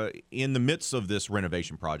the midst of this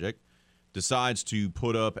renovation project decides to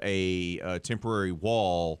put up a temporary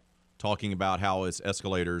wall talking about how its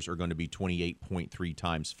escalators are going to be 28.3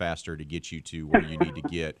 times faster to get you to where you need to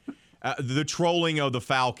get. The trolling of the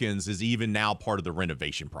Falcons is even now part of the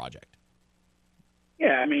renovation project.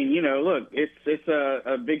 Yeah, look, it's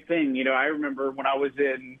a big thing. I remember when I was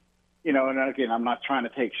in, and again, I'm not trying to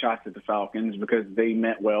take shots at the Falcons because they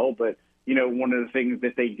meant well, but, one of the things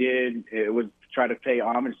that they did was try to pay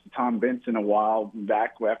homage to Tom Benson a while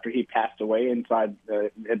back after he passed away inside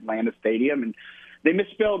Atlanta Stadium. And they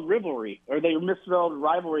misspelled rivalry, or they misspelled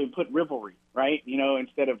rivalry and put rivalry, right?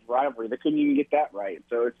 Instead of rivalry. They couldn't even get that right.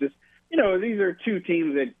 So it's just, these are two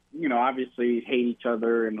teams that, obviously hate each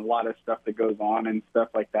other and a lot of stuff that goes on and stuff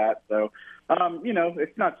like that. So,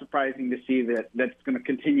 it's not surprising to see that that's going to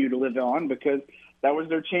continue to live on, because that was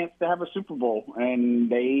their chance to have a Super Bowl and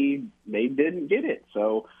they didn't get it.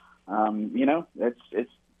 So, it's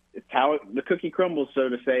how the cookie crumbles, so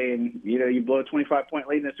to say. And, you blow a 25-point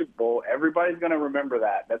lead in the Super Bowl, everybody's going to remember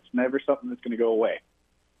that. That's never something that's going to go away.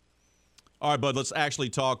 All right, bud, let's actually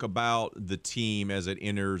talk about the team as it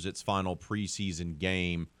enters its final preseason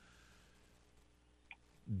game.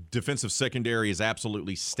 Defensive secondary is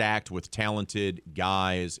absolutely stacked with talented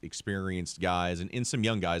guys, experienced guys, and some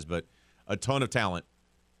young guys, but a ton of talent.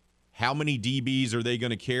 How many DBs are they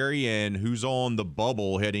going to carry, and who's on the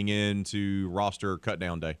bubble heading into roster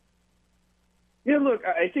cutdown day? Yeah, look,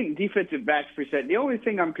 I think defensive backs preset. The only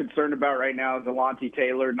thing I'm concerned about right now is Alontae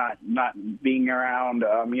Taylor not being around.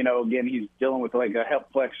 Again, he's dealing with like a hip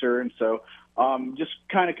flexor, and so just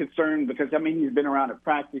kind of concerned because, he's been around at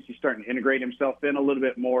practice. He's starting to integrate himself in a little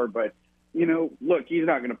bit more. But, look, he's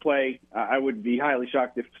not going to play. I would be highly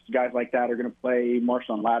shocked if guys like that are going to play.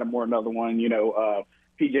 Marshawn Lattimore, another one.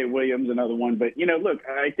 P.J. Williams, another one. But, look,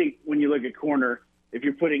 I think when you look at corner, if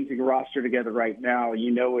you're putting the roster together right now,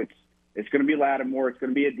 it's going to be Lattimore, it's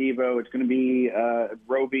going to be Adebo, it's going to be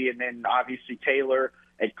Roby, and then obviously Taylor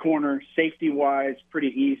at corner. Safety-wise, pretty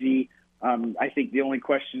easy. I think the only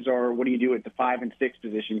questions are what do you do at the 5 and 6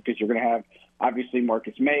 position, because you're going to have obviously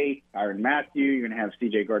Marcus May, Tyrann Mathieu. You're going to have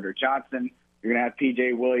C.J. Gardner-Johnson. You're going to have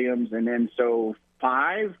P.J. Williams. And then so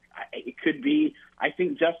 5, it could be – I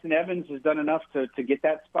think Justin Evans has done enough to get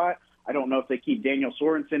that spot. I don't know if they keep Daniel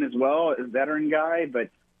Sorensen as well, as a veteran guy. But,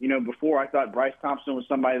 before I thought Bryce Thompson was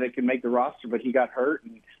somebody that could make the roster, but he got hurt.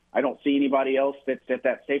 And I don't see anybody else that's at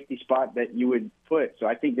that safety spot that you would put. So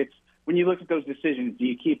I think it's when you look at those decisions, do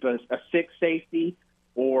you keep a 6 safety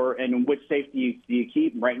and which safety do you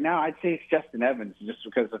keep? Right now, I'd say it's Justin Evans just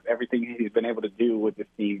because of everything he's been able to do with this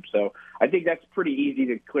team. So I think that's pretty easy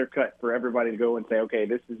to clear cut for everybody to go and say, okay,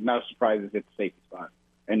 this is no surprises at the safety spot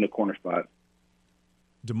and the corner spot.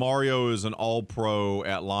 DeMario is an all-pro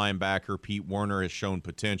at linebacker. Pete Werner has shown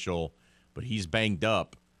potential, but he's banged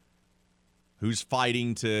up. Who's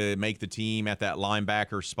fighting to make the team at that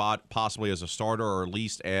linebacker spot, possibly as a starter or at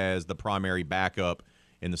least as the primary backup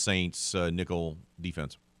in the Saints' nickel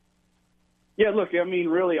defense? Yeah, look, I mean,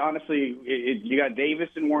 really, honestly, you got Davis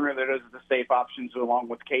and Werner that are the safe options, along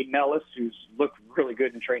with Caden Ellis, who's looked really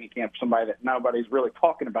good in training camp, somebody that nobody's really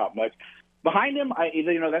talking about much. Behind him,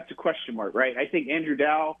 that's a question mark, right? I think Andrew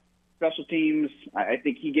Dow, special teams, I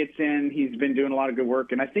think he gets in. He's been doing a lot of good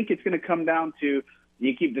work, and I think it's going to come down to, do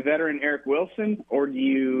you keep the veteran Eric Wilson, or do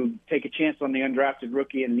you take a chance on the undrafted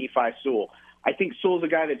rookie and Nephi Sewell? I think Sewell's a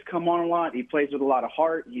guy that's come on a lot. He plays with a lot of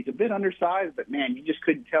heart. He's a bit undersized, but, man, you just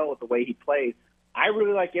couldn't tell with the way he plays. I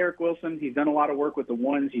really like Eric Wilson. He's done a lot of work with the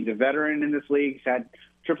ones. He's a veteran in this league. He's had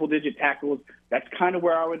triple-digit tackles. That's kind of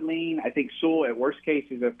where I would lean. I think Sewell, at worst case,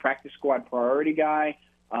 is a practice squad priority guy.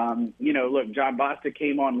 Look, John Bostic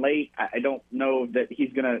came on late. I don't know that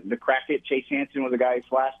he's going to crack it. Chase Hansen was a guy who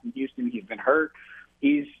flashed in Houston. He's been hurt.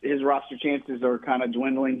 His roster chances are kind of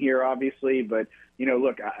dwindling here, obviously. But,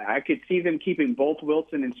 look, I could see them keeping both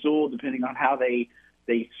Wilson and Sewell depending on how they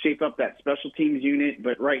shape up that special teams unit.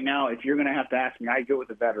 But right now, if you're going to have to ask me, I'd go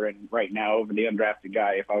with a veteran right now over the undrafted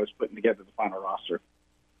guy if I was putting together the final roster.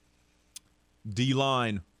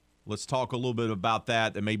 D-line, let's talk a little bit about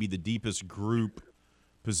that. That may be the deepest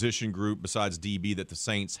position group besides DB that the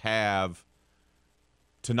Saints have.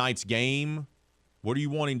 Tonight's game, what are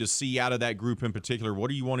you wanting to see out of that group in particular?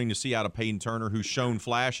 What are you wanting to see out of Peyton Turner, who's shown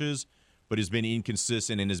flashes but has been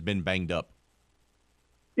inconsistent and has been banged up?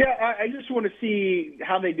 Yeah, I just want to see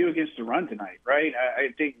how they do against the run tonight, right?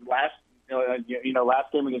 I think last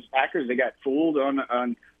game against Packers, they got fooled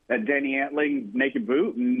on that Danny Antling naked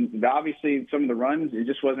boot, and obviously some of the runs, it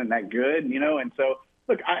just wasn't that good, And so,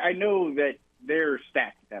 look, I know that they're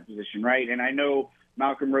stacked at that position, right? And I know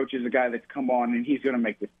Malcolm Roach is a guy that's come on, and he's going to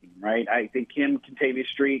make this team, right? I think him, Contavious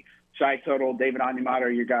Street, Shai Tuttle, David Onyemata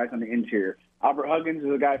are your guys on the interior. Albert Huggins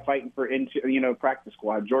is a guy fighting for practice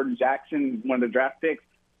squad. Jordan Jackson, one of the draft picks,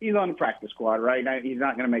 he's on the practice squad, right? He's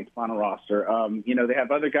not going to make the final roster. They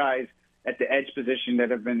have other guys at the edge position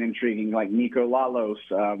that have been intriguing, like Nico Lalos,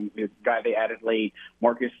 is a guy they added late.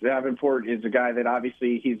 Marcus Davenport is a guy that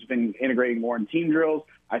obviously he's been integrating more in team drills.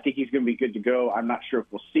 I think he's going to be good to go. I'm not sure if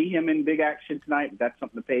we'll see him in big action tonight, but that's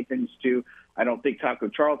something to pay attention to. I don't think Taco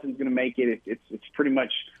Charlton's going to make it. It's pretty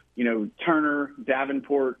much, Turner,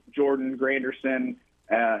 Davenport, Jordan, Granderson,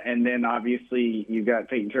 and then obviously you've got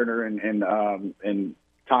Peyton Turner and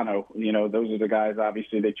Tano. Those are the guys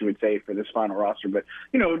obviously that you would say for this final roster. But,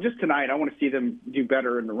 just tonight I want to see them do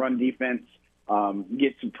better in the run defense,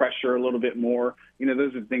 get some pressure a little bit more.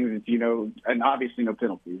 Those are the things that, and obviously no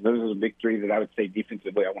penalties. Those are the big three that I would say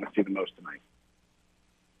defensively I want to see the most tonight.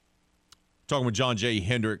 Talking with John J.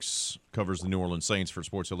 Hendricks, covers the New Orleans Saints for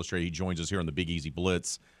Sports Illustrated. He joins us here on the Big Easy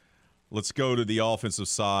Blitz. Let's go to the offensive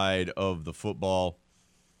side of the football.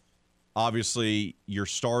 Obviously, your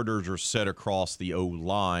starters are set across the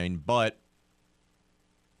O-line, but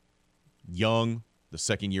Young, the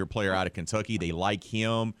second-year player out of Kentucky, they like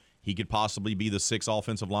him. He could possibly be the 6th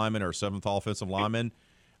offensive lineman or 7th offensive lineman.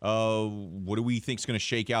 What do we think is going to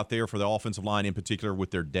shake out there for the offensive line, in particular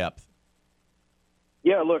with their depth?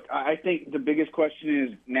 Yeah, look, I think the biggest question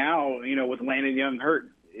is now, with Landon Young hurt,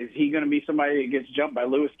 is he going to be somebody that gets jumped by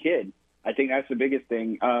Lewis Kidd? I think that's the biggest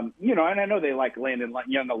thing. And I know they like Landon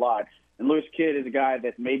Young a lot. And Lewis Kidd is a guy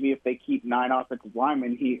that maybe if they keep 9 offensive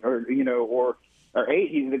linemen, or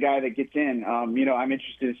 8, he's the guy that gets in. I'm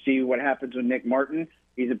interested to see what happens with Nick Martin.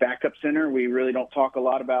 He's a backup center. We really don't talk a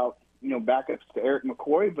lot about, backups to Eric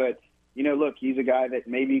McCoy, but, look, he's a guy that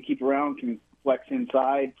maybe you keep around, can flex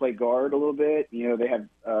inside, play guard a little bit. They have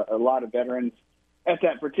a lot of veterans at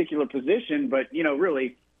that particular position, but,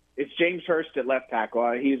 really, it's James Hurst at left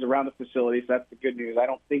tackle. He's around the facility, so that's the good news. I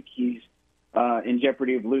don't think he's in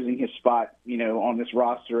jeopardy of losing his spot, on this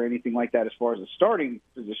roster or anything like that as far as the starting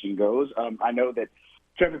position goes. I know that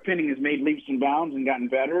Trevor Penning has made leaps and bounds and gotten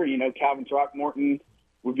better. Calvin Throckmorton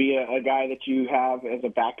would be a guy that you have as a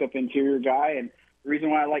backup interior guy. And the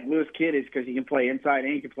reason why I like Lewis Kidd is because he can play inside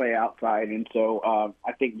and he can play outside. And so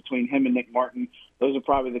I think between him and Nick Martin, those are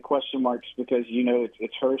probably the question marks because,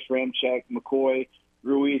 it's Hurst, Ramczyk, McCoy,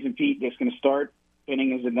 Ruiz, and Pete that's going to start.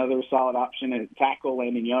 Penning is another solid option at tackle.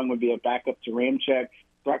 Landon Young would be a backup to Ramczyk.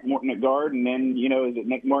 Throckmorton at guard, and then, is it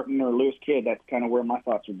Nick Martin or Lewis Kidd? That's kind of where my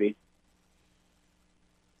thoughts would be.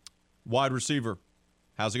 Wide receiver,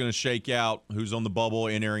 how's it going to shake out? Who's on the bubble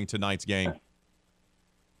entering tonight's game?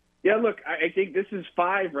 Yeah, look, I think this is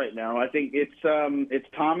 5 right now. I think it's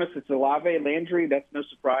Thomas, it's Olave, Landry. That's no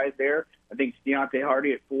surprise there. I think it's Deontay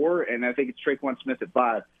Hardy at 4, and I think it's Traquan Smith at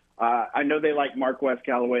 5. I know they like Marquez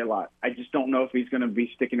Callaway a lot. I just don't know if he's going to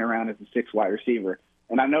be sticking around as a 6th wide receiver.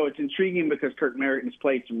 And I know it's intriguing because Kirk Merritt has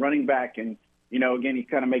played some running back, and again, he's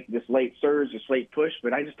kind of making this late surge, this late push,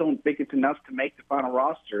 but I just don't think it's enough to make the final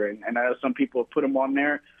roster. And I know some people have put him on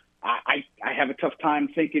there. I have a tough time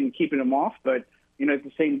thinking keeping him off, but at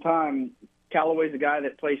the same time, Callaway's a guy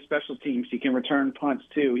that plays special teams. He can return punts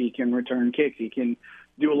too. He can return kicks. He can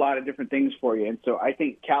do a lot of different things for you. And so I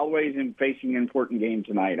think Callaway's facing an important game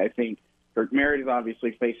tonight. I think Kirk Merritt is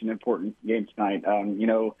obviously facing an important game tonight.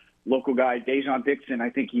 Local guy, Dejon Dixon,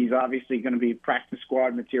 I think he's obviously going to be practice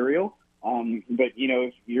squad material. But,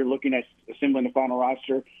 if you're looking at assembling the final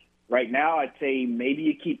roster right now, I'd say maybe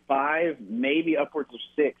you keep 5, maybe upwards of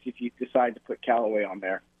 6 if you decide to put Callaway on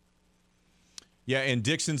there. Yeah, and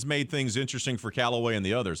Dixon's made things interesting for Callaway and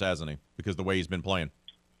the others, hasn't he? Because the way he's been playing.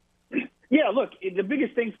 Yeah, look, the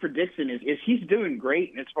biggest thing for Dixon is he's doing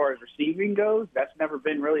great. And as far as receiving goes, that's never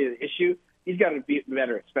been really an issue. He's got to be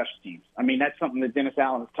better at special teams. I mean, that's something that Dennis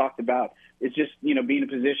Allen has talked about. It's just, being in a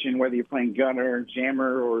position, whether you're playing gunner,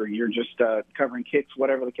 jammer, or you're just covering kicks,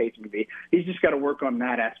 whatever the case may be. He's just got to work on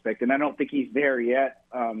that aspect, and I don't think he's there yet.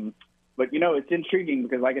 But, it's intriguing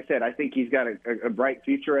because, like I said, I think he's got a bright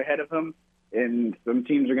future ahead of him, and some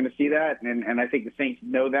teams are going to see that, and I think the Saints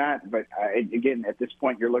know that. But, again, at this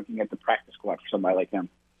point, you're looking at the practice squad for somebody like him.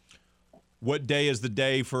 What day is the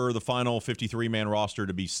day for the final 53-man roster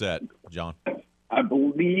to be set, John? I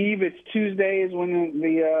believe it's Tuesday is when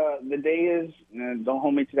the day is. Don't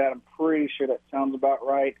hold me to that. I'm pretty sure that sounds about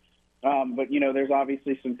right. But, there's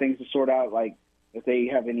obviously some things to sort out, like if they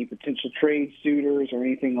have any potential trade suitors or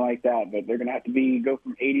anything like that. But they're going to have to go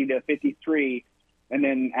from 80 to 53. And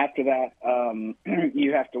then after that,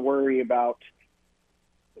 you have to worry about,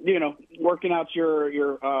 working out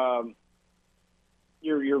your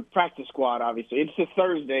practice squad. Obviously, it's a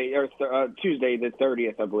Thursday or Tuesday, the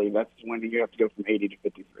 30th, I believe. That's when you have to go from 80 to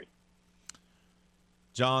 53.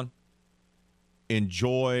 John,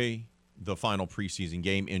 enjoy the final preseason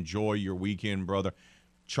game. Enjoy your weekend, brother.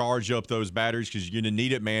 Charge up those batteries because you're going to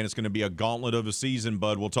need it, man. It's going to be a gauntlet of a season,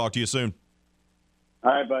 bud. We'll talk to you soon.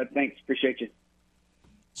 All right, bud. Thanks. Appreciate you.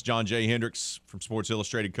 It's John J. Hendricks from Sports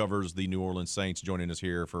Illustrated, covers the New Orleans Saints, joining us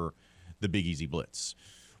here for the Big Easy Blitz.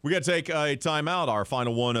 We got to take a timeout, our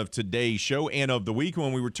final one of today's show and of the week.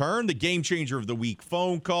 When we return, the Game Changer of the Week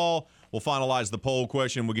phone call. We'll finalize the poll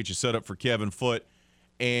question. We'll get you set up for Kevin Foote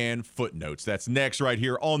and Footnotes. That's next right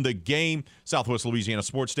here on The Game, Southwest Louisiana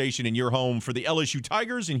Sports Station, and your home for the LSU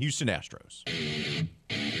Tigers and Houston Astros.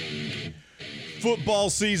 Football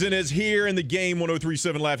season is here, and The Game,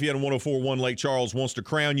 103.7 Lafayette and 104.1 Lake Charles wants to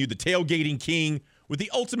crown you the tailgating king with the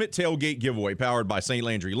ultimate tailgate giveaway powered by St.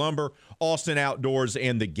 Landry Lumber, Austin Outdoors,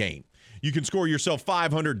 and The Game. You can score yourself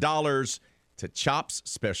 $500 to Chops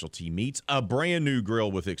Specialty Meats, a brand new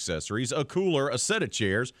grill with accessories, a cooler, a set of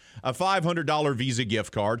chairs, a $500 Visa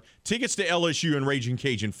gift card, tickets to LSU and Raging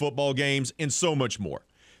Cajun football games, and so much more.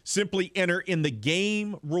 Simply enter in The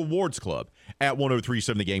Game Rewards Club at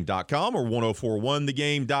 1037thegame.com or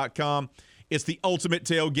 1041thegame.com. It's the ultimate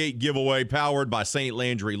tailgate giveaway powered by St.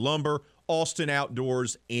 Landry Lumber, Austin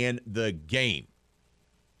Outdoors, and The Game.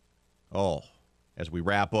 Oh, as we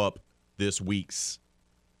wrap up this week's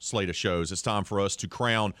slate of shows, it's time for us to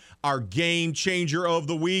crown our Game Changer of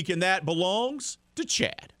the Week, and that belongs to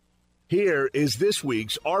Chad. Here is this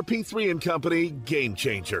week's RP3 & Company Game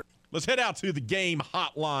Changer. Let's head out to the Game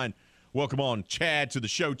Hotline. Welcome on Chad to the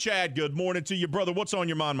show. Chad, good morning to you, brother. What's on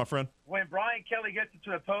your mind, my friend? When Brian Kelly gets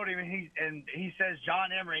to the podium and he says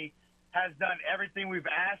John Emery has done everything we've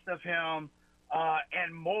asked of him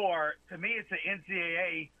and more, to me it's an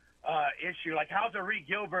NCAA issue. Like, how's Arik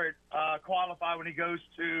Gilbert qualify when he goes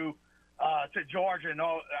to Georgia? And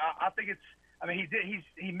all? I think it's. I mean,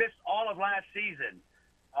 he missed all of last season.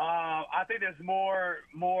 I think there's more.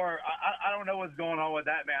 I don't know what's going on with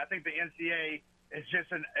that, man. I think the NCAA is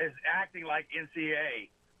is acting like NCAA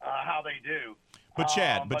how they do. But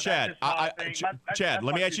Chad, Chad,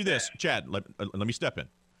 let me ask you this. Chad, let me step in.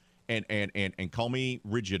 and call me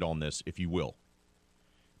rigid on this, if you will.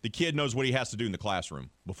 The kid knows what he has to do in the classroom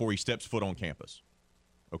before he steps foot on campus.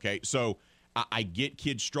 Okay, so I get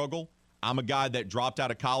kids struggle. I'm a guy that dropped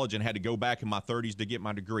out of college and had to go back in my 30s to get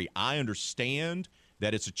my degree. I understand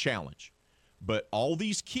that it's a challenge. But all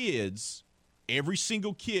these kids, every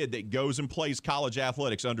single kid that goes and plays college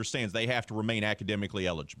athletics understands they have to remain academically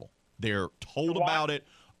eligible. They're told about it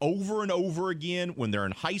over and over again when they're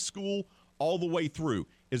in high school, all the way through.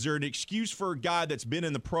 Is there an excuse for a guy that's been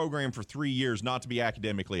in the program for 3 years not to be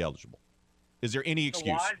academically eligible? Is there any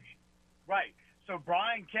excuse? Right. So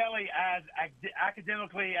Brian Kelly, as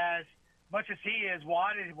academically as much as he is,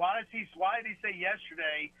 why did he say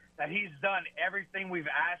yesterday that he's done everything we've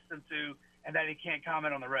asked him to, and that he can't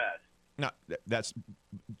comment on the rest? No, that's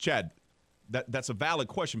Chad. That's a valid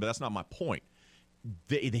question, but that's not my point.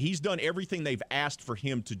 He's done everything they've asked for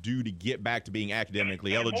him to do to get back to being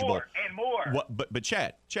academically eligible. More. But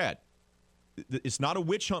Chad, it's not a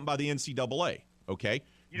witch hunt by the NCAA. Okay,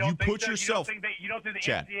 you don't think put yourself. You don't think the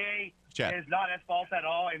Chad, NCAA is not at fault at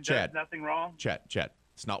all and does nothing wrong? Chad,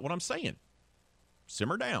 it's not what I'm saying.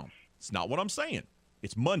 Simmer down. It's not what I'm saying.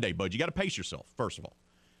 It's Monday, bud. You got to pace yourself. First of all.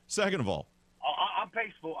 Second of all. I'm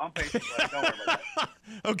peaceful. Don't worry about that.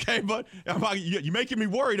 Okay, but you're making me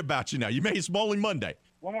worried about you now. You made it Smalling Monday.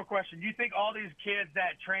 One more question. Do you think all these kids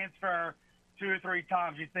that transfer 2 or 3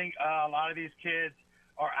 times, you think a lot of these kids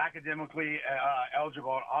are academically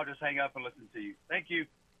eligible? I'll just hang up and listen to you. Thank you.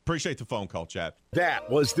 Appreciate the phone call, Chad.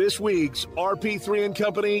 That was this week's RP3 and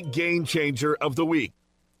Company Game Changer of the Week.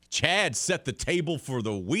 Chad set the table for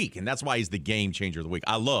the week, and that's why he's the game changer of the week.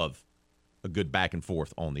 I love a good back and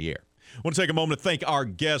forth on the air. I want to take a moment to thank our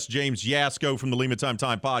guest, James Yasko from the Lima Time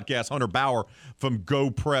podcast, Hunter Bauer from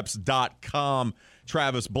GoPreps.com,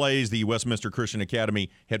 Travis Blaze, the Westminster Christian Academy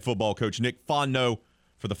head football coach, Nick Fonno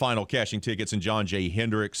for the final cashing tickets, and John J.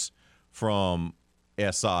 Hendricks from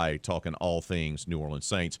SI, talking all things New Orleans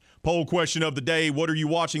Saints. Poll question of the day: what are you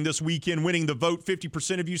watching this weekend? Winning the vote,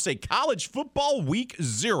 50% of you say college football week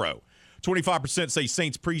 0. 25% say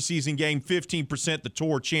Saints preseason game, 15% the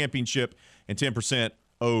tour championship, and 10%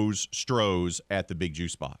 O's Stros at the Big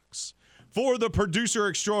Juice Box. For the producer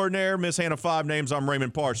extraordinaire, Miss Hannah Five Names, I'm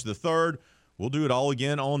Raymond Parch III. We'll do it all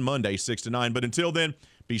again on Monday, 6 to 9. But until then,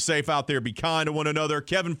 be safe out there. Be kind to one another.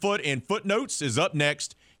 Kevin Foote and Footnotes is up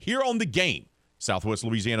next here on The Game, Southwest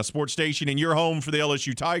Louisiana Sports Station, and your home for the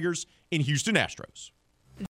LSU Tigers in Houston Astros.